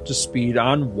brought up to speed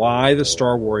on why the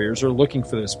Star Warriors are looking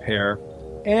for this pair,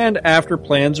 and after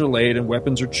plans are laid and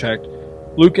weapons are checked,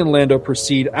 Luke and Lando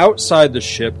proceed outside the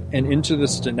ship and into the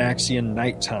Stenaxian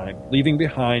nighttime, leaving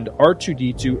behind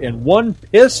R2-D2 and one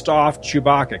pissed-off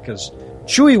Chewbacca, because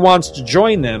Chewie wants to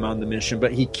join them on the mission,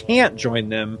 but he can't join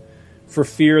them for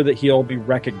fear that he'll be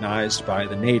recognized by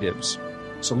the natives.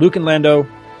 So Luke and Lando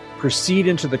proceed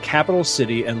into the capital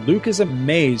city, and Luke is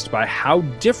amazed by how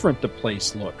different the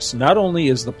place looks. Not only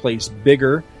is the place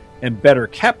bigger and better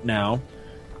kept now,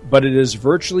 but it is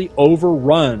virtually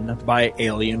overrun by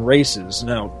alien races.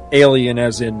 Now, alien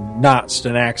as in not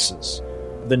Stenaxis.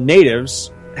 The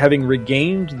natives, having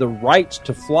regained the right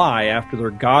to fly after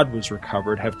their god was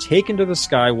recovered, have taken to the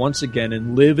sky once again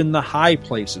and live in the high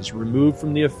places, removed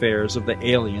from the affairs of the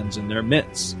aliens in their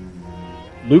midst.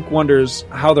 Luke wonders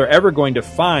how they're ever going to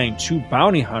find 2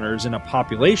 bounty hunters in a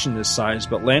population this size,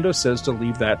 but Lando says to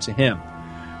leave that to him.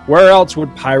 Where else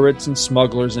would pirates and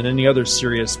smugglers and any other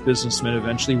serious businessmen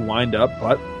eventually wind up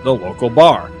but the local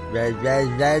bar?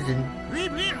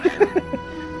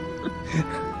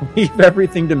 Leave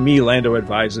everything to me, Lando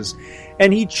advises,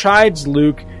 and he chides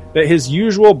Luke that his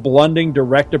usual blunting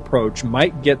direct approach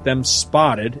might get them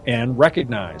spotted and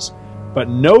recognized. But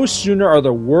no sooner are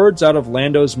the words out of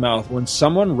Lando's mouth when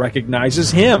someone recognizes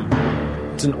him.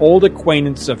 It's an old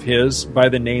acquaintance of his by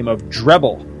the name of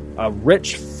Drebble, a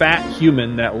rich, fat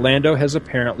human that Lando has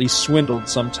apparently swindled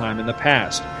sometime in the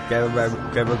past.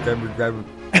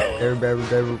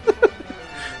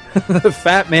 The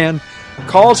fat man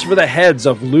calls for the heads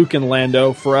of Luke and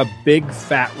Lando for a big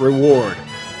fat reward.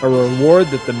 A reward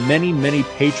that the many, many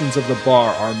patrons of the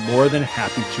bar are more than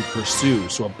happy to pursue.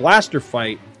 So a blaster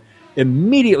fight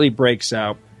immediately breaks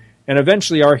out, and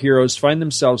eventually our heroes find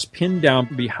themselves pinned down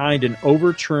behind an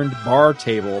overturned bar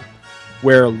table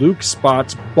where Luke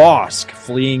spots Bosk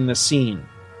fleeing the scene.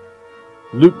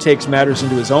 Luke takes matters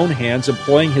into his own hands,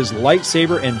 employing his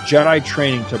lightsaber and Jedi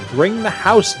training to bring the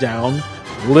house down,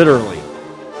 literally.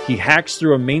 He hacks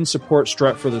through a main support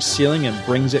strut for the ceiling and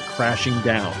brings it crashing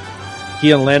down.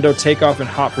 He and Lando take off in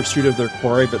hot pursuit of their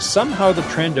quarry, but somehow the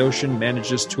Trandoshan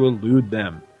manages to elude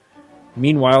them.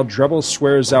 Meanwhile, Drebel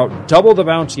swears out double the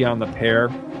bounty on the pair,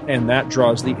 and that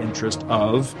draws the interest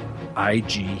of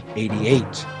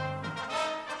IG-88.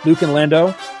 Luke and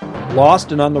Lando,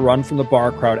 lost and on the run from the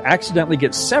bar crowd, accidentally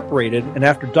get separated, and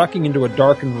after ducking into a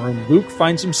darkened room, Luke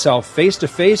finds himself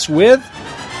face-to-face with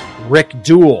Rick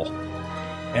Duel.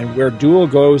 And where Duel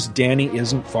goes, Danny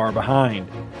isn't far behind.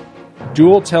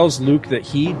 Duel tells Luke that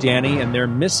he, Danny, and their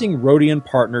missing Rodian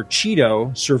partner,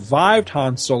 Cheeto, survived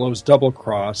Han Solo's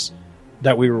double-cross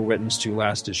that we were witness to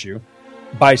last issue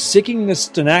by sicking the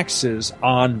Stynaxes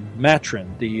on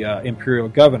Matrin, the Imperial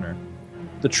governor.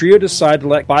 The trio decide to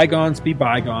let bygones be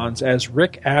bygones as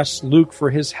Rick asks Luke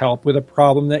for his help with a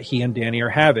problem that he and Danny are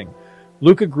having.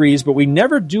 Luke agrees, but we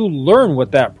never do learn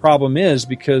what that problem is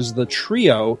because the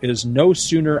trio is no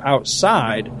sooner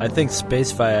outside. I think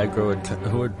Space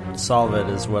Viagra would solve it,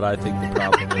 is what I think the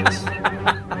problem is.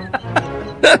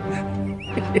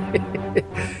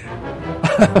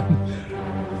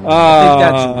 I think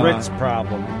that's Rick's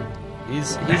problem.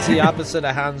 He's the opposite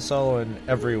of Han Solo in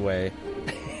every way.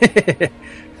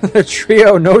 The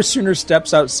trio no sooner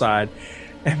steps outside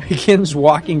and begins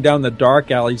walking down the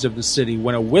dark alleys of the city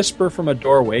when a whisper from a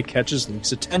doorway catches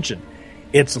Luke's attention.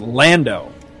 It's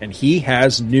Lando, and he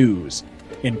has news.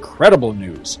 Incredible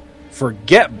news.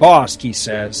 Forget Bosk, he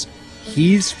says.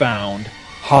 He's found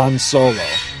Han Solo.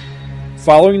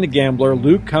 Following the gambler,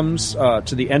 Luke comes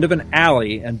to the end of an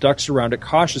alley and ducks around it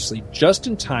cautiously, just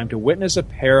in time to witness a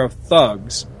pair of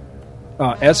thugs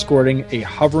escorting a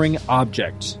hovering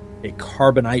object, a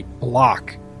carbonite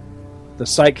block. The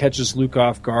sight catches Luke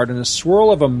off guard, and a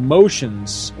swirl of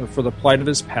emotions for the plight of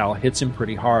his pal hits him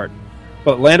pretty hard.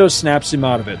 But Lando snaps him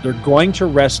out of it. They're going to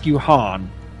rescue Han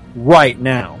right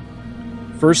now.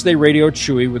 First they radio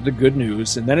Chewie with the good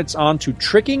news, and then it's on to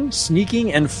tricking,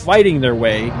 sneaking, and fighting their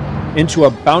way into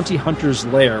a bounty hunter's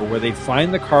lair where they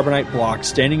find the carbonite block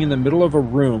standing in the middle of a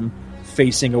room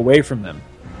facing away from them.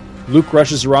 Luke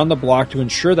rushes around the block to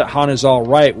ensure that Han is all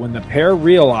right when the pair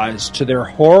realize, to their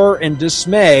horror and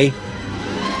dismay,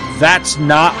 that's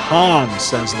not Han,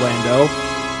 says Lando.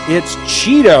 It's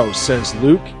Cheeto, says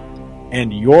Luke.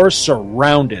 And you're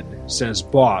surrounded, says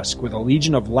Bosk, with a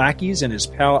legion of lackeys and his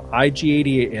pal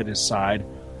IG-88 at his side,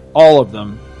 all of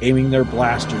them aiming their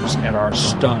blasters at our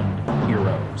stunned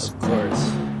heroes. Of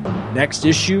course. Next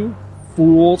issue,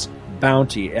 Fool's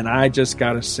Bounty. And I just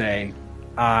gotta say,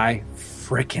 I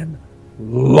frickin'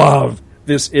 love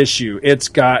this issue. It's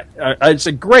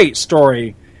a great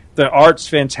story. The art's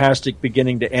fantastic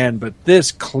beginning to end, but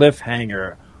this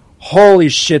cliffhanger, holy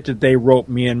shit did they rope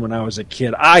me in when I was a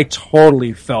kid. I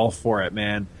totally fell for it,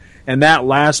 man. And that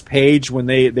last page when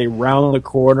they round the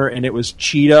corner and it was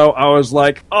Cheeto, I was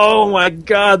like, oh my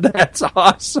god, that's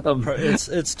awesome.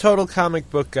 It's total comic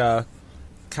book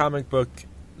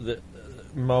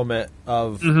moment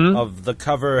of the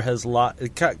cover has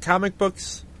comic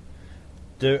books.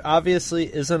 There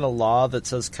obviously isn't a law that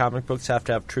says comic books have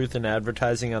to have truth in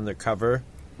advertising on their cover.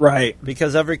 Right.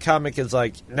 Because every comic is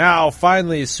like, now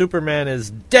finally Superman is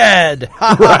dead!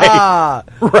 Ha ha!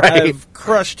 Right. I've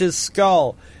crushed his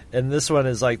skull. And this one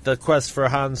is like, the quest for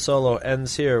Han Solo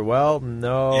ends here. Well,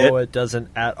 no, it doesn't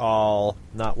at all.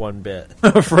 Not one bit.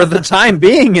 For the time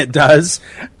being, it does.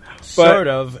 Sort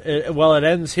of. It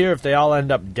ends here if they all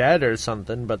end up dead or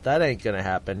something, but that ain't going to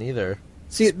happen either.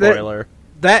 See, spoiler.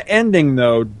 That ending,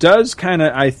 though, does kind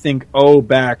of, I think, owe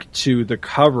back to the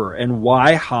cover. And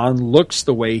why Han looks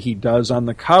the way he does on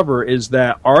the cover is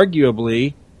that,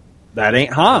 arguably, that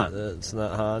ain't Han. It's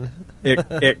not Han.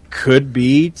 It could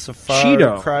be it's a far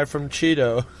Cheeto. Cry from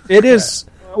Cheeto. It is.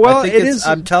 Well, it is.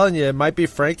 I'm telling you, it might be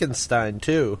Frankenstein,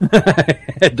 too.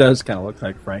 It does kind of look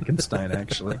like Frankenstein,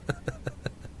 actually.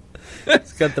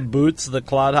 It's got the boots, the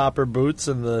clodhopper boots,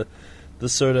 and the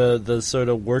sort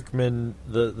of workman's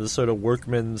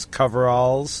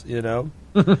coveralls, you know,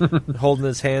 holding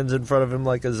his hands in front of him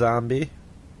like a zombie.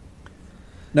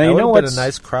 Now that you know what's what's been a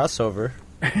nice crossover.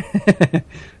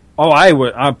 Oh, I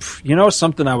would. You know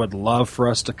something I would love for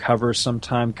us to cover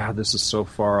sometime. God, this is so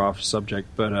far off subject,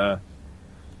 but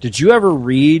did you ever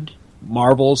read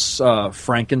Marvel's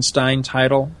Frankenstein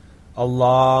title?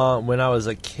 When I was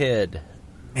a kid.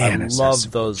 Man, I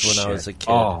loved those when I was a kid.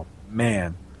 Oh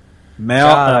man.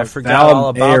 I forgot all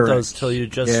about Eric. those till you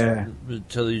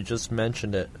just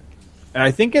mentioned it.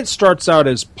 I think it starts out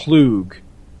as Plug,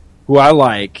 who I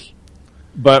like,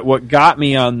 But what got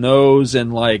me on those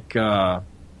and like there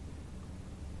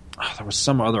was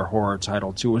some other horror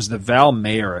title too, was the Val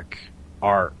Mayerick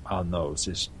art on those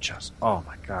is just, oh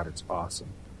my God, it's awesome.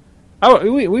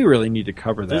 We really need to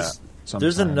cover that sometime.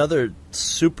 There's another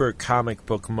super comic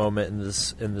book moment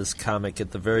in this comic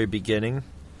at the very beginning.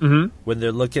 Mm-hmm. When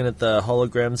they're looking at the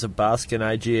holograms of Bosk and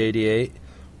IG-88,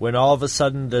 when all of a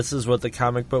sudden, this is what the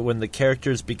comic book, when the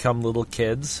characters become little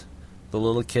kids, the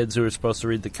little kids who are supposed to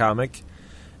read the comic,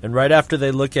 and right after they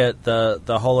look at the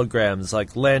holograms,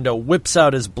 like Lando whips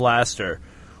out his blaster.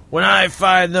 When I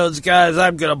find those guys,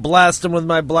 I'm going to blast them with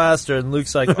my blaster. And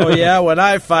Luke's like, oh yeah, when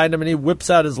I find them, and he whips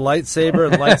out his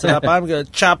lightsaber and lights it up, I'm going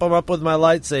to chop them up with my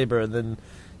lightsaber. And then,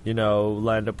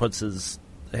 Lando puts his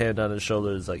hand on his shoulder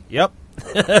and is like, yep.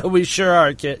 We sure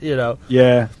are, kid.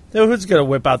 Yeah. Who's gonna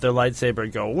whip out their lightsaber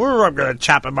and go, I'm gonna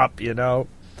chop him up,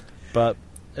 But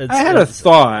I had a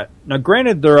thought. Now,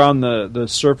 granted, they're on the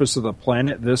surface of the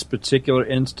planet, this particular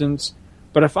instance.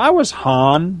 But if I was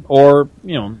Han or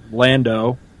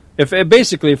Lando, if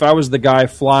I was the guy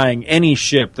flying any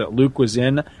ship that Luke was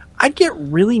in, I'd get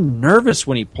really nervous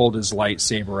when he pulled his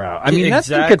lightsaber out. I mean, that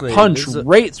thing could punch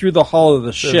right through the hull of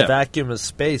the ship. A vacuum of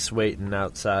space waiting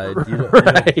outside. You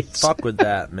Right. don't fuck with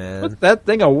that, man. Put that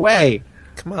thing away.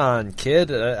 Come on,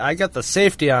 kid. I got the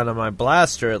safety on my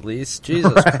blaster, at least.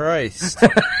 Jesus Christ.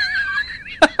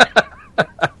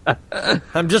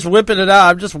 I'm just whipping it out.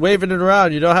 I'm just waving it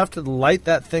around. You don't have to light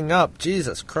that thing up.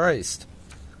 Jesus Christ.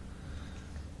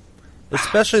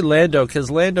 Especially Lando,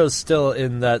 because Lando's still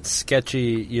in that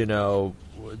sketchy,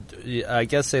 I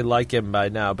guess they like him by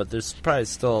now, but there's probably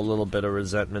still a little bit of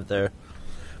resentment there.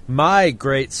 My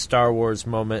great Star Wars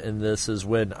moment in this is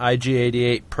when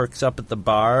IG-88 perks up at the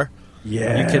bar.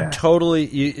 Yeah. You can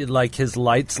totally, like his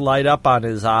lights light up on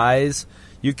his eyes.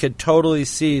 You could totally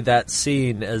see that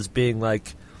scene as being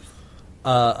like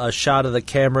a shot of the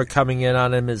camera coming in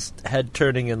on him, his head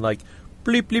turning and like,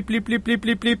 bleep, bleep, bleep, bleep, bleep,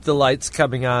 bleep, bleep, the lights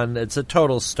coming on. It's a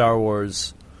total Star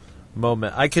Wars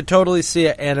moment. I could totally see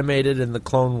it animated in the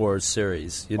Clone Wars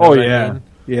series. You know what I mean?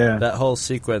 Yeah. That whole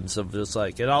sequence of just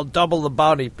like, and I'll double the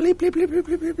bounty. Bleep, bleep, bleep, bleep,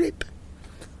 bleep, bleep, bleep.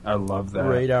 I love that.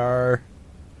 Radar.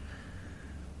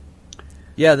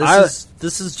 Yeah,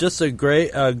 this is just a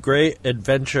great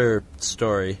adventure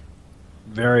story.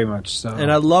 Very much so.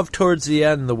 And I love towards the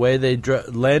end the way they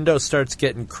Lando starts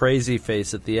getting crazy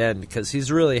face at the end because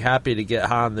he's really happy to get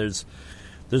Han. There's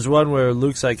one where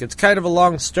Luke's like, it's kind of a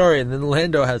long story, and then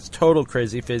Lando has total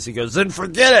crazy face. He goes, then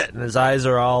forget it, and his eyes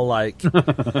are all like,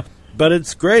 but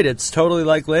it's great. It's totally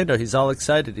like Lando. He's all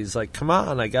excited. He's like, come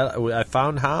on, I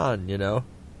found Han.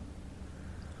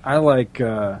 I like.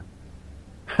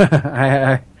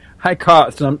 I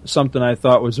caught something I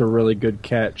thought was a really good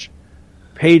catch.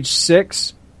 Page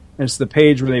 6, it's the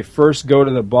page where they first go to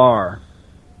the bar.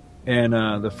 And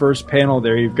the first panel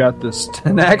there, you've got this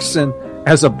Tenexan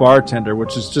as a bartender,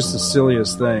 which is just the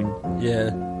silliest thing. Yeah.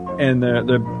 And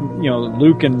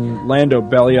Luke and Lando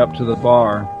belly up to the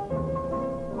bar.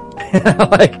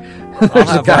 Like,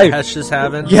 there's a guy Hesh is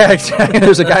having. Yeah, exactly.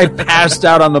 There's a guy passed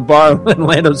out on the bar, and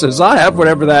Lando says, "I have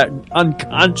whatever that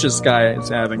unconscious guy is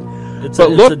having." It's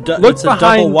look a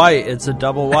double white. It's a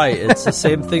double white. It's the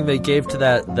same thing they gave to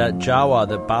that Jawa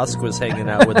that Bosk was hanging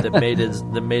out with that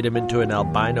made him into an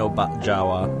albino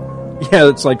Jawa. Yeah,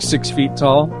 it's like 6 feet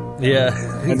tall.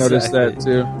 Yeah, I noticed that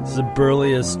too. It's the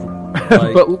burliest.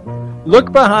 But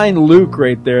look behind Luke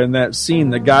right there in that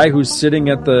scene. The guy who's sitting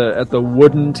at the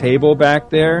wooden table back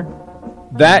there.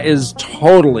 That is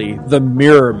totally the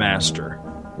Mirror Master.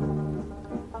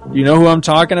 You know who I'm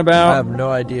talking about? I have no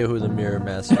idea who the Mirror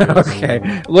Master is.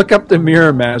 Okay, look up the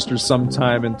Mirror Master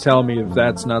sometime and tell me if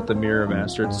that's not the Mirror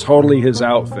Master. It's totally his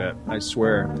outfit, I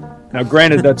swear. Now,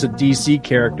 granted, that's a DC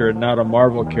character and not a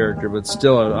Marvel character, but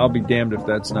still, I'll be damned if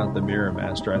that's not the Mirror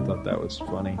Master. I thought that was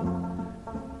funny.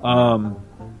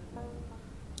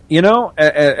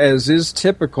 As is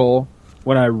typical,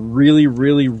 when I really,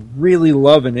 really, really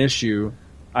love an issue,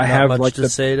 I have much like to the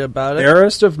say about it.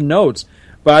 barest of notes.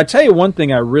 But I tell you one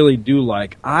thing I really do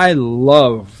like. I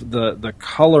love the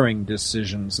coloring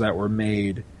decisions that were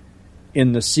made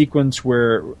in the sequence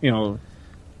where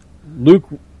Luke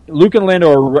and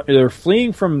Lando they're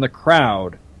fleeing from the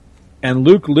crowd, and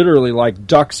Luke literally like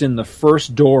ducks in the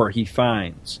first door he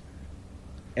finds,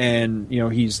 and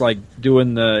he's like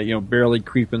doing the barely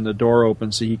creeping the door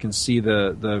open so he can see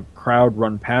the crowd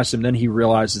run past him. Then he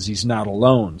realizes he's not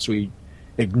alone, so he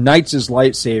ignites his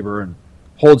lightsaber and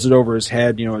holds it over his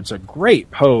head. It's a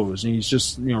great pose, and he's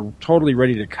just totally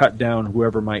ready to cut down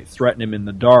whoever might threaten him in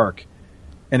the dark.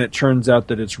 And it turns out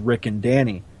that it's Rick and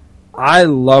Danny. I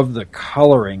love the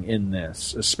coloring in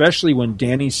this, especially when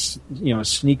Danny,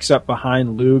 sneaks up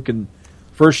behind Luke, and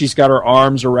first she's got her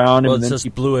arms around him. Well, and it's then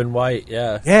just blue and white,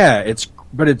 yeah. Yeah, it's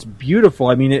beautiful.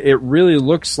 I mean, it really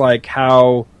looks like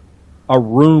how a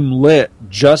room lit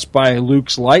just by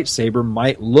Luke's lightsaber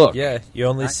might look. Yeah, you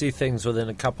only see things within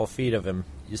a couple feet of him.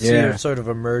 You see her sort of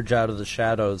emerge out of the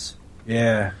shadows.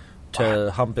 Yeah.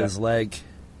 To hump his leg.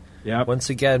 Yeah. Once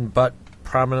again, butt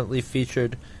prominently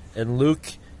featured, and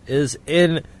Luke is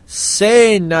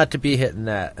insane not to be hitting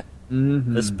that.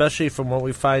 Mm-hmm. Especially from what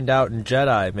we find out in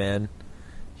Jedi, man.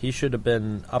 He should have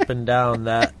been up and down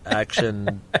that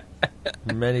action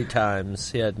many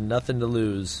times. He had nothing to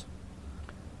lose.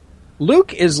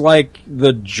 Luke is like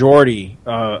the Geordi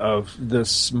of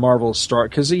this Marvel Star,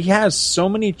 because he has so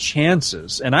many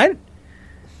chances. And I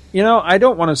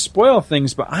don't want to spoil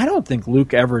things, but I don't think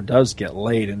Luke ever does get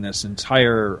laid in this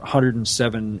entire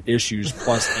 107 issues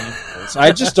plus annuals.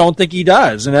 I just don't think he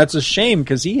does, and that's a shame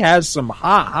because he has some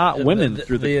hot women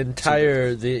through the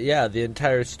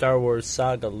entire Star Wars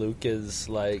saga. Luke is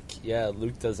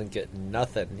Luke doesn't get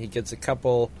nothing. He gets a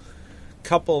couple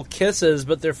kisses,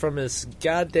 but they're from his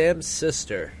goddamn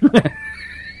sister.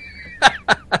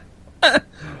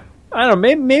 I don't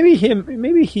know. Maybe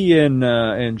he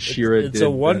and Shira. It's a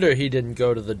wonder he didn't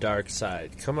go to the dark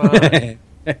side. Come on.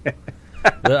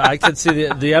 I could see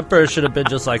the Emperor should have been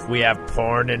just like, we have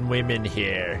porn and women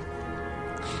here.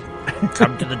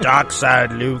 Come to the dark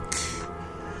side, Luke.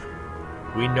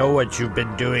 We know what you've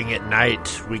been doing at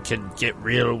night. We can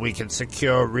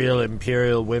secure real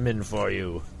Imperial women for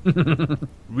you.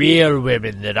 Real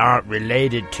women that aren't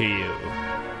related to you.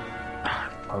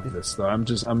 Love this though. I'm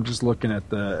just looking at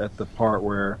the part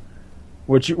where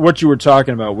what you were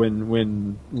talking about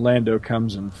when Lando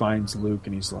comes and finds Luke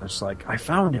and he's just like, I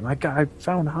found him. I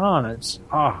found Han. It's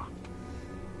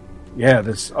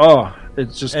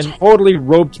it just totally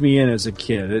roped me in as a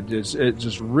kid. It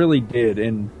just really did.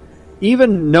 And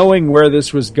even knowing where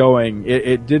this was going,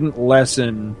 it didn't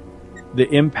lessen the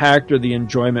impact or the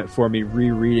enjoyment for me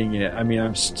rereading it. I mean,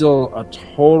 I'm still a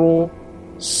total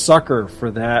sucker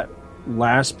for that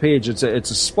last page. It's a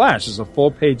splash. It's a full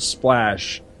page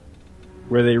splash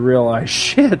where they realize,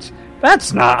 shit,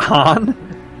 that's not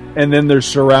Han. And then they're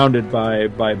surrounded by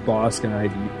Bosk and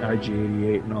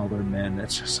IG-88 and all their men.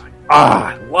 It's just like,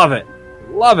 I love it.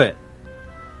 Love it.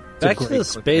 Back to the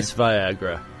space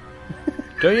Viagra.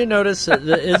 Don't you notice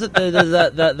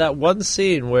that one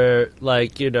scene where,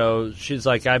 she's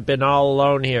like, I've been all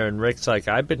alone here, and Rick's like,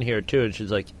 I've been here too, and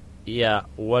she's like, yeah,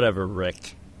 whatever,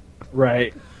 Rick.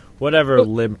 Right. Whatever,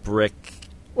 limp Rick.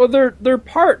 Well, they're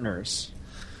partners.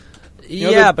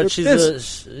 But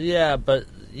she's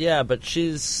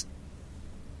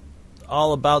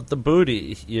all about the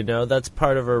booty. That's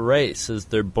part of her race. Is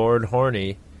they're born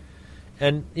horny,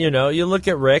 and you look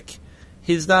at Rick.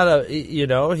 He's not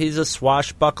he's a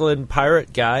swashbuckling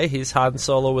pirate guy. He's Han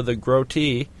Solo with a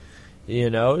goatee.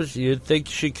 You'd think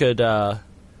she could.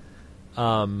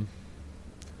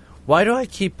 Why do I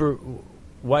keep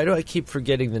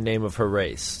forgetting the name of her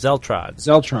race? Zeltron.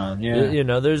 Zeltron,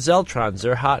 yeah. There's Zeltrons.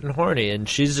 They're hot and horny, and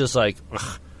she's just like,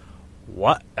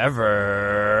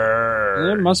 whatever.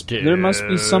 There must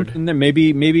be something there.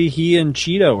 Maybe he and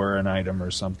Cheeto are an item or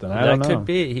something. I don't know. That could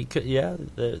be. He could. Yeah,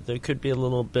 there could be a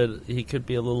little bit. He could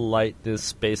be a little light in his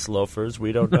space loafers.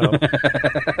 We don't know.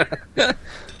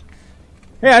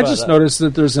 Hey, I just noticed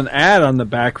that there's an ad on the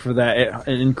back for that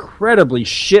an incredibly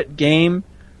shit game,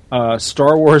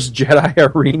 Star Wars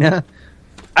Jedi Arena.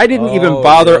 I didn't even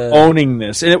bother owning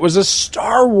this, and it was a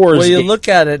Star Wars game. Well, you look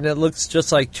at it, and it looks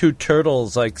just like two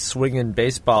turtles, swinging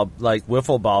baseball,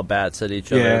 wiffle ball bats at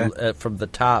each other from the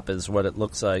top is what it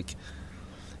looks like.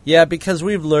 Yeah, because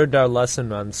we've learned our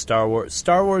lesson on Star Wars.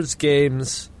 Star Wars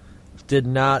games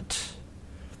Games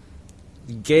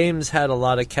had a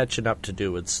lot of catching up to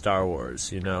do with Star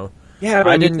Wars, Yeah,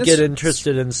 I didn't get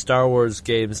interested in Star Wars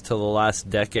games till the last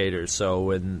decade or so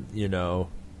when,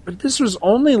 But this was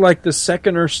only the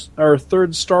second or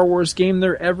third Star Wars game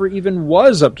there ever even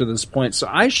was up to this point, so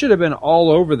I should have been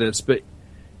all over this. But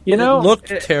it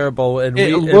looked terrible, and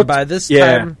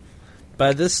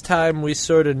by this time we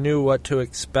sort of knew what to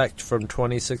expect from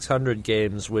 2600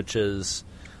 games, which is,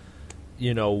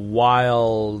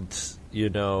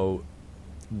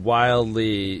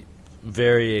 wildly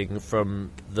varying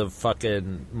from the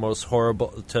fucking most horrible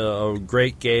to a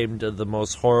great game to the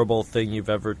most horrible thing you've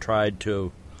ever tried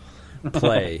to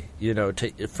play,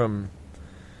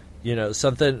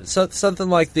 something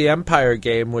like the Empire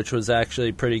game, which was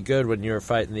actually pretty good when you were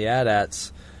fighting the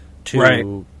AT-ATs,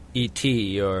 to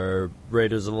E.T. or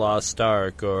Raiders of the Lost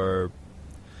Ark or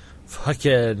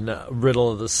fucking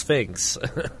Riddle of the Sphinx.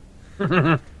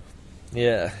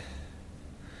 Yeah.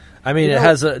 I mean, it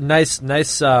has a nice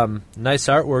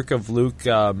artwork of Luke.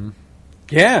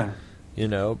 Yeah.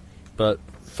 But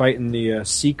fighting the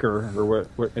Seeker, or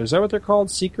what is that? What they're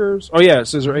called? Seekers? Oh yeah, it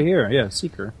says right here. Yeah,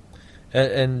 Seeker.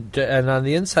 And on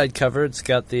the inside cover, it's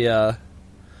got the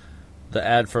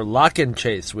ad for Lock and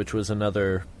Chase, which was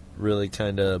another really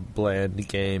kind of bland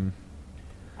game.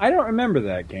 I don't remember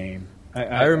that game.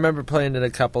 I remember playing it a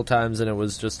couple times, and it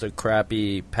was just a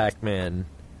crappy Pac-Man.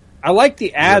 I like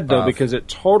the ad, though, because it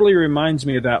totally reminds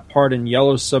me of that part in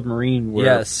Yellow Submarine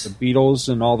where the Beatles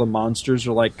and all the monsters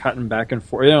are, like, cutting back and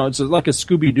forth. It's like a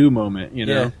Scooby-Doo moment,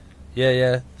 know?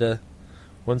 Yeah.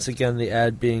 Once again, the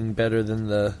ad being better than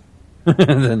the...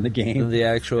 than the game. Than the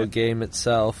actual game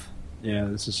itself. Yeah,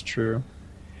 this is true.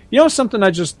 Something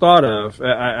I just thought of.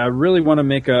 I really want to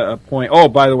make a point. Oh,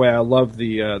 by the way, I love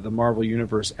the Marvel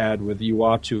Universe ad with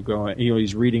Uatu going.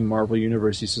 He's reading Marvel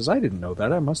Universe. He says, "I didn't know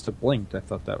that. I must have blinked." I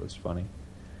thought that was funny.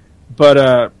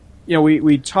 But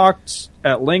we talked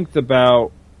at length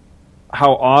about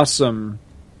how awesome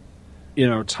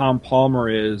Tom Palmer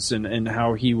is, and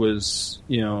how he was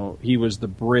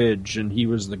the bridge and he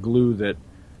was the glue that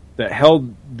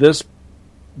held this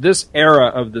era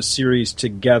of the series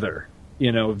together.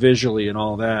 Visually and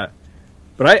all that.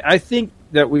 But I think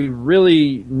that we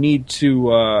really need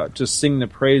to sing the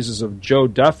praises of Joe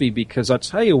Duffy, because I'll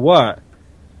tell you what,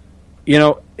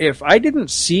 if I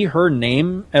didn't see her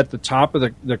name at the top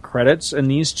of the credits in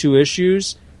these two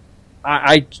issues,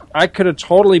 I could have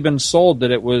totally been sold that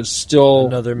it was still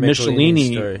another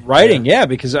Michelini writing. Yeah,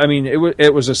 because I mean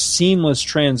it was a seamless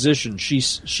transition.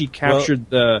 She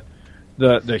captured the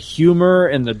humor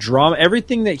and the drama,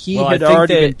 everything that he had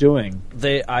already been doing.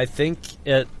 I think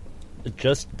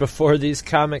just before this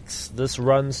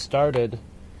run started,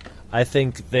 I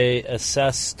think they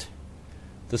assessed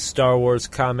the Star Wars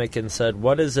comic and said,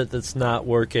 what is it that's not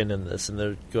working in this? And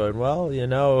they're going, well,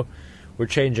 we're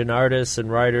changing artists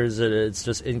and writers, and it's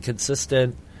just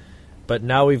inconsistent. But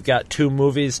now we've got 2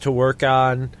 movies to work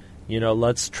on.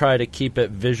 Let's try to keep it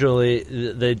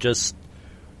visually. They just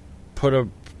put a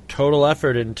total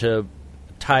effort into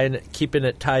keeping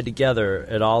it tied together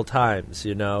at all times,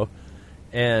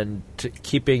 and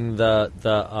keeping the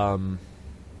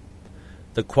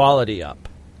quality up.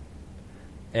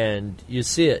 And you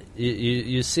see it,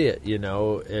 you see it,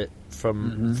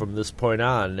 from this point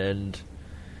on. And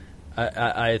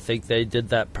I think they did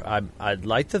that. I'd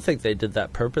like to think they did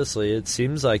that purposely. It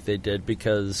seems like they did,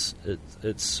 because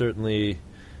it certainly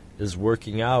is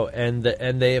working out. And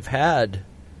they have had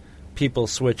people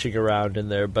switching around in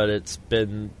there, but it's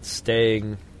been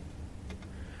staying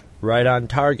right on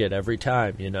target every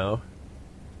time,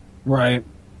 Right.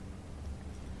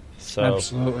 So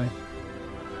absolutely.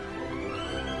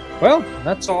 Well,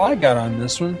 that's all I got on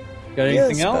this one. Got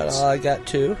anything else? That's all I got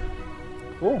too.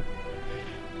 Cool.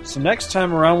 So next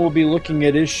time around, we'll be looking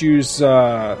at issues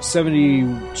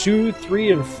 72,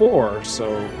 3, and 4. So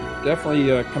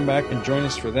definitely come back and join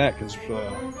us for that, because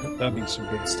that'll be some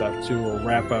good stuff too. We'll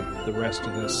wrap up the rest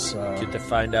of this. Get to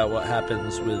find out what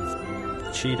happens with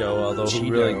Cheeto, although who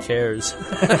really cares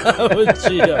with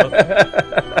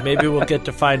Cheeto? Maybe we'll get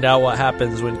to find out what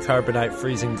happens when Carbonite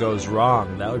freezing goes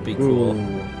wrong. That would be cool.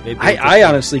 Maybe I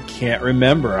honestly can't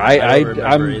remember.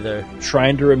 I'm either.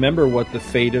 Trying to remember what the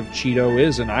fate of Cheeto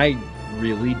is, and I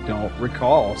really don't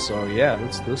recall. So yeah,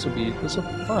 this will be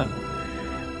fun.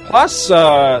 Plus,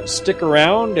 stick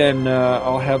around, and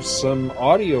I'll have some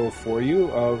audio for you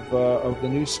of the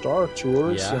new Star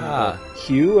Tours, and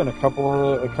Q, and a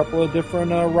couple of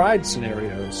different ride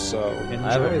scenarios. So enjoy that.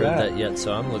 I haven't heard that yet,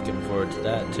 so I'm looking forward to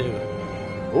that too.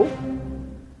 Cool.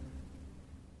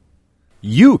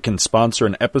 You can sponsor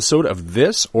an episode of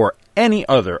this or any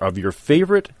other of your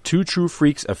favorite Two True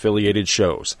Freaks affiliated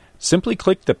shows. Simply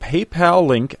click the PayPal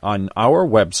link on our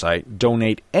website,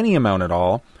 donate any amount at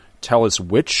all. Tell us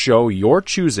which show you're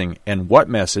choosing and what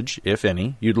message, if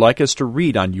any, you'd like us to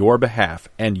read on your behalf,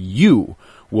 and you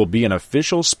will be an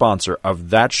official sponsor of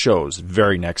that show's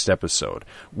very next episode,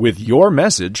 with your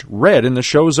message read in the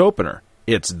show's opener.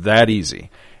 It's that easy,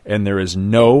 and there is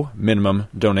no minimum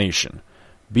donation.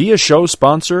 Be a show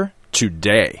sponsor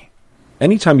today.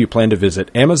 Anytime you plan to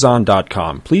visit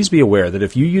Amazon.com, please be aware that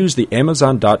if you use the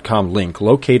Amazon.com link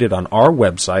located on our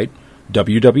website,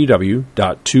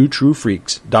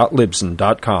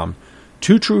 www.twotruefreaks.libsyn.com,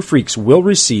 Two True Freaks will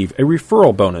receive a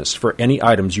referral bonus for any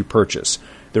items you purchase.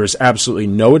 There is absolutely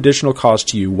no additional cost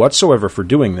to you whatsoever for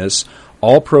doing this.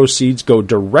 All proceeds go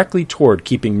directly toward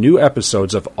keeping new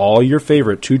episodes of all your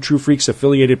favorite Two True Freaks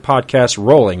affiliated podcasts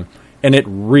rolling, and it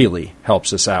really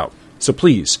helps us out. So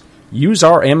please, Use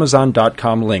our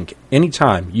Amazon.com link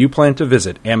anytime you plan to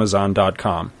visit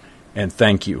Amazon.com. And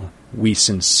thank you. We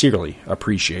sincerely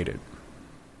appreciate it.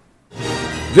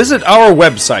 Visit our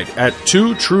website at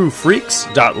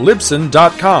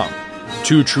twotruefreaks.libsyn.com.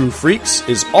 Two True Freaks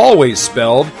is always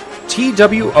spelled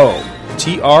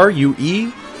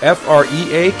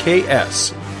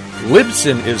TWOTRUEFREAKS.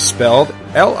 Libsyn is spelled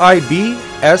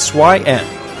LIBSYN.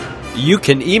 You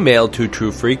can email Two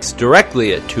True Freaks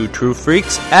directly at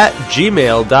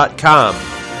twotruefreaks@gmail.com.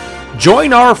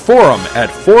 Join our forum at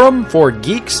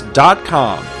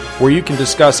forumforgeeks.com, where you can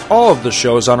discuss all of the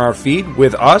shows on our feed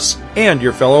with us and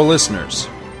your fellow listeners.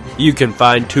 You can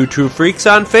find Two True Freaks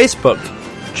on Facebook.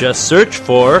 Just search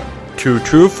for Two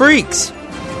True Freaks.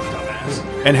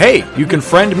 And hey, you can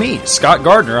friend me, Scott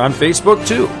Gardner, on Facebook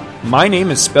too. My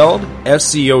name is spelled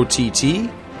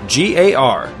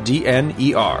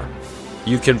SCOTTGARDNER.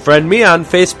 You can friend me on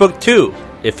Facebook too,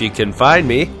 if you can find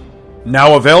me.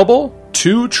 Now available,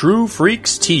 Two True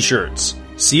Freaks t-shirts.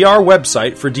 See our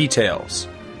website for details.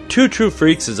 Two True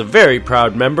Freaks is a very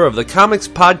proud member of the Comics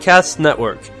Podcast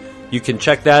Network. You can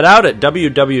check that out at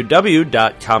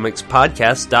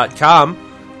www.comicspodcast.com,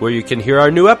 where you can hear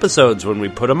our new episodes when we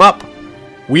put them up.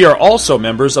 We are also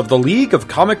members of the League of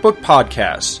Comic Book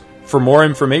Podcasts. For more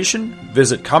information,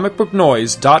 visit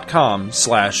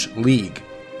comicbooknoise.com/league.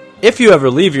 If you ever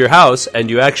leave your house and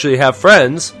you actually have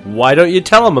friends, why don't you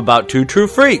tell them about Two True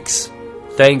Freaks?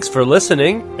 Thanks for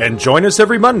listening. And join us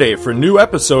every Monday for new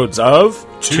episodes of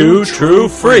Two True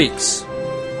Freaks.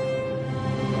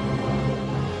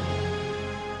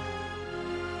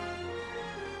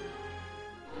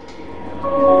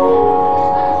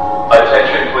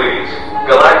 Attention please.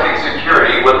 Galactic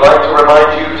Security would like to remind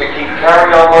you to keep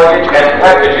carry-on luggage and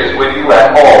packages with you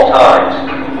at all times.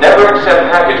 Never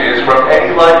accept packages from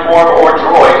any life form or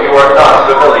droid you are not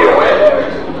familiar with.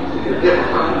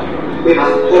 We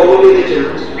must all be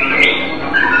vigilant.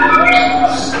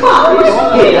 Spies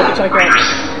here?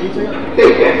 They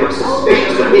can't look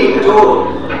suspicious of me at all.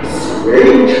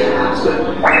 Strange perhaps,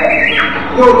 but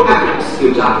your habits,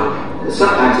 you darling.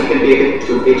 Sometimes he can be a bit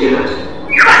too vigilant.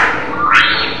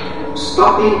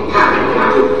 Stop being paranoid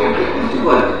now and get back to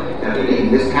work. Now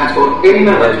delaying this transport any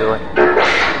moment.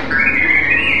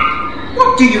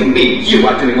 What do you mean you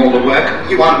are doing all the work,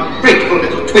 you ungrateful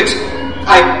little twit?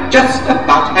 I've just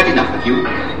about had enough of you.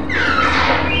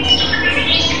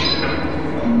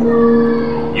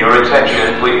 Your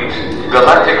attention, please.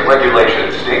 Galactic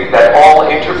regulations state that all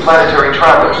interplanetary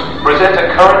travelers present a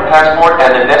current passport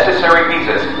and the necessary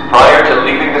visas prior to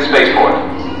leaving the spaceport.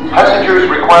 Passengers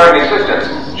requiring assistance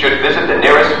should visit the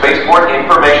nearest spaceport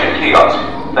information kiosk.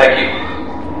 Thank you.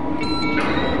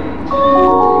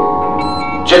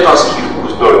 Jetowski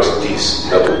uzdoros dis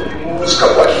nadu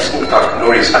skapłachis tak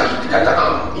noris akit kata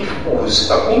if uz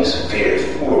means fear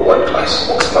for one class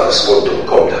oxman spoto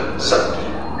koda zanki.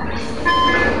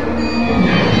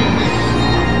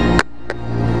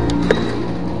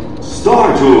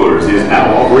 Star Tours is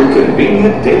now offering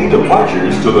convenient daily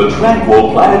departures to the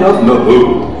tranquil planet of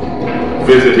Naboo.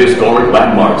 Visit historic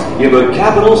landmarks in the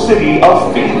capital city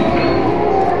of Phoenix.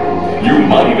 You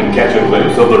might even catch a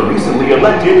glimpse of the recently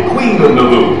elected Queen of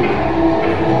Naboo.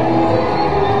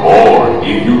 Or,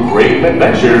 if you crave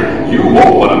adventure, you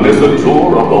won't want to miss a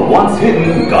tour of the once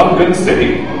hidden Gungan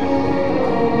City.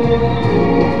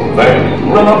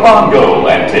 Then, run a bongo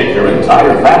and take your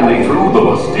entire family through the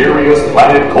mysterious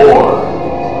planet core.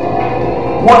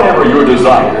 Whatever your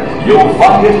desire, you'll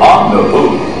find it on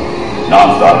Naboo.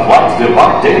 Non-stop flights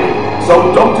depart daily,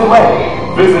 so don't delay.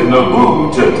 Visit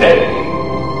Naboo today.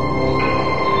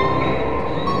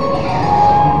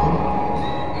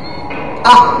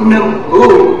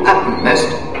 Naboo, a most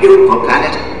beautiful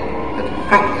planet. But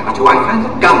frankly, do I find the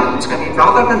Gungans can be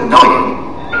rather annoying.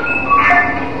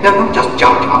 No, not just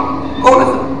Jar Jar, all of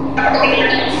them.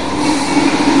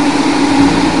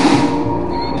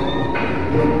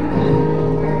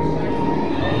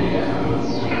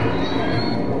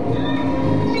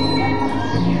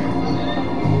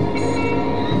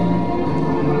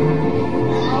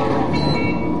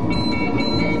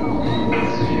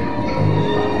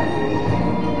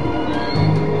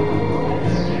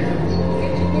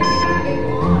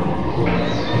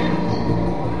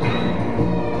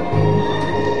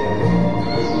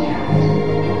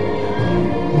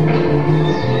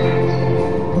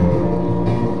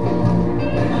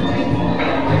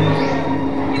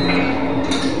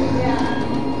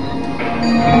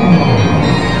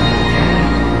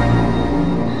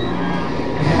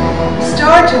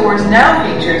 Star Tours now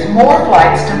features more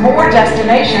flights to more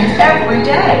destinations every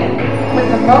day, with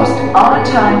the most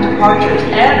on-time departures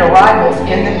and arrivals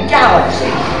in the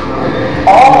galaxy.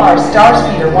 All our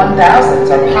Starspeeder 1000s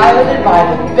are piloted by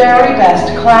the very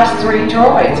best Class 3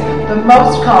 droids, the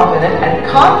most competent and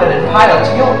confident pilots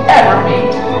you'll ever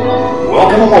meet.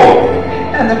 Welcome aboard.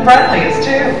 And the friendliest,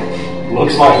 too.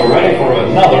 Looks like we're ready for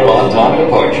another on-time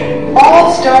departure.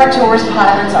 All Star Tours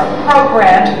pilots are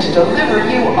programmed to deliver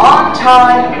you on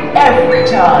time, every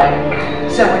time.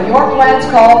 So when your plans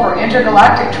call for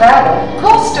intergalactic travel,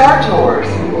 call Star Tours.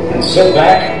 And sit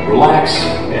back, relax,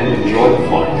 and enjoy the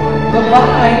flight.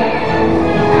 Goodbye.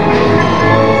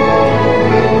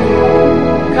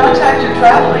 Contact your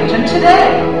travel agent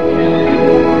today.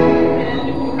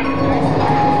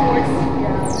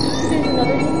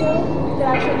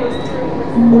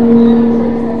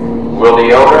 Will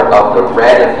the owner of the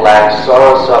red and black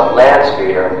Sarasup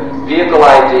Landspeeder, vehicle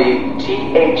ID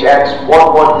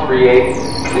THX1138,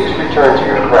 please return to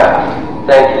your craft?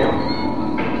 Thank you.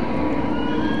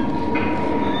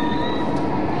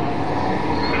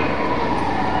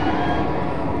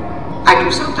 I do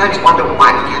sometimes wonder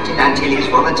why Captain Antilles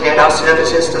volunteered our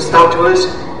services to Star Tours.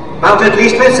 But at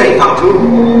least we're safe, Artu.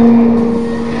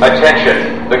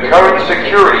 Attention, the current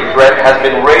security threat has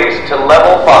been raised to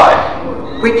level 5.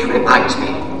 Which reminds me,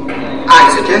 I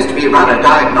suggest we run a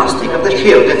diagnostic of the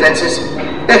shield defenses.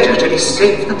 Better to be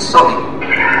safe than sorry.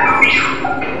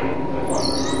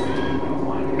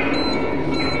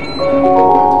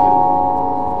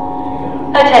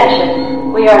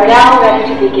 Attention, we are now ready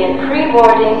to begin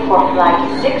pre-boarding for Flight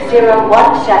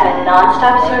 6017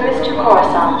 non-stop service to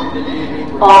Coruscant.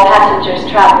 All passengers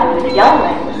traveling with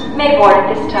younglings may board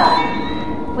at this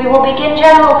time. We will begin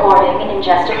general boarding in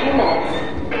just a few minutes.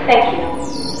 Thank you.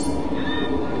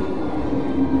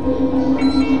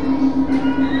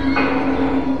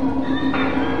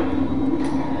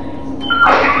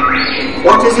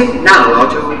 What is it now,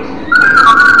 Artu?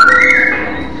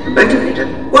 Motivator?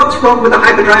 What's wrong with the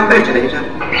hyperdrive motivator?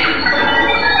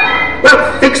 Well,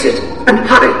 fix it, and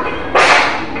hurry.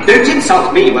 Don't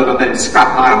insult me, Weatherman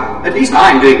scrap pile. At least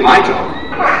I'm doing my job.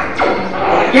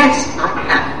 Yes, I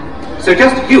am. So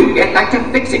just you get back to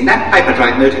fixing that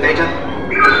hyperdrive motivator.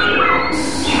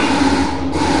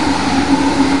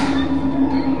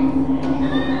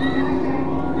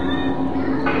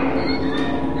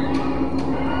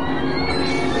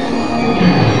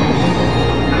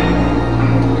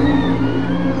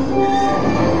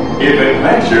 If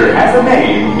adventure has a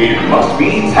name, it must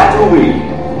be Tatooine.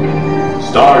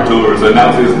 Star Tours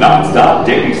announces non-stop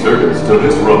daily service to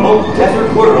this remote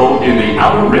desert world in the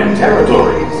Outer Rim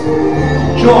territories.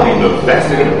 Join the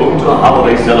festive Bunta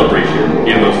holiday celebration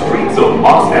in the streets of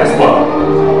Mos Espa.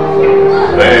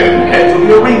 Then head to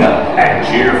the arena and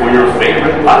cheer for your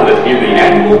favorite pilot in the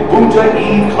annual Bunta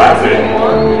Eve Classic.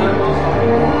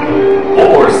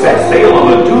 Or set sail on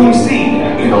the Dune Sea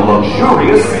in a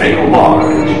luxurious sail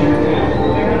barge.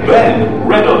 Then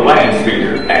rent a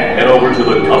Landspeeder and head over to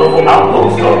the colorful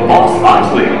outpost of Mos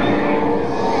Eisley.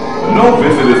 No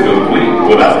visit is complete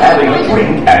without having a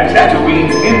drink at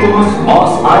Tatooine's infamous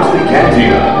Mos Eisley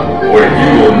Cantina, where you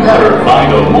will never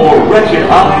find a more wretched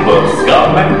hive of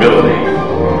scum and villainy.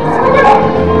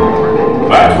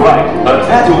 That's right, a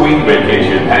Tatooine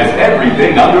vacation has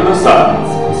everything under the sun.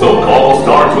 So call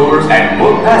Star Tours and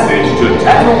book passage to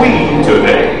Tatooine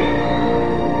today.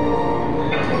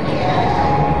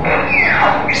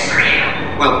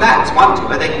 Well, that's one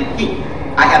tour they can keep.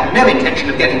 I have no intention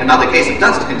of getting another case of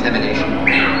dust contamination.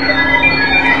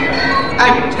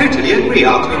 I totally agree,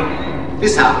 Artu.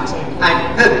 Besides,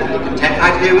 I'm perfectly content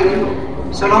right here with you,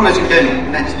 so long as you don't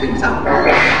mess things up.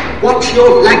 Watch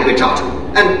your language, Artu,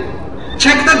 and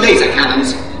check the laser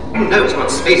cannons. Who knows what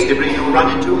space debris you'll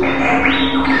run into?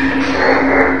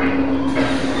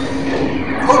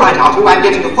 All right, Artu, I'm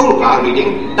getting a full power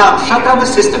reading. Now shut down the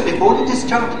system before it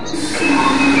discharges.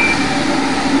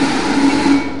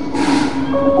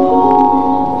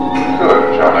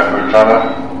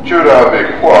 Kölcsana,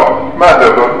 Gyurávékor,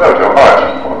 Mádabon nagyon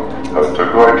ágyakon, azt a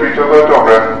gajtvítóval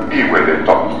dobra, ívédé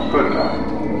tap, fönnáll.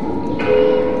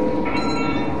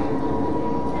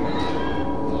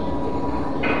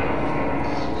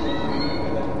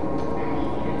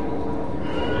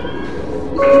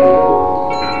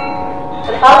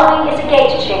 The following is a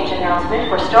gate change announcement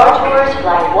for Star Tours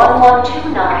Flight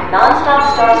 1129 non-stop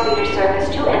Starspeeder service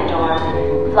to Endor.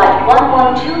 Flight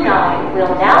 1129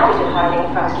 will now be departing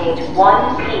from Gate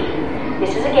 1E.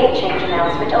 This is a gate change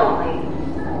announcement only.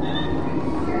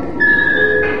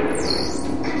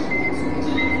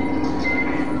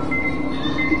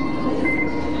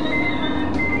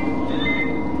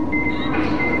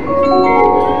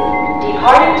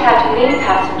 Departing Tatooine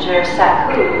passenger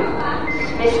Saku,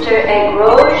 Mr.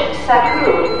 Egroj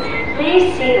Saku, please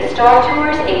see the Star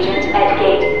Tours agent at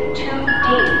Gate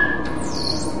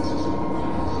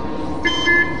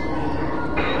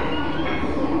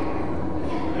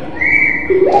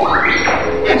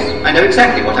Yes, I know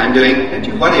exactly what I'm doing. Don't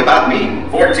you worry about me.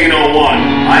 1401,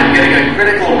 I'm getting a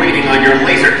critical reading on your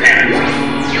laser cannons.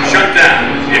 Shut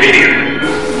down, immediately.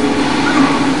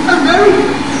 Oh no!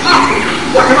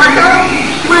 What have I done?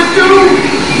 We're doomed!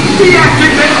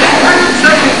 Deactivate the cannon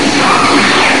circuits!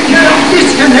 No,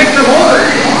 disconnect them all!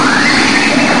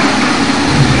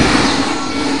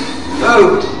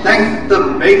 Oh, thank the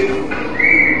Maker.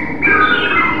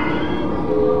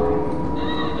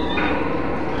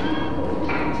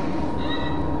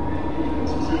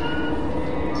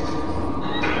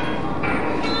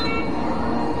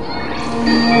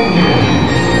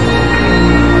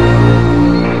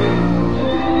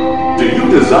 Do you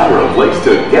desire a place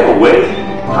to get away?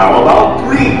 How about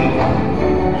green?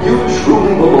 You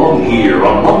truly belong here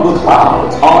among the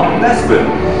clouds on Bespin,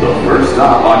 the first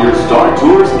stop on your Star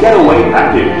Tours getaway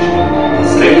package.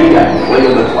 Stay and play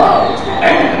in the clouds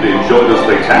and enjoy the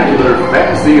spectacular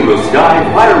Fantasy in the Sky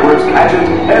fireworks pageant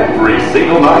every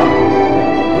single night.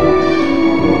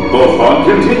 The fun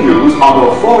continues on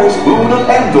the forest moon of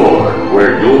Endor,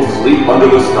 where you'll sleep under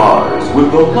the stars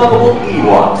with the lovable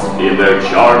Ewoks in their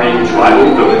charming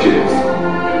tribal villages.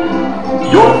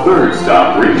 Your third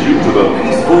stop brings you to the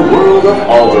peaceful world of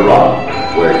Alderaan,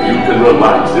 where you can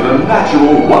relax in a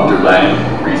natural wonderland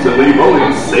recently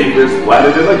voted safest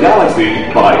planet in the galaxy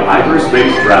by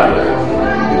Hyperspace Traveler.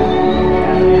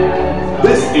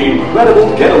 This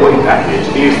incredible getaway package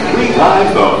is 3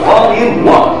 times the fun in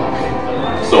one.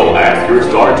 So ask your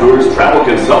Star Tours travel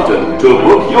consultant to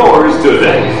book yours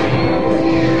today.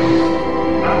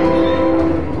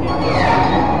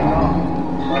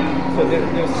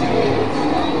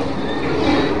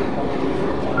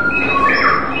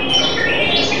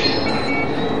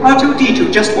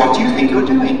 R2-D2, just what do you think you're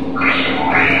doing?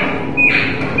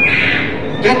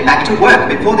 Get back to work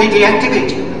before they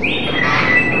deactivate you.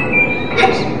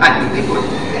 Yes, I knew they would.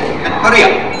 And hurry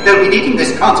up, they'll be needing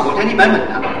this transport any moment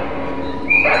now.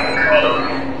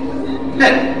 No,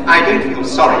 I don't feel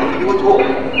sorry for you at all.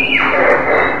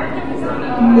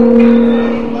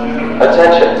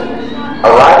 Attention.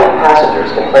 Arriving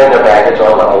passengers can claim their baggage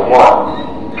on level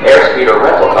 1. Airspeeder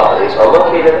rental companies are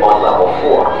located on level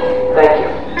 4. Thank you.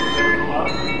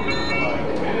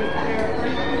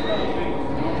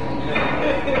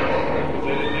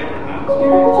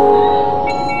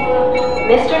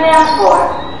 Mr. Namfor.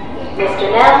 Mr.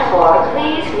 Namfor,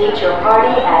 please meet your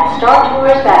party at Star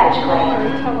Tours baggage claim.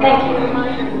 Thank you.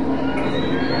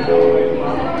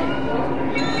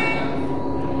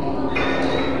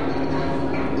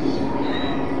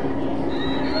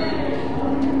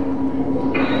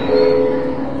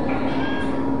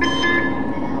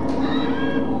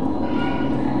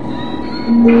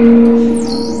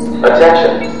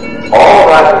 Attention. All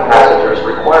arriving passengers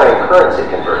requiring currency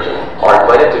conversion are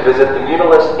invited to visit the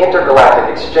Munilus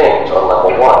Intergalactic Exchange on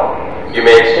level 1. You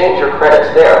may exchange your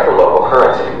credits there for local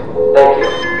currency. Thank you.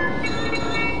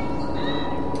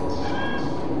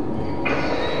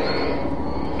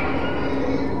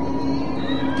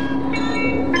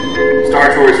 Star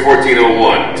Tours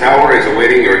 1401. Tower is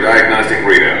awaiting your diagnostic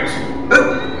readouts.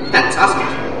 Oh, that's us.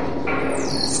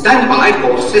 Stand by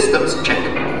for systems check.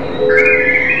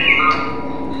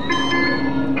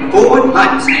 Forward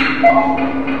lights.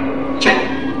 Check.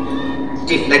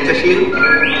 Deflector shield.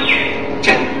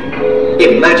 Check.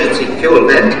 Emergency fuel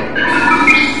vent.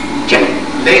 Check.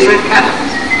 Laser cannon.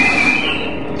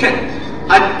 Check.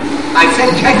 I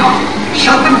said check on.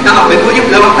 Shut them down before you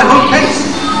blow up the whole place.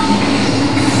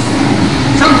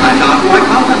 Sometimes, Arthur, I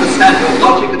can't understand your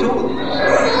logic at all.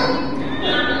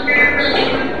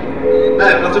 No,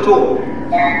 not at all.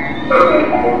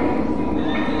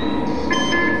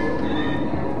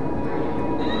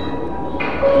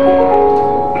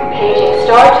 Paging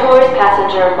Star Tours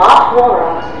passenger Mott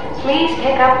Worum, please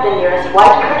pick up the nearest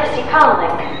white courtesy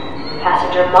comlink.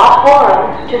 Passenger Mott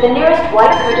Worum to the nearest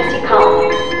white courtesy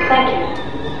comlink. Thank you.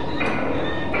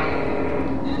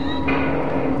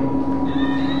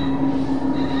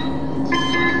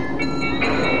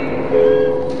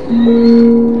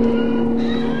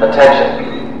 Attention.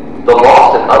 The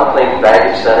Lost and Unclaimed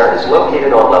Baggage Center is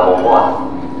located on level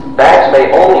 1. Bags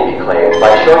may only be claimed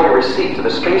by showing a receipt to the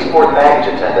spaceport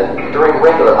baggage attendant during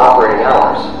regular operating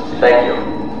hours. Thank you.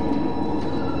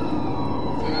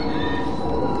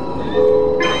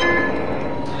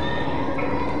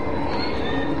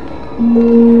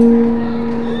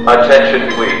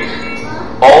 Attention, please.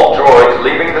 All droids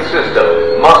leaving the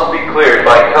system must be cleared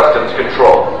by customs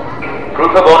control.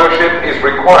 Proof of ownership is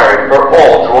required for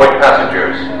all droid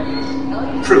passengers.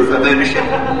 proof of ownership.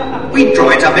 We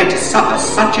droids are made to suffer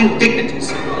such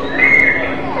indignities.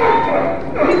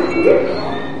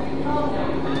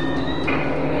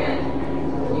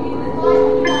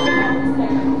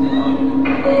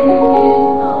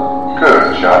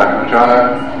 Jana,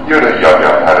 Yuda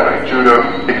Yaya Padme Judo,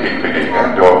 Ikik Piggy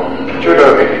Endo, Judo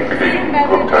Ikik Piggy,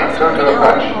 Gupta Toto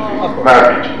Hach,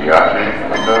 Marriage Yaki,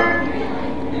 and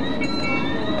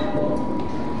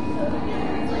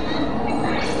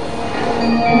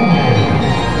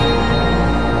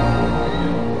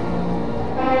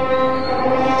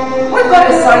What good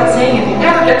is sightseeing if you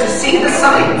never get to see the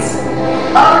sights?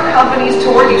 Other companies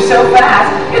tour you so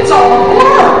fast, it's all a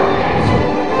blur.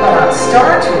 But on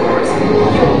Star Tours,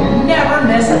 you'll never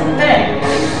miss a thing.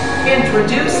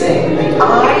 Introducing the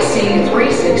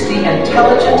IC360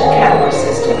 Intelligent Camera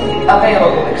System,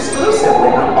 available exclusively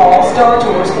on all Star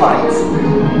Tours flights.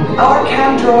 Our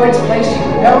cam droids place you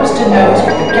nose to nose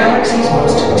with the galaxy's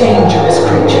most dangerous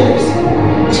creatures,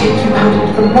 take you out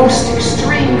into the most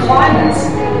extreme climates,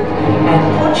 and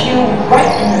put you right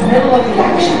in the middle of the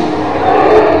action.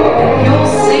 And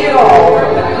you'll see it all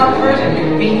from the comfort and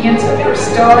convenience of your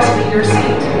Star Speeder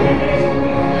seat.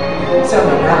 So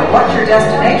no matter what your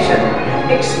destination,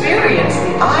 experience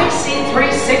the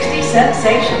IC360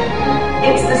 sensation.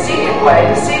 It's the scenic way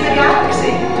to see the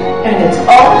galaxy, and it's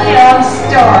only on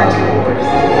Star Tours.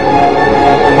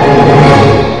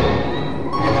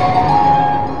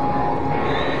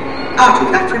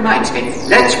 Artu, that reminds me.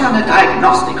 Let's run a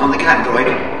diagnostic on the Candroid.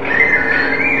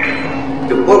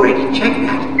 You already checked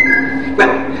that? Well,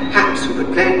 perhaps you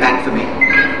could play it back for me.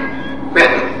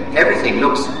 Well, everything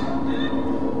looks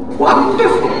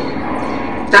wonderful.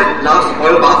 That last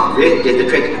oil bath really did the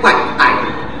trick. Why,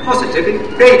 I'm positively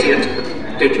radiant.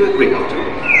 Don't you agree, Artu?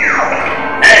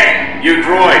 Hey, you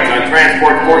droids on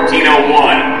Transport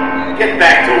 1401. Get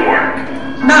back to work.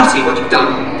 Now see what you've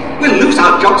done. We'll lose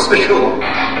our jobs for sure.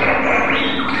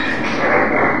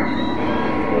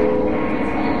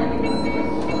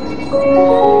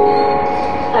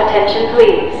 Attention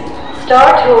please.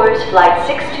 Star Tours Flight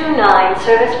 629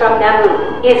 service from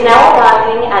Naboo is now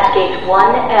arriving at Gate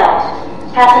 1L.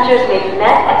 Passengers may be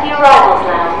met at the Arrivals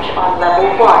Lounge on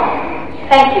Level 1.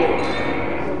 Thank you.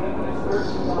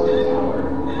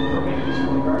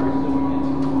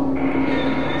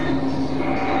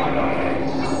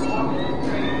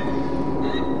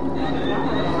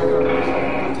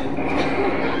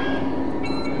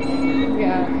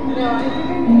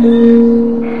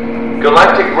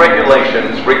 Galactic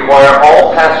regulations require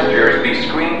all passengers be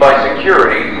screened by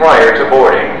security prior to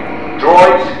boarding.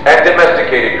 Droids and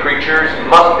domesticated creatures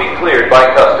must be cleared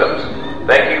by customs.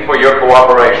 Thank you for your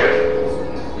cooperation.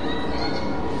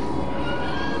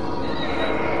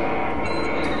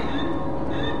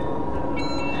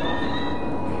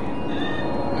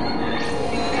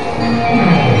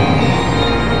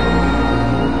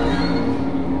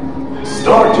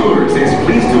 Star Tours is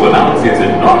pleased to announce its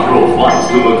inaugural flights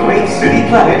to the great city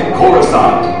planet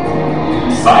Coruscant.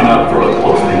 Sign up for a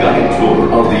closely guided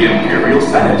tour of the Imperial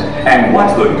Senate and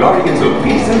watch the Guardians of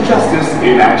Peace and Justice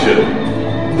in action.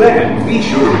 Then be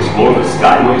sure to explore the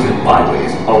skyways and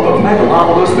byways of the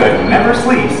megalopolis that never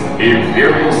sleeps,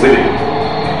 Imperial City.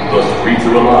 The streets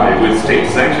are alive with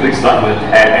state-sanctioned excitement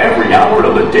at every hour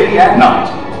of the day and night.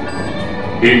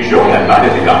 Enjoy a night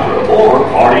at the opera or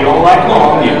party all night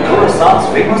long in Coruscant's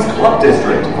famous club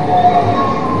district.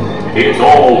 It's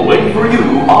all waiting for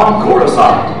you on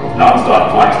Coruscant.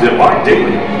 Non-stop flights depart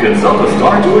daily. Consult the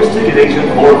Star Tours ticket agent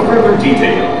for further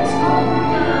details.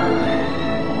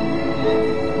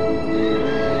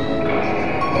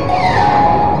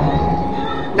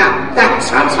 Now, that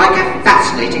sounds like a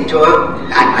fascinating tour,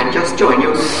 and I'd just join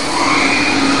you.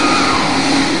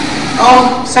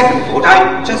 On second thought,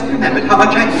 I just remembered how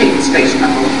much I hate space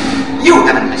travel. You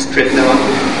have a nice trip, though.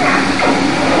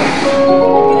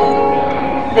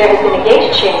 There has been a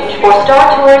gate change for Star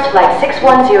Tours Flight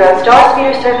 610 Star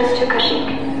Speeder service to Kashyyyk.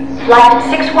 Flight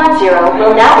 610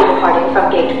 will now be departing from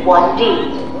Gate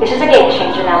 1D. This is a gate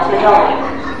change announcement only.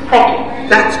 Thank you.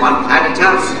 That's one planet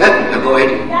I'll certainly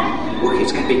avoid.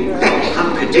 Wookiees can be very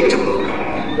unpredictable.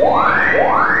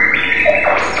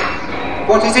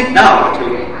 What is it now, Artu?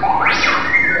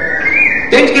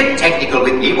 Don't get technical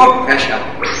with me. What pressure?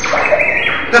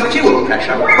 The fuel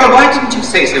pressure. Well, why didn't you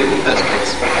say so in the first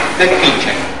place? Let me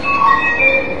check.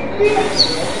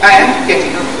 I am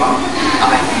getting along.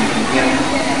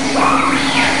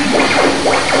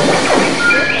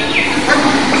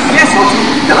 Yes, Artu.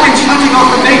 I'm shutting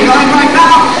off the main line right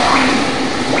now.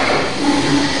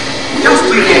 Just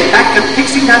you get back to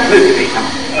fixing that motivator.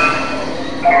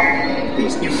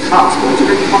 These new transports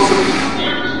are impossible.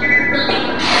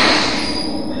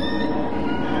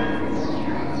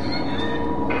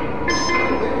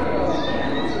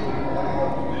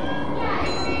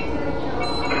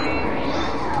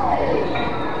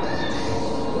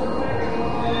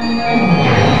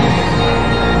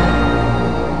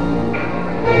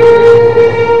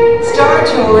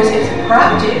 Tours is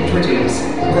proud to introduce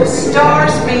the Star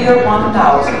Speeder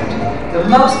 1000, the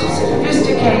most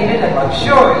sophisticated and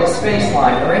luxurious space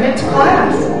liner in its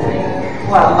class.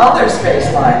 While other space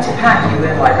lines pack you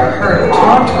in like a herd of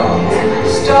tauntauns,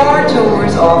 Star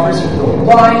Tours offers you the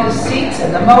widest seats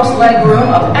and the most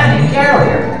legroom of any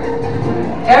carrier.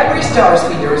 Every Star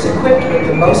Speeder is equipped with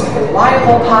the most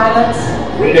reliable pilots,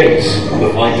 Redates on the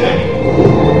flight deck.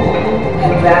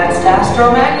 advanced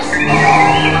astromechs,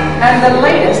 and the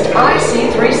latest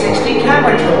IC360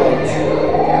 camera droids.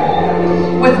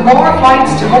 With more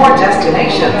flights to more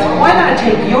destinations, why not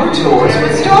take your tours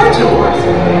with Star Tours?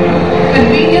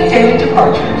 Convenient daily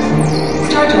departures.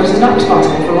 Star Tours is not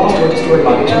responsible for lost or destroyed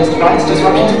luggage, missed flights,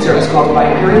 disruptions in service caused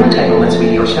by imperial entanglements,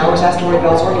 meteor showers, asteroid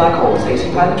belts, or black holes. AC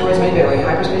pilot droids may vary.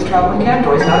 Hyperspace travel and cam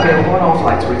droids not available on all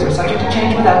flights. Routes are subject to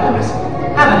change without notice.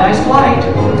 Have a nice flight.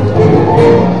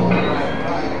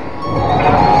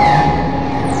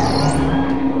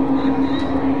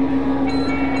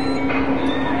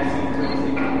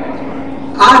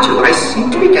 R2, I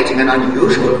seem to be getting an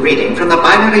unusual reading from the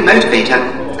binary motivator.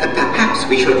 Perhaps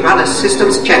we should run a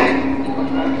systems check.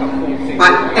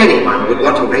 Why anyone would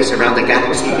want to race around the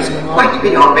galaxy is quite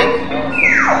beyond me.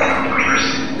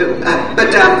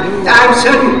 But I'm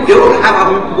certain you'll have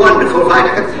a wonderful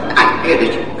flight. I hear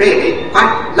it's really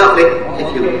quite lovely,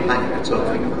 if you like that sort of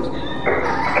thing.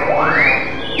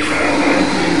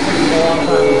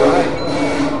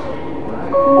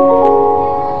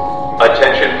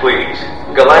 Attention please.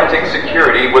 Galactic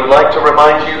Security would like to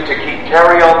remind you to keep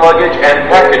carry-on luggage and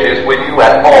packages with you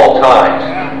at all times.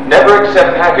 Never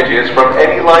accept packages from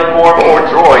any life form or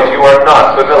droid you are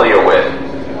not familiar with.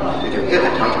 Did you hear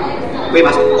that, Tonto? We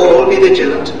must all be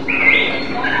vigilant.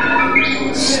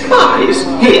 Spies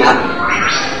here?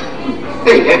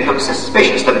 They don't look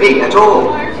suspicious to me at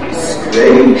all.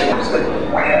 Strange, husband.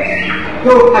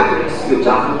 You'll have to excuse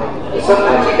us.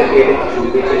 Sometimes you can be a bit too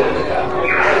vigilant.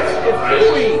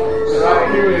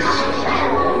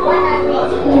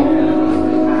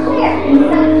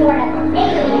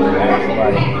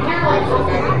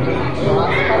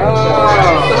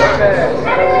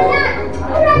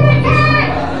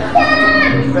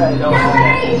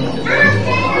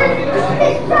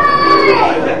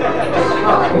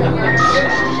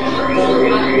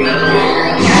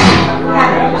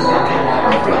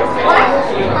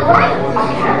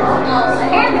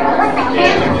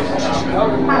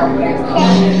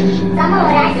 Someone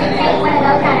would actually take one of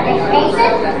those on a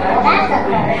vacation? Well, that's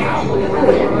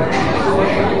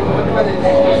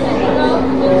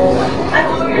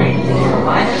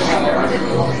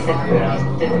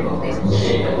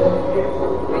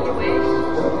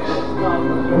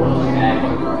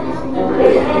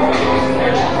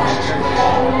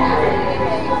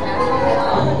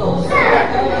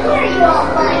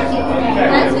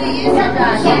That's who you said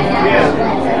that.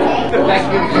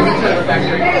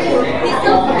 He's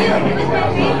so cute. He's my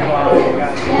favorite.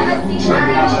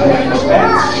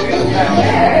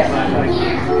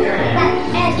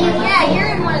 Yeah,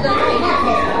 you're in one of those pages.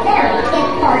 Very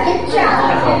important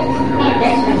job. And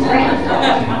this was great.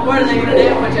 What are they going to do?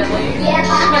 Put you in leave? Yeah,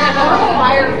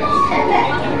 fire me.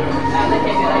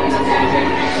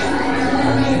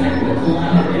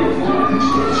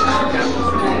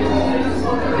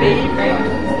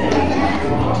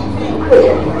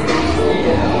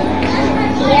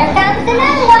 Here comes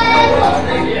another one.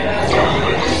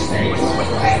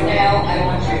 Right now, I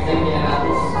want you to get out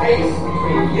of space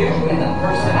between you and the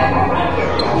person I'm around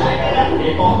here.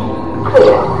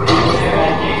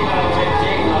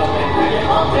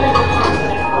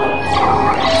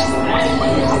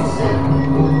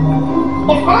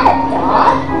 Is that a dog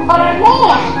or a man?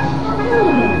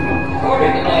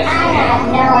 I have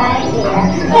no idea.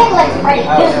 It looks pretty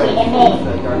goofy to me.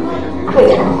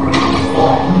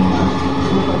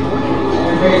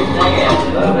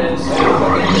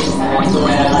 That's the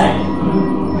way I like it.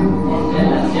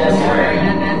 Yes, sir.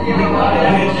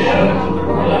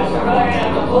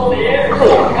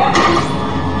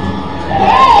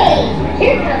 Hey!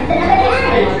 Here comes another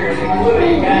guy. Never stop.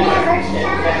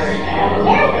 Isn't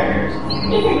that great?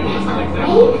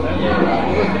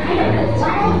 I don't know what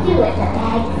I'd do if the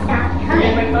bag stopped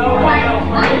coming. Why,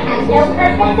 I have no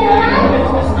purpose in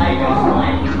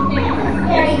life.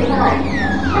 Very good.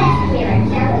 Let's hear it,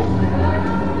 shall we?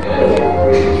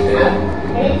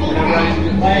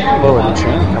 Lower the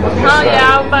chin. Oh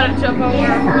yeah, I'm about to jump over.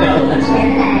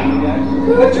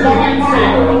 What's your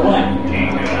favorite one?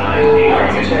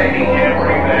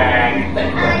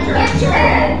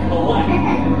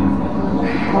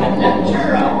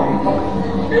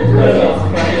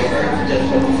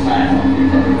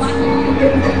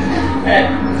 Hey,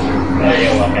 what are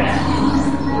you looking at?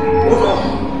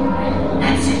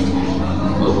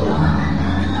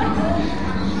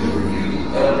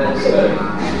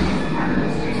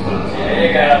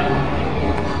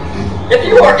 If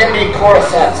you are in the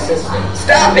Coruscant system,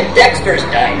 stop at Dexter's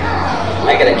Diner.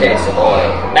 I get a case of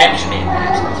oil. Mention me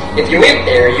that. If you eat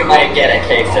there, you might get a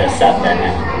case of something.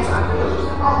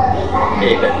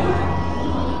 Keep it.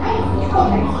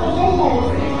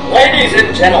 Ladies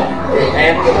and gentlemen,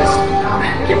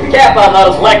 keep the cap on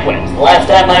those liquids. The last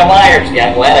time my wires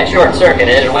got wet, I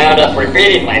short-circuited and wound up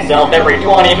repeating myself every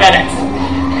 20 minutes.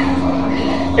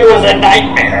 It was a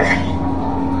nightmare.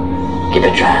 Keep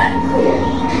it dry.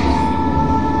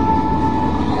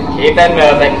 Keep it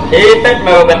moving. Keep it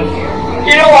moving.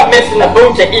 You know I'm missing the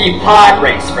Buta E pod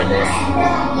race for this.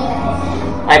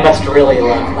 I must really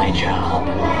love my job.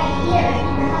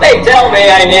 They tell me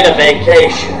I need a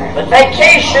vacation, but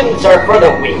vacations are for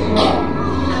the weak.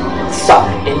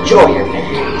 Sorry, enjoy your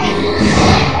vacation.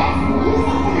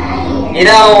 You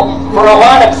know, for a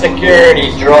lot of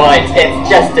security droids, it's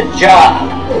just a job.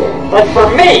 But for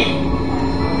me,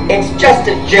 it's just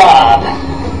a job.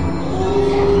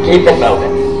 Keep it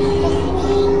moving.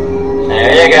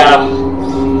 There you go.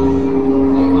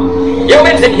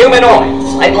 Humans and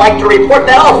humanoids, I'd like to report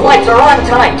that all flights are on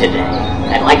time today.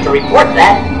 I'd like to report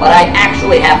that, but I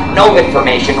actually have no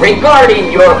information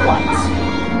regarding your flights.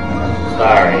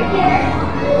 Sorry.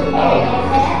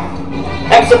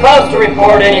 I'm supposed to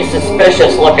report any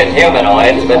suspicious-looking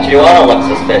humanoids, but you all look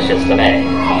suspicious to me.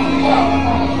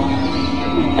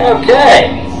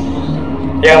 Okay.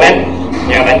 Human.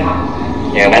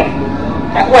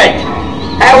 Wait.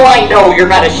 How do I know you're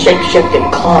not a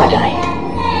shape-shifting Claudite?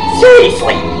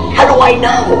 Seriously, how do I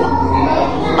know?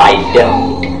 I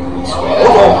don't. So,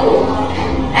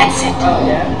 that's it.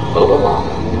 Move along.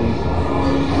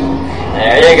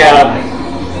 There you go.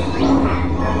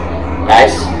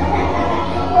 Nice.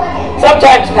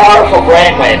 Sometimes powerful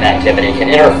brainwave activity can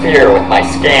interfere with my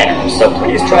scanners, so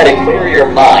please try to clear your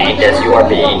mind as you are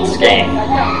being scanned.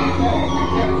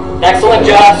 Excellent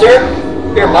job, sir.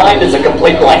 Your mind is a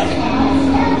complete blank.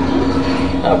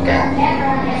 Okay.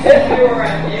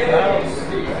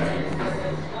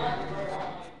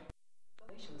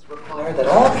 Require that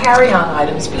all carry-on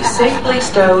items be safely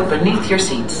stowed beneath your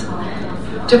seats.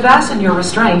 To fasten your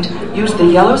restraint, use the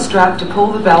yellow strap to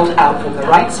pull the belt out from the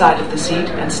right side of the seat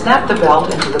and snap the belt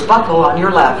into the buckle on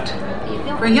your left.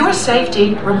 For your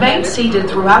safety, remain seated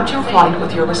throughout your flight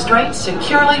with your restraints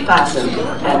securely fastened,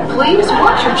 and please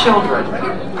watch your children.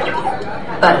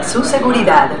 Para su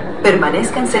seguridad,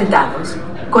 permanezcan sentados,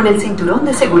 con el cinturón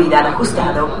de seguridad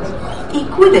ajustado, y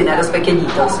cuiden a los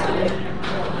pequeñitos.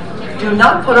 Do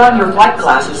not put on your flight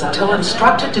glasses until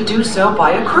instructed to do so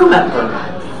by a crew member.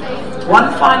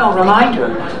 One final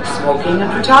reminder, smoking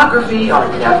and photography are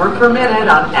never permitted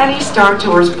on any Star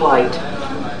Tours flight.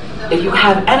 If you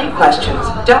have any questions,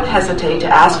 don't hesitate to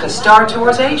ask a Star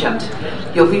Tours agent.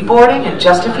 You'll be boarding in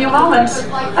just a few moments.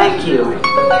 Thank you.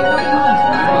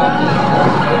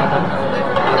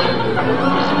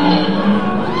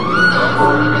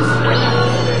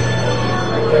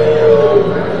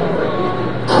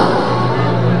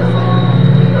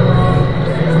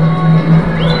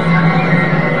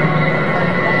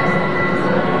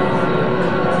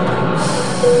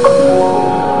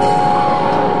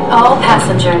 All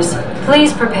passengers,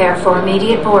 please prepare for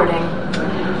immediate boarding.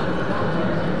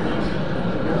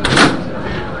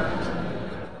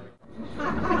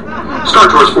 Star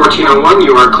Tours 1401,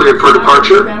 you are cleared for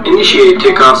departure. Initiate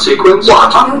takeoff sequence.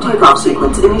 What? New takeoff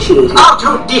sequence initiated.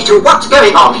 R2-D2, what's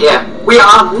going on here? We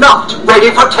are not ready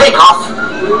for takeoff.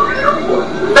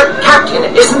 The captain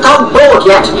isn't on board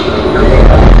yet.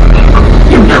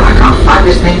 You know I can't fly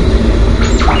this thing.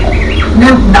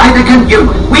 No, neither can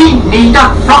you. We need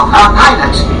a proper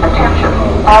pilot. Attention.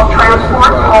 All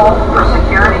transport hold for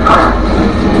security clearance.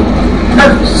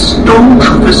 Those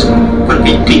stormtroopers will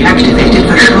be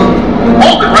deactivated for sure.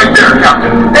 Hold it right there,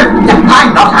 Captain. No,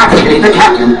 I'm not actually the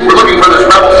captain. We're looking for this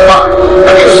rebel spy.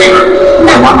 Have you seen her?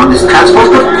 No one on this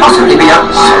transport could possibly be a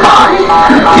spy.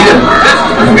 This is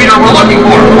the speeder we're looking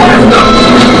for. What is this?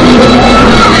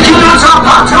 Heroes are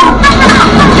part two.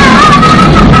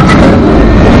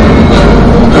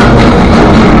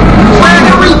 Where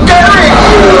are we going?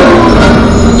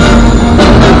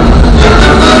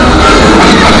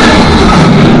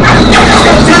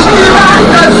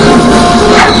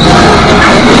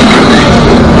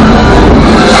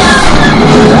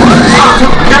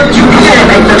 Don't you dare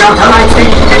make the Delta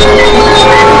Lightning!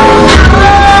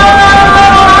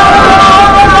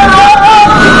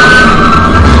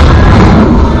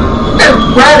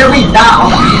 Where are we now?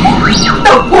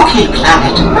 The Wookiee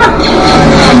planet.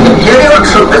 Imperial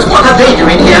troopers, what are they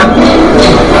doing here?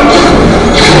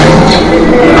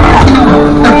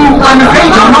 I'm afraid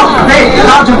you're not very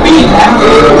allowed to be there.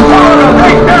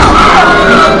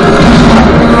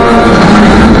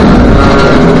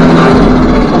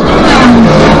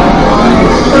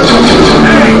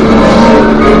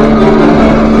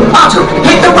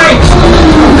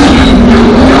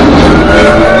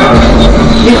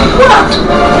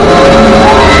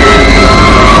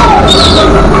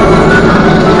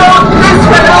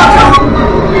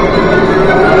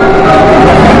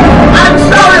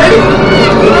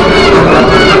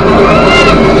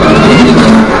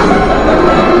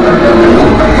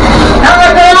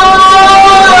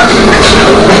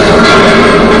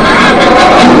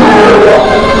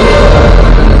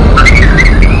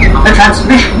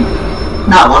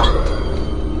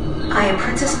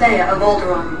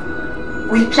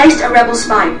 rebel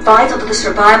spy vital to the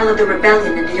survival of the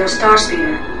rebellion into your star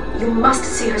speeder. You must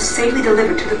see her safely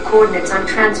delivered to the coordinates I'm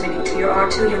transmitting to your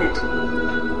R2 unit.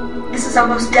 This is our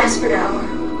most desperate hour.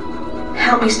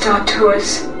 Help me, Star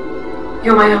Tours.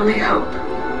 You're my only hope.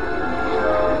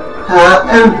 Her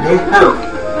only hope?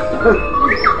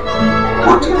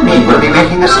 What do you mean we'll be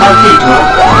making a slight detour?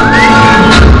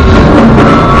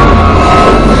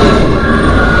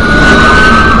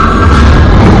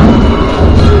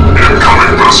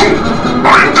 Incoming vessel.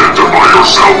 Identify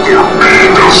yourself or be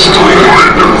destroyed.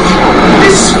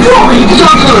 Destroyed,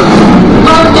 Doctor!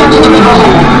 Burned out to the middle.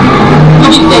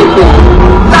 What did they do?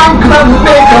 Thank the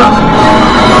Maker!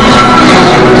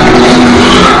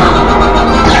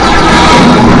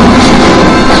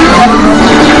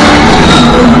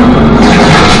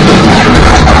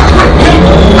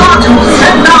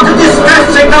 Send out a distress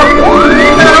signal!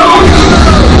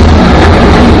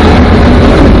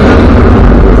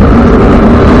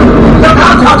 Look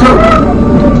out, Otto!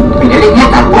 We nearly hit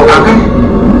that Morgan.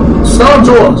 Star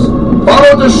Tours,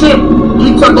 follow the ship.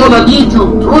 It's gonna lead you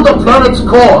through the planet's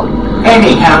core.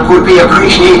 Any help would be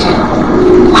appreciated.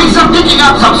 We're picking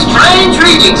up some strange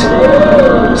readings.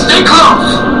 Stay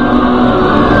close.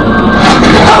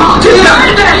 To the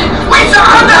end! We're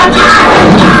under attack!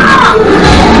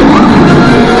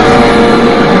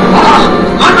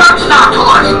 Good luck, Star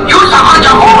Tours. Use them on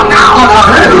your own now. On our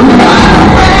own?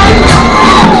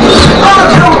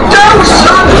 Do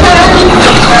something!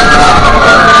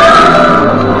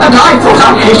 And I thought I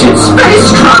hated space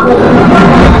travel!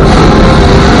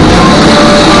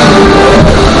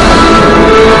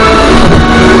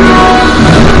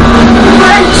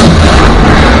 Wait!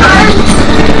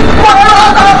 Where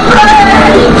are the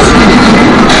planes?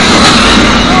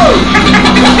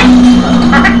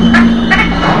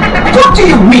 What do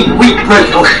you mean we broke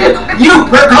your ship? You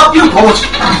broke our viewport!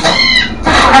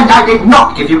 And I did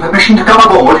not give you permission to come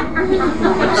aboard.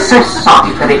 So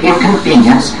sorry for the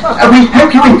inconvenience. We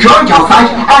hope you enjoyed your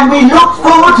flight, and we look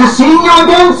forward to seeing you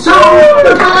again soon.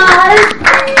 Goodbye.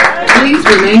 Please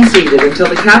remain seated until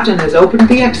the captain has opened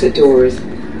the exit doors.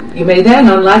 You may then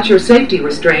unlatch your safety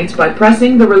restraints by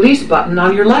pressing the release button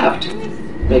on your left.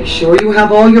 Make sure you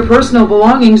have all your personal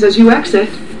belongings as you exit.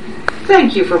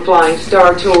 Thank you for flying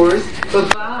Star Tours.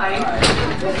 Bye-bye.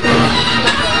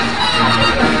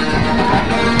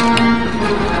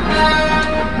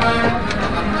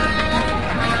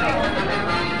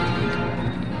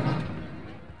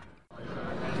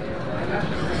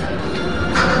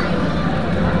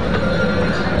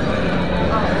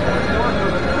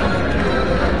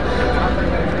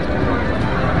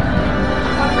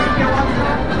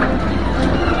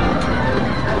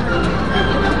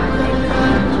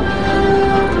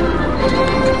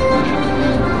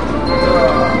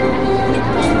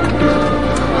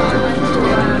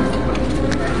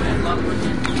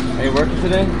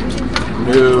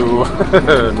 No.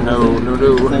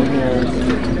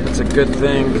 It's a good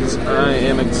thing because I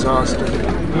am exhausted.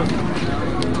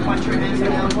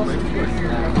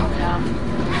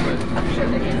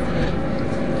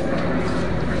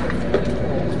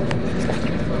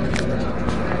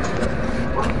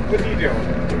 What are you doing?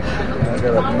 I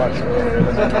got up much earlier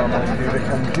than I normally do to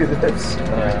come do this.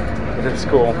 But it's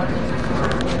cool.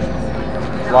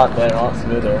 A lot better, a lot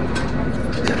smoother.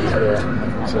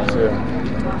 Yeah, so too.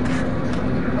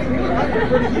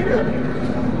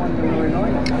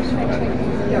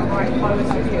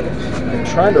 I'm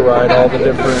trying to ride all the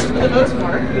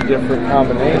different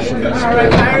combinations. How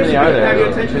many are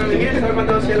there?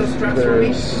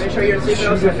 There's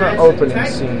 2 different opening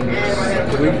scenes,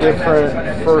 3 different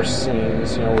first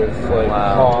scenes, with like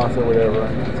Hoth or whatever.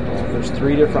 There's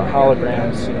 3 different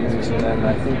hologram scenes, and then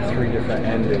I think 3 different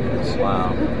endings.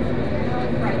 Wow.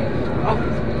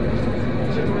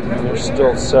 And there's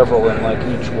still several in like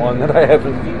each one that I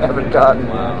haven't gotten.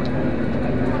 Wow.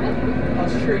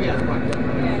 Sure, yeah.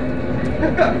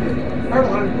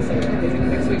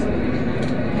 Next week.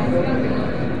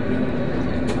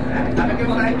 Have a good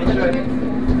night. Enjoy.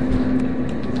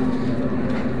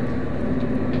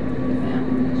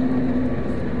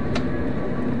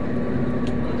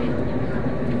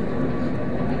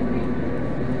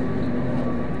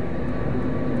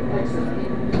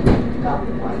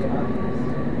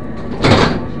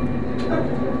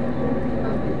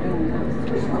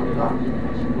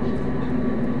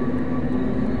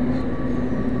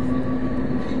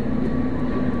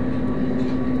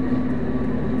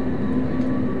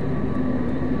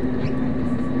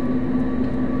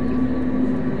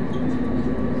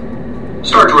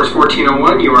 Star Tours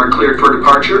 1401, you are cleared for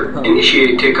departure.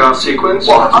 Initiate takeoff sequence.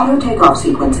 What? Auto takeoff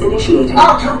sequence initiating.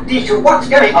 R2-D2, what's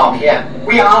going on here?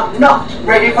 We are not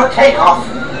ready for takeoff.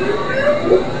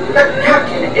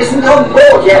 on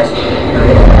board yet.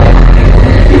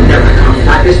 You never come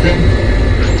like this thing.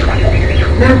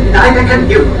 No, neither can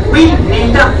you. We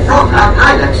need a proper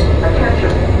pilot.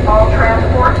 Attention. All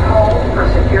transport hold for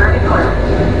security clearance.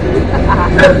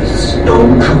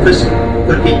 Stormtroopers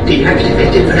will be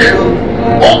deactivated for sure.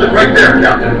 Hold it right there,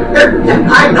 Captain.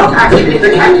 I'm not actually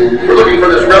the captain. We're looking for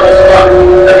this rebel spy.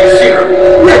 Have you seen her?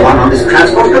 No one on this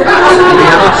transport could possibly be a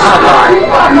spy.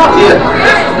 I'm not here.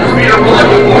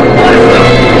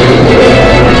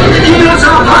 Here's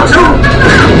our platoon.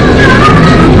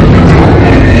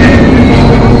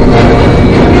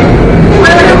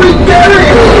 Where are we going?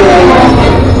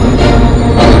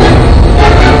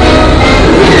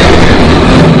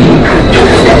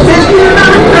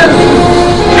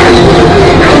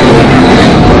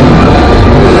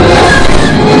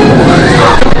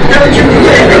 Don't you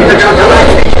dare make the trouble like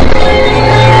me!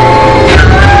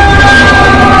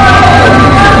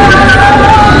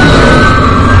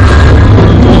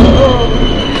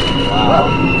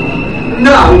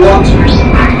 Now what?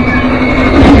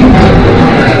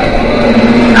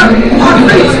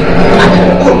 Padres! I've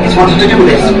always wanted to do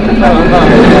this.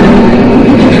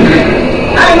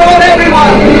 Hang on,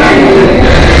 everyone!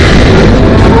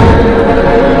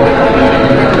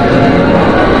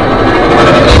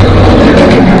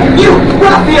 You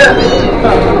ruffian!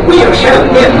 We'll show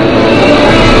him!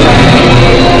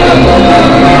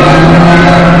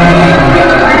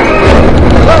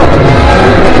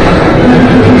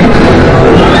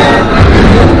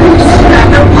 Snap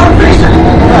the pod racer!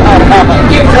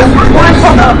 Give us twice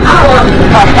the power!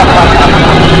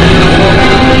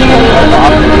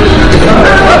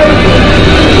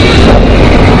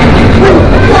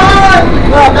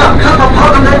 Now come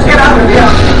upon and let's get out of here!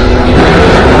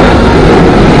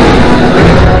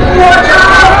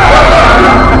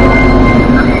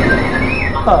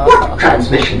 What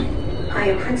transmission? I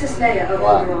am Princess Leia of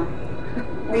Alderaan.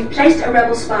 We've placed a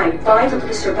rebel spy vital to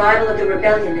the survival of the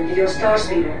rebellion into your star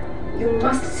speeder. You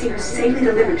must see her safely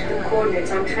delivered to the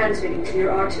coordinates I'm transmitting to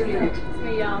your R2 unit.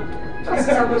 This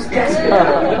is almost desperate.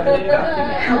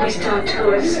 Help me, Star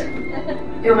Tours.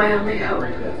 You're my only hope.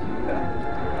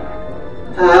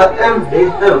 Only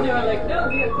hope.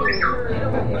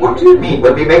 What do you mean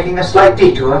we'll be making a slight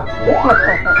detour?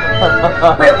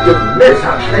 Well, you no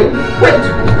such thing. Wait!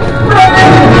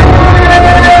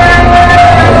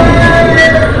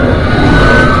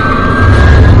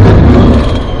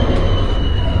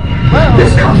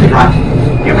 This can't be right.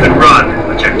 You can run,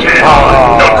 but you can't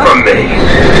run. Not from me.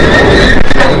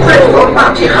 That dreadful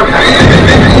bounty hunter!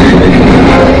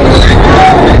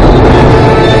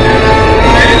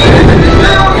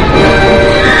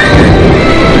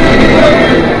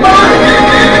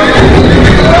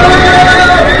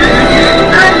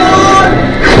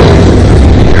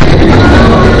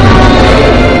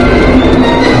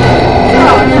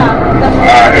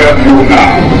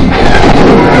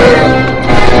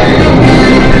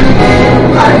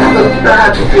 I have a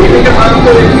bad feeling about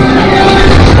this.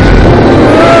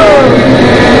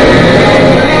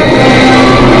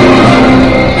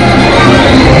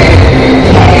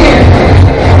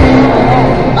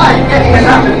 I'm getting us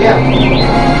out of here.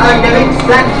 I know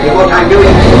exactly what I'm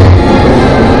doing.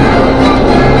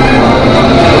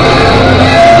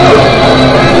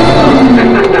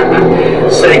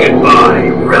 Say goodbye,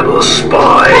 rebel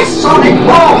spy. A sonic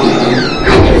bomb!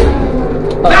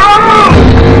 No!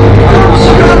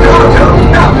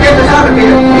 Now, get us out of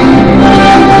here!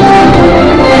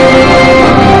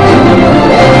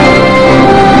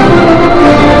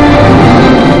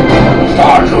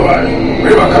 Star Tours, we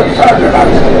were concerned about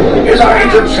it. Is our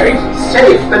engine safe?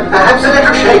 Safe, but perhaps a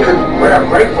little shaken. We're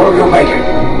grateful you make it.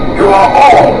 You are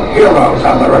all heroes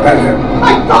of the rebellion.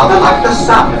 I'd rather like the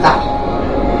sound of that.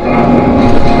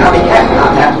 Now be careful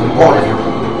out there, all of you.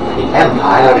 The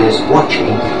Empire is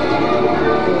watching.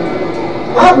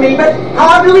 Pardon me, but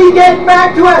how do we get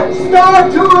back to a Star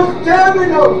Tours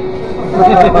terminal?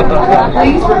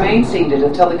 Please remain seated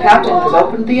until the captain has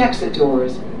opened the exit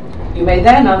doors. You may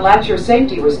then unlatch your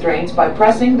safety restraints by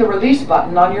pressing the release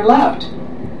button on your left.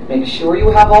 Make sure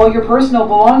you have all your personal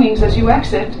belongings as you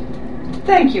exit.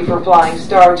 Thank you for flying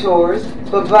Star Tours.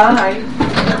 Bye-bye.